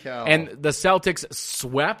horse. Cow. And the Celtics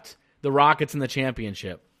swept the Rockets in the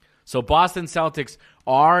championship. So Boston Celtics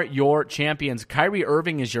are your champions. Kyrie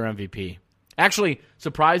Irving is your MVP. Actually,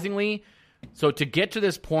 surprisingly, so to get to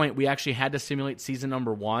this point, we actually had to simulate season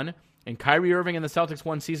number 1. And Kyrie Irving and the Celtics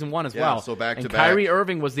won season 1 as well. So back to back. Kyrie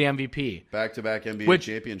Irving was the MVP. Back-to-back NBA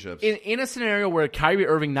championships. In a scenario where Kyrie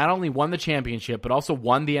Irving not only won the championship, but also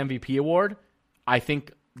won the MVP award, I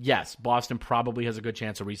think, yes, Boston probably has a good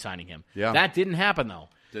chance of re-signing him. Yeah. That didn't happen, though.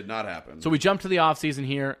 Did not happen. So we jump to the offseason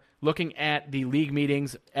here. Looking at the league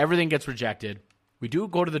meetings, everything gets rejected. We do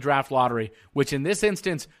go to the draft lottery, which in this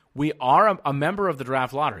instance, we are a member of the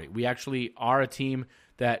draft lottery. We actually are a team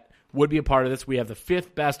that would be a part of this. We have the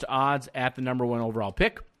 5th best odds at the number 1 overall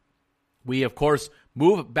pick. We, of course,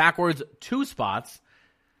 move backwards 2 spots.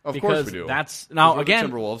 Of course we do. That's now the again,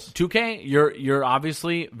 Timberwolves. 2K, you're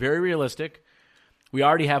obviously very realistic. We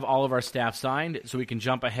already have all of our staff signed, so we can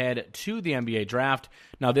jump ahead to the NBA draft.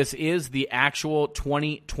 Now, this is the actual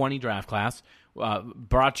 2020 draft class,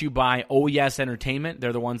 brought to you by OES Entertainment.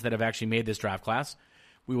 They're the ones that have actually made this draft class.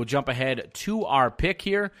 We will jump ahead to our pick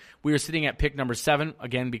here. We are sitting at pick number 7,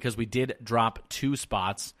 again, because we did drop 2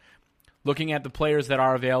 spots. Looking at the players that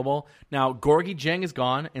are available. Now, Gorgui Dieng is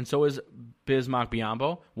gone, and so is Bismack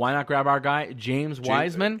Biyombo. Why not grab our guy, James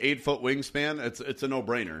Wiseman? 8-foot wingspan. It's a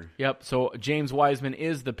no-brainer. Yep, so James Wiseman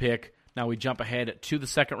is the pick. Now we jump ahead to the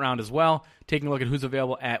 2nd round as well, taking a look at who's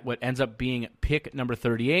available at what ends up being pick number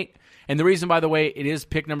 38. And the reason, by the way, it is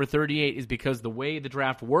pick number 38 is because the way the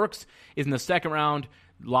draft works is in the 2nd round,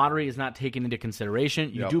 lottery is not taken into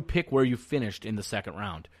consideration. You do pick where you finished in the 2nd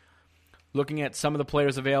round. Looking at some of the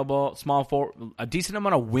players available, a decent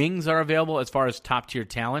amount of wings are available as far as top-tier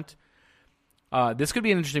talent. This could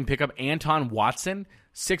be an interesting pickup. Anton Watson,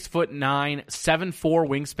 6'9", 7'4"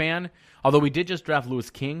 wingspan. Although we did just draft Louis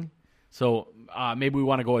King, so maybe we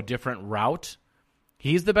want to go a different route.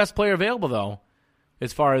 He's the best player available, though,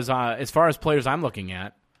 as far as players I'm looking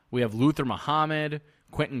at. We have Luther Muhammad.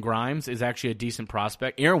 Quentin Grimes is actually a decent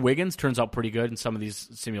prospect. Aaron Wiggins turns out pretty good in some of these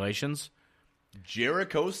simulations.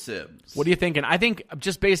 Jericho Sims. What are you thinking? I think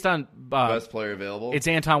just based on best player available, it's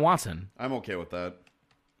Anton Watson. I'm okay with that.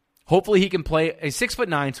 Hopefully he can play a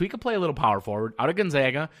 6'9", so he can play a little power forward out of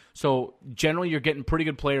Gonzaga. So generally you're getting pretty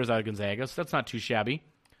good players out of Gonzaga, so that's not too shabby.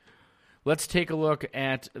 Let's take a look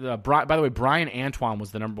at by the way, Brian Antoine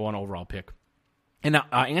was the number 1 overall pick. And now,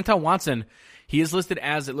 Anton Watson, he is listed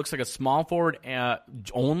as, it looks like a small forward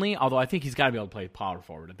only, although I think he's got to be able to play power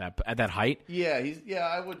forward at that height. Yeah,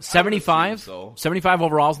 I would 75. So. 75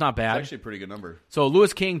 overall is not bad. It's actually a pretty good number. So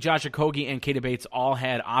Louis King, Josh Okogie, and Keita Bates all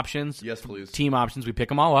had options. Yes, please. Team options. We pick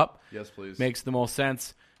them all up. Yes, please. Makes the most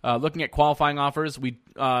sense. Looking at qualifying offers,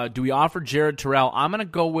 do we offer Jared Terrell? I'm going to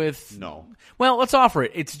go with no. Well, let's offer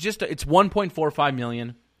it. It's $1.45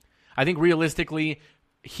 million. I think realistically,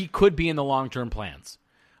 he could be in the long-term plans.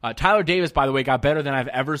 Tyler Davis, by the way, got better than I've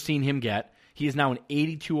ever seen him get. He is now an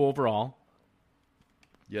 82 overall.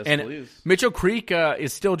 Yes, and please. Mitchell Creek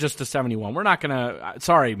is still just a 71. We're not gonna.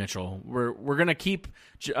 Sorry, Mitchell. We're gonna keep.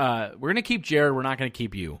 We're gonna keep Jared. We're not gonna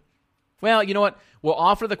keep you. Well, you know what? We'll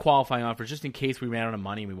offer the qualifying offer just in case we ran out of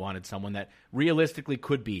money and we wanted someone that realistically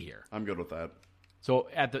could be here. I'm good with that. So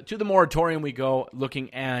to the moratorium we go,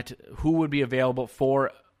 looking at who would be available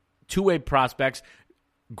for two-way prospects.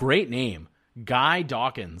 Great name, Guy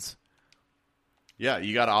Dawkins. Yeah,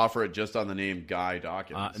 you got to offer it just on the name Guy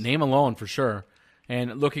Dawkins. Name alone for sure.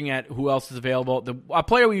 And looking at who else is available, a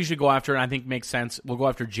player we usually go after, and I think makes sense, we'll go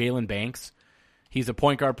after Jalen Banks. He's a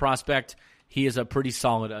point guard prospect. He is a pretty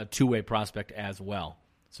solid two-way prospect as well.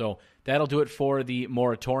 So that'll do it for the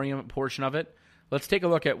moratorium portion of it. Let's take a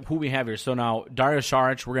look at who we have here. So now, Dario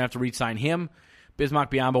Saric, we're going to have to re-sign him. Bismack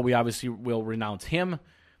Biyombo, we obviously will renounce him.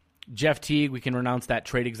 Jeff Teague, we can renounce that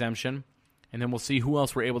trade exemption. And then we'll see who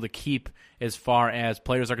else we're able to keep as far as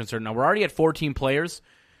players are concerned. Now, we're already at 14 players.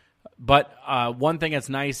 But one thing that's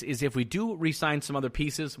nice is if we do re-sign some other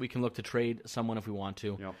pieces, we can look to trade someone if we want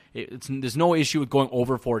to. Yep. There's no issue with going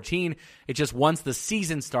over 14. It's just once the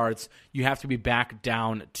season starts, you have to be back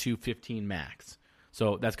down to 15 max.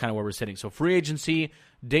 So that's kind of where we're sitting. So free agency,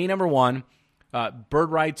 day number 1.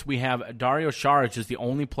 Bird rights, we have Dario Saric is the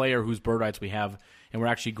only player whose bird rights we have, and we're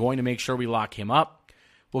actually going to make sure we lock him up.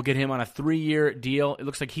 We'll get him on a 3-year deal. It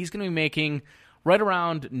looks like he's going to be making right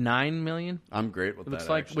around $9 million. I'm great with that, looks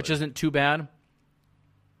like, actually. which isn't too bad.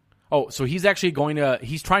 Oh, so he's actually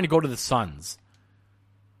he's trying to go to the Suns.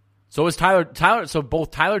 So is Tyler. So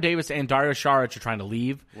both Tyler Davis and Dario Saric are trying to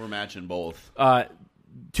leave. We're matching both.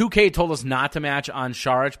 2K told us not to match on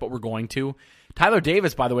Saric, but we're going to. Tyler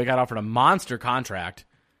Davis, by the way, got offered a monster contract.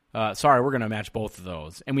 Sorry, we're going to match both of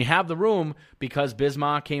those. And we have the room because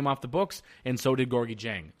Bismack came off the books, and so did Gorgui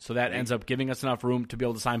Dieng. So that ends up giving us enough room to be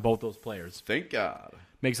able to sign both those players. Thank God.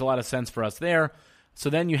 Makes a lot of sense for us there. So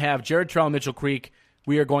then you have Jared Terrell and Mitchell Creek.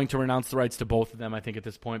 We are going to renounce the rights to both of them, I think, at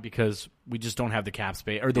this point, because we just don't have the cap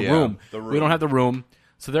space. Or the room. We don't have the room.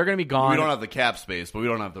 So they're going to be gone. We don't have the cap space, but we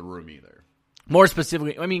don't have the room either. More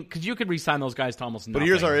specifically, I mean, because you could re-sign those guys to almost nothing. But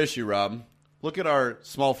here's our issue, Rob. Look at our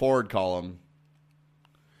small forward column.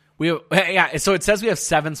 So it says we have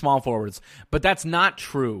 7 small forwards, but that's not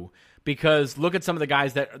true because look at some of the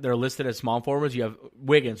guys that they're listed as small forwards. You have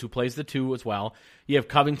Wiggins, who plays the 2 as well. You have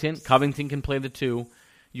Covington. Covington can play the 2.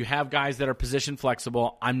 You have guys that are position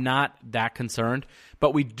flexible. I'm not that concerned,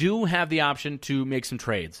 but we do have the option to make some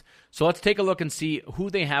trades. So let's take a look and see who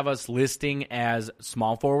they have us listing as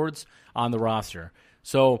small forwards on the roster.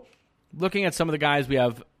 So looking at some of the guys, we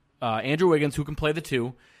have Andrew Wiggins, who can play the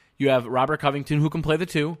 2. You have Robert Covington, who can play the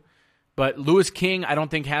 2. But Lewis King, I don't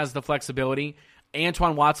think has the flexibility.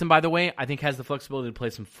 Antoine Watson, by the way, I think has the flexibility to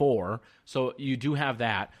play some 4. So you do have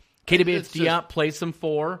that. Keita Bates-Diop plays some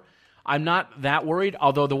 4. I'm not that worried,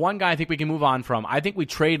 although the one guy I think we can move on from, I think we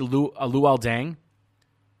trade Luol Deng,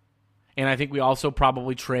 and I think we also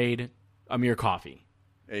probably trade Amir Coffey.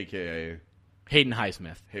 A.K.A. Hayden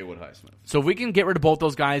Highsmith. Haywood Highsmith. So if we can get rid of both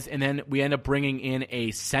those guys, and then we end up bringing in a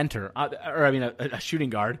center, a shooting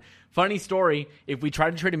guard. Funny story, if we try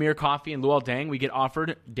to trade Amir Coffey and Luol Deng, we get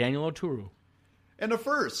offered Daniel Oturu. And a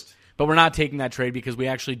first. But we're not taking that trade because we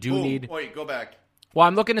actually do need... Wait, go back. Well,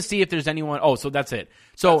 I'm looking to see if there's anyone... Oh, so that's it.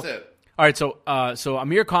 So That's it. All right, so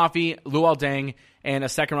Amir Coffey, Luol Deng, and a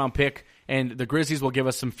second-round pick, and the Grizzlies will give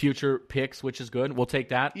us some future picks, which is good. We'll take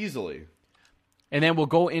that. Easily. And then we'll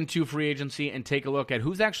go into free agency and take a look at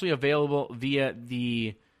who's actually available via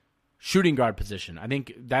the shooting guard position. I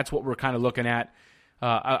think that's what we're kind of looking at.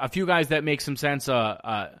 A few guys that make some sense.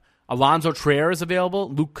 Alonzo Trier is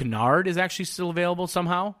available. Luke Kennard is actually still available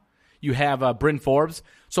somehow. You have Bryn Forbes.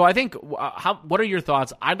 So I think, what are your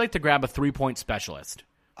thoughts? I'd like to grab a three-point specialist.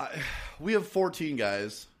 We have 14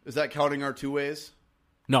 guys. Is that counting our two-ways?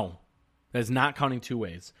 No, that is not counting two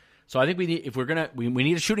ways. So I think we need, if we're gonna, we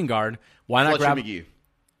need a shooting guard. Why not grab McGee?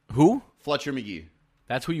 Who? Fletcher McGee.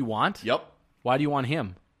 That's who you want? Yep. Why do you want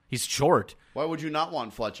him? He's short. Why would you not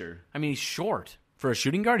want Fletcher? I mean, he's short for a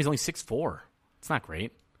shooting guard. He's only 6'4". It's not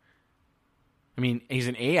great. I mean, he's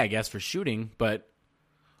an A, I guess, for shooting, but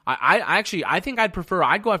I think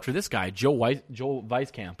I'd go after this guy, Joe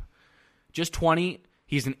Weiskamp. Just 20.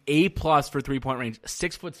 He's an A+ for 3-point range.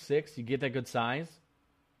 6'6". You get that good size.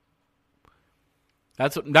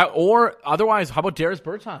 Or otherwise, how about Darius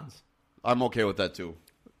Bertans? I'm okay with that too.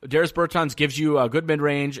 Darius Bertans gives you a good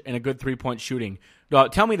mid-range and a good 3-point shooting.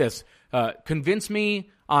 Tell me this. Convince me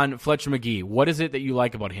on Fletcher McGee. What is it that you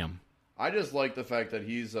like about him? I just like the fact that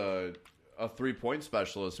he's a 3-point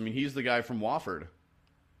specialist. I mean, he's the guy from Wofford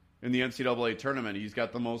in the NCAA tournament. He's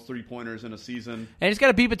got the most 3-pointers in a season. And he's got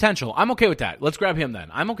a B potential. I'm okay with that. Let's grab him then.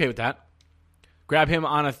 I'm okay with that. Grab him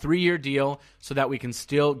on a 3-year deal so that we can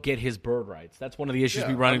still get his bird rights. That's one of the issues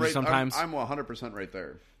we run into sometimes. I'm 100% right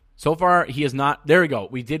there. So far, he is not. There we go.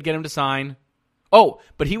 We did get him to sign. Oh,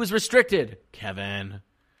 but he was restricted. Kevin.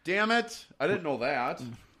 Damn it. I didn't know that.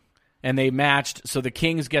 And they matched, so the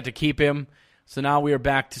Kings get to keep him. So now we are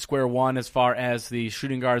back to square one as far as the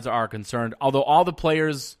shooting guards are concerned. Although all the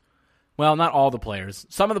players, well, not all the players.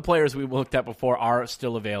 Some of the players we looked at before are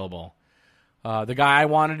still available. The guy I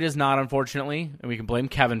wanted is not, unfortunately, and we can blame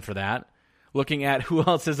Kevin for that. Looking at who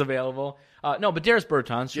else is available. No, but Darius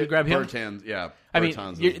Bertans. Should we grab him? Bertans, yeah. I mean,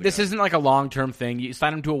 this isn't like a long-term thing. You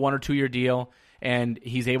sign him to a 1 or 2 year deal, and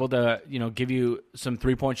he's able to, give you some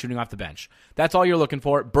 3-point shooting off the bench. That's all you're looking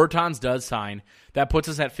for. Bertans does sign. That puts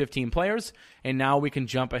us at 15 players, and now we can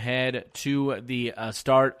jump ahead to the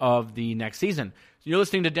start of the next season. You're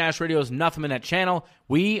listening to Dash Radio's Nothing Net channel.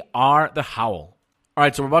 We are the Howl. All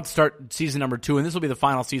right, so we're about to start season number 2, and this will be the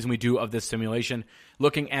final season we do of this simulation.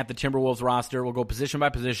 Looking at the Timberwolves roster, we'll go position by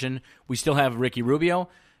position. We still have Ricky Rubio,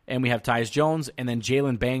 and we have Tyus Jones, and then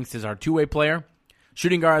Jalen Banks is our two-way player.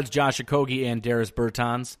 Shooting guards, Josh Okogie and Darius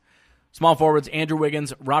Bertans. Small forwards, Andrew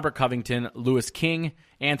Wiggins, Robert Covington, Lewis King,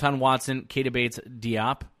 Anton Watson, Keita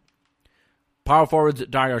Bates-Diop. Power forwards,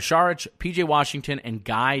 Dario Saric, PJ Washington, and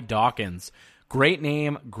Guy Dawkins. Great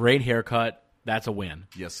name, great haircut. That's a win.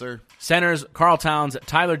 Yes, sir. Centers, Karl Towns,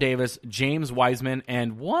 Tyler Davis, James Wiseman,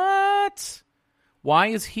 and what? Why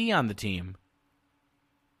is he on the team?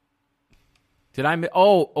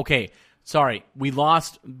 Okay. Sorry. We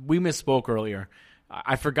misspoke earlier.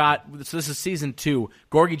 I forgot. So this is season 2.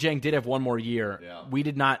 Gorgui Dieng did have one more year. Yeah. We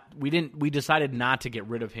decided not to get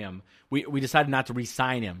rid of him. We decided not to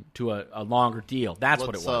re-sign him to a longer deal. That's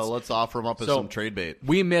what it was. Let's offer him up as some trade bait.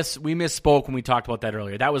 We misspoke when we talked about that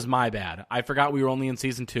earlier. That was my bad. I forgot we were only in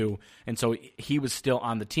season 2, and so he was still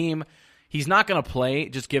on the team. He's not going to play,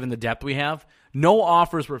 just given the depth we have. No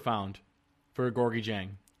offers were found for Gorgui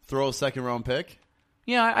Dieng. Throw a second-round pick?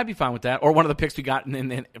 Yeah, I'd be fine with that. Or one of the picks we got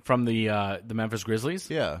from the Memphis Grizzlies.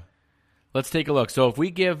 Yeah. Let's take a look. So if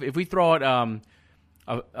we throw out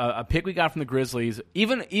a pick we got from the Grizzlies,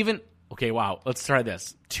 even okay, wow. Let's try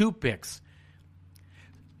this. 2 picks,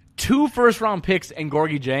 2 first-round picks, and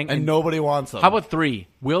Gorgui Dieng, and nobody wants them. How about 3?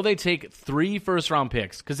 Will they take 3 first-round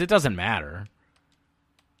picks? Because it doesn't matter.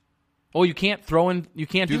 Oh, you can't throw in. You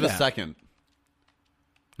can't do the that. second.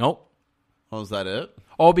 Nope. Oh, is that it?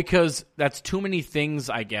 Oh, because that's too many things,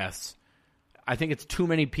 I guess. I think it's too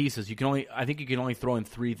many pieces. I think you can only throw in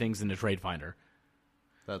 3 things in the trade finder.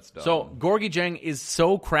 That's dumb. So Gorgie Jang is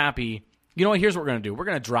so crappy. You know what? Here's what we're going to do. We're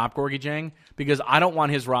going to drop Gorgie Jang because I don't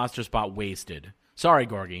want his roster spot wasted. Sorry,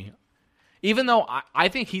 Gorgie. Even though I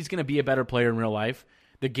think he's going to be a better player in real life,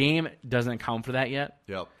 the game doesn't account for that yet.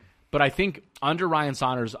 Yep. But I think under Ryan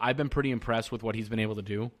Saunders, I've been pretty impressed with what he's been able to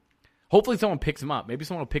do. Hopefully someone picks him up. Maybe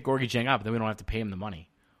someone will pick Gorgie Jang up, then we don't have to pay him the money.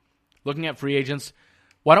 Looking at free agents,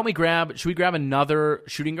 should we grab another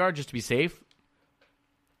shooting guard just to be safe?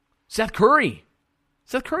 Seth Curry.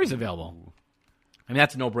 Seth Curry's available. I mean,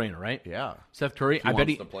 that's a no-brainer, right? Yeah. Seth Curry, I bet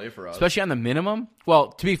he to play for us. Especially on the minimum.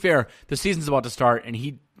 Well, to be fair, the season's about to start, and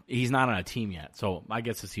he's not on a team yet, so I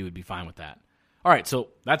guess he would be fine with that. All right, so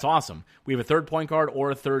that's awesome. We have a third point guard or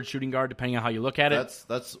a third shooting guard, depending on how you look at it.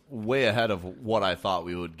 That's way ahead of what I thought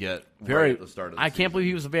we would get right at the start of the I season. can't believe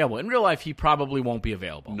he was available. In real life, he probably won't be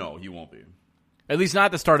available. No, he won't be. At least not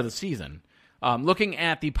at the start of the season. Looking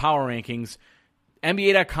at the power rankings,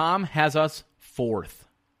 NBA.com has us 4th.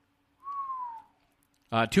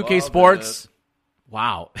 2K Love Sports, it.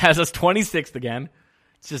 wow, has us 26th again.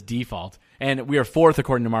 It's just default. And we are 4th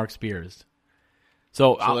according to Mark Spears.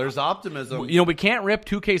 So there's optimism. You know, we can't rip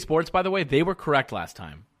 2K Sports, by the way. They were correct last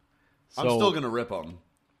time. I'm still going to rip them.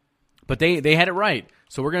 But they had it right.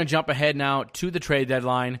 So we're going to jump ahead now to the trade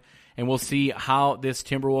deadline, and we'll see how this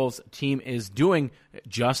Timberwolves team is doing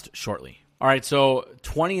just shortly. All right, so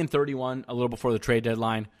 20-31 a little before the trade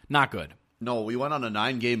deadline. Not good. No, we went on a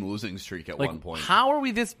 9-game losing streak at one point. How are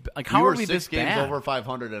we this? How we are were we 6 this games bad? over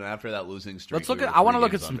 500, and after that losing streak, Let's look we at. were I want to 3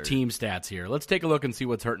 look at games some under. team stats here. Let's take a look and see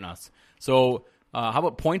what's hurting us. So, how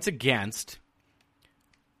about points against?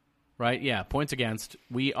 Right? Yeah, points against.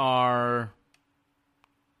 We are.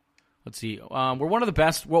 Let's see. We're one of the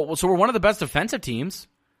best. Well, so we're one of the best defensive teams.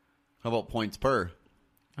 How about points per?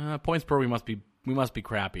 Points per. We must be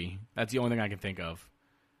crappy. That's the only thing I can think of.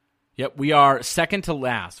 Yep, we are second to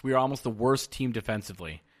last. We are almost the worst team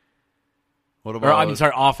defensively. What about?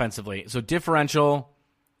 Offensively. So differential.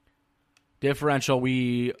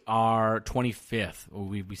 We are 25th. Oh,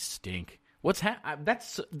 we stink.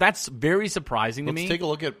 That's very surprising to me. Let's take a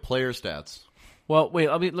look at player stats. Well, wait.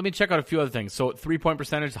 Let me check out a few other things. So 3-point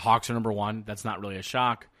percentage. The Hawks are number 1. That's not really a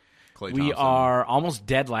shock. Klay We Thompson. are almost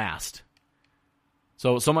dead last.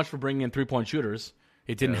 So much for bringing in 3-point shooters.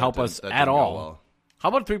 It didn't help us that at didn't go all. well. How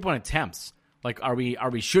about 3-point attempts? Like, are we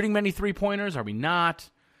shooting many 3-pointers? Are we not?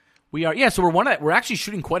 We are. Yeah. So we're actually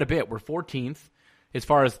shooting quite a bit. We're 14th as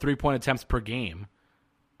far as 3-point attempts per game.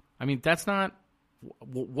 I mean, that's not.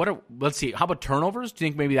 Let's see. How about turnovers? Do you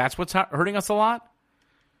think maybe that's what's hurting us a lot?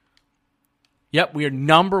 Yep, we are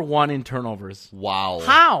number 1 in turnovers. Wow.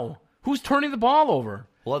 How? Who's turning the ball over?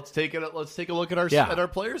 Let's take a look at our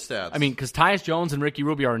player stats. I mean, because Tyus Jones and Ricky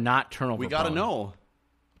Rubio are not turnover. we got to prone. know.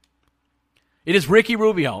 It is Ricky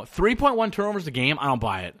Rubio. 3.1 turnovers a game. I don't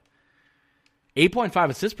buy it.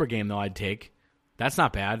 8.5 assists per game, though, I'd take. That's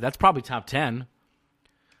not bad. That's probably top 10.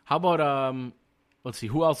 How about, let's see,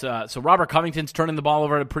 who else? So Robert Covington's turning the ball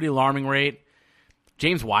over at a pretty alarming rate.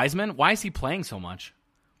 James Wiseman, why is he playing so much?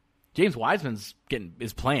 James Wiseman's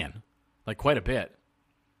is playing, like, quite a bit.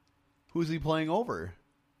 Who's he playing over?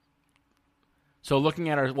 So looking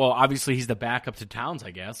at obviously he's the backup to Towns,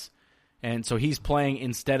 I guess. And so he's playing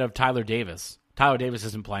instead of Tyler Davis. Tyler Davis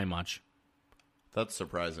isn't playing much. That's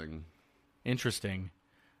surprising. Interesting.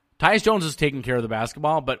 Tyus Jones is taking care of the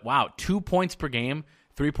basketball, but wow, 2 points per game,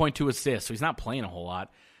 3.2 assists, so he's not playing a whole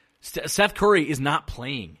lot. Seth Curry is not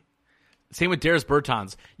playing. Same with Darius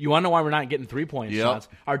Bertans. You want to know why we're not getting 3-point shots?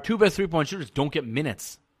 Our 2 best 3-point shooters don't get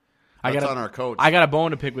minutes. That's on our coach. I got a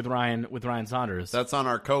bone to pick with Ryan Saunders. That's on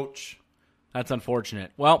our coach. That's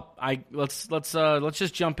unfortunate. Well, let's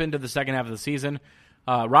just jump into the second half of the season.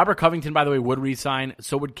 Robert Covington, by the way, would re-sign.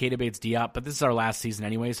 So would Keita Bates-Diop, but this is our last season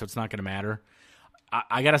anyway, so it's not going to matter.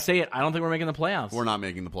 I got to say it. I don't think we're making the playoffs. We're not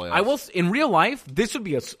making the playoffs. I will. In real life, this would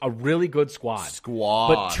be a really good squad.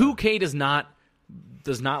 But 2K does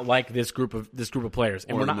not like this group of players,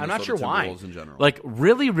 and I'm not sure why. In general. Like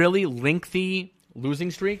really, really lengthy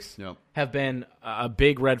losing streaks Yep. have been a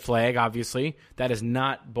big red flag. Obviously, that has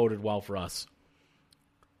not boded well for us.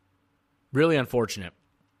 Really unfortunate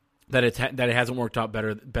that it hasn't worked out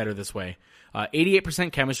better this way.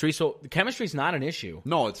 88% chemistry, so the chemistry is not an issue.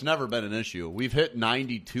 No, it's never been an issue. We've hit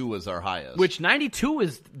 92 as our highest. Which 92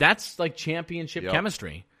 that's like championship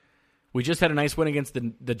chemistry. We just had a nice win against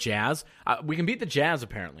the Jazz. We can beat the Jazz,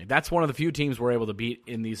 apparently. That's one of the few teams we're able to beat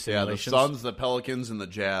in these simulations. Yeah, the Suns, the Pelicans, and the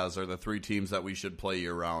Jazz are the 3 teams that we should play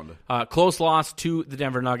year-round. Close loss to the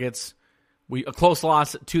Denver Nuggets. A close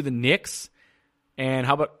loss to the Knicks. And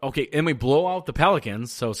how about, okay, and we blow out the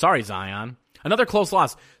Pelicans, so sorry, Zion. Another close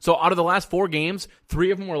loss. So out of the last 4 games,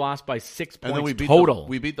 3 of them were lost by 6 points and then total.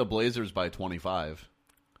 We beat the Blazers by 25.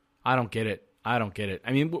 I don't get it.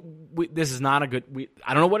 I mean, this is not a good.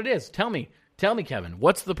 I don't know what it is. Tell me, Kevin.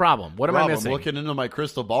 What's the problem? What am I missing? I'm looking into my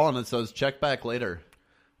crystal ball and it says check back later.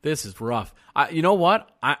 This is rough. You know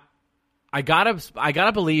what? I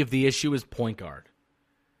gotta believe the issue is point guard.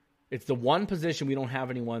 It's the one position we don't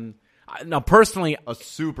have anyone. Now, personally, a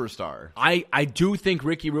superstar. I do think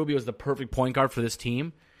Ricky Rubio is the perfect point guard for this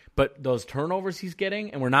team. But those turnovers he's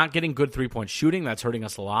getting, and we're not getting good 3-point shooting, that's hurting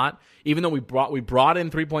us a lot. Even though we brought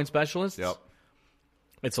in 3-point specialists. Yep.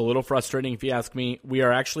 It's a little frustrating if you ask me. We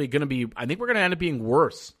are actually going to be, I think we're going to end up being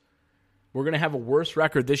worse. We're going to have a worse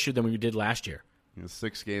record this year than we did last year.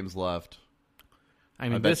 6 games left. I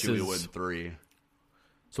mean, bet you we win 3.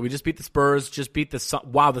 So we just beat the Spurs, just beat the Suns.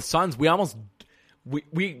 Wow, the Suns,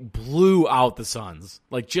 we blew out the Suns.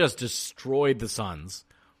 Like, just destroyed the Suns.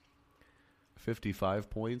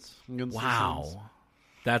 55 points against the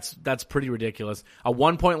Suns. That's pretty ridiculous. A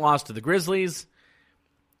 1-point loss to the Grizzlies.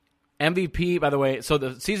 MVP, by the way, so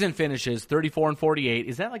the season finishes 34-48.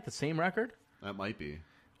 Is that like the same record? That might be.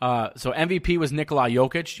 So MVP was Nikola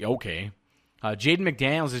Jokic. Okay. Jaden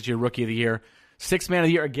McDaniels is your Rookie of the Year. 6th Man of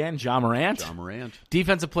the Year again, John Morant.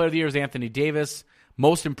 Defensive Player of the Year is Anthony Davis.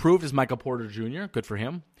 Most Improved is Michael Porter Jr. Good for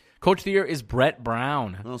him. Coach of the Year is Brett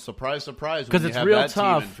Brown. Well, surprise. Because it's real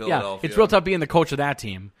tough. Yeah, it's real tough being the coach of that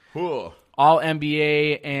team. Cool.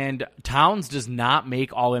 All-NBA, and Towns does not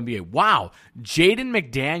make All-NBA. Wow. Jaden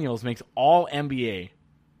McDaniels makes All-NBA.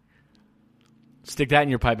 Stick that in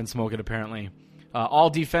your pipe and smoke it, apparently.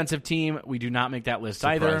 All-Defensive Team, we do not make that list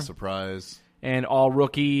either. Surprise. And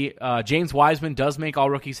All-Rookie, James Wiseman does make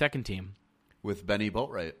All-Rookie Second Team. With Benny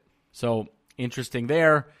Boatwright. So, interesting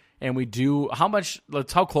there. And we do, how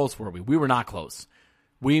close were we? We were not close.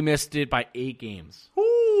 We missed it by 8 games.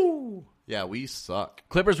 Woo! Yeah, we suck.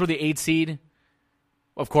 Clippers were the 8th seed.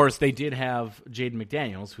 Of course, they did have Jaden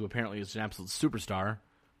McDaniels, who apparently is an absolute superstar.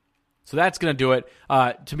 So that's going to do it.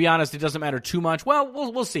 To be honest, it doesn't matter too much. Well,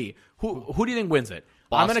 we'll see. Who do you think wins it?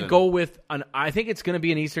 Boston. I'm going to go with I think it's going to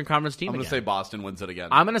be an Eastern Conference team. I'm going to say Boston wins it again.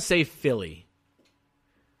 I'm going to say Philly.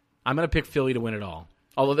 I'm going to pick Philly to win it all.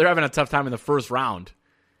 Although they're having a tough time in the first round.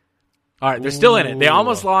 All right, they're still in it. They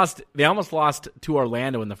almost lost to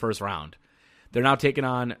Orlando in the first round. They're now taking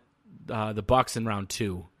on the Bucks in round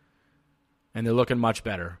 2. And they're looking much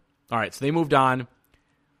better. All right, so they moved on.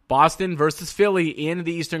 Boston versus Philly in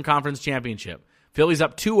the Eastern Conference Championship. Philly's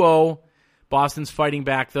up 2-0. Boston's fighting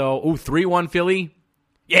back, though. Ooh, 3-1 Philly.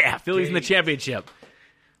 Yeah, Philly's in the championship.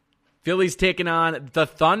 Philly's taking on the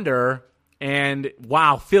Thunder. And,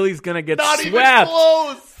 wow, Philly's going to get swept. Even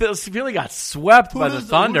close. Philly got swept by the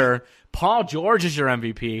Thunder. Paul George is your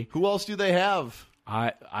MVP. Who else do they have?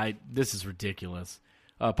 This is ridiculous.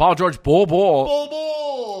 Paul George,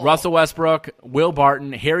 Bull. Russell Westbrook, Will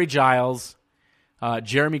Barton, Harry Giles,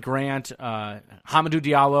 Jeremy Grant, Hamidou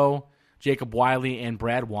Diallo, Jacob Wiley, and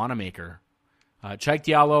Brad Wanamaker. Chike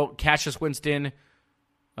Diallo, Cassius Winston,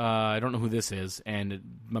 I don't know who this is, and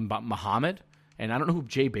Muhammad, and I don't know who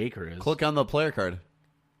Jay Baker is. Click on the player card.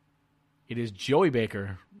 It is Joey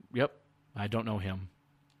Baker. Yep, I don't know him.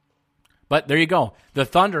 But there you go. The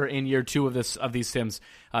Thunder in year 2 of these sims.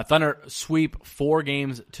 Thunder sweep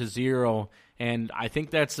 4-0, and I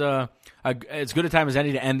think that's as good a time as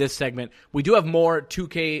any to end this segment. We do have more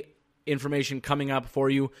 2K information coming up for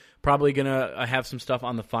you. Probably going to have some stuff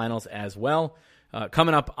on the finals as well.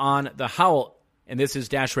 Coming up on The Howl, and this is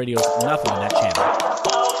Dash Radio's Nothing on That channel.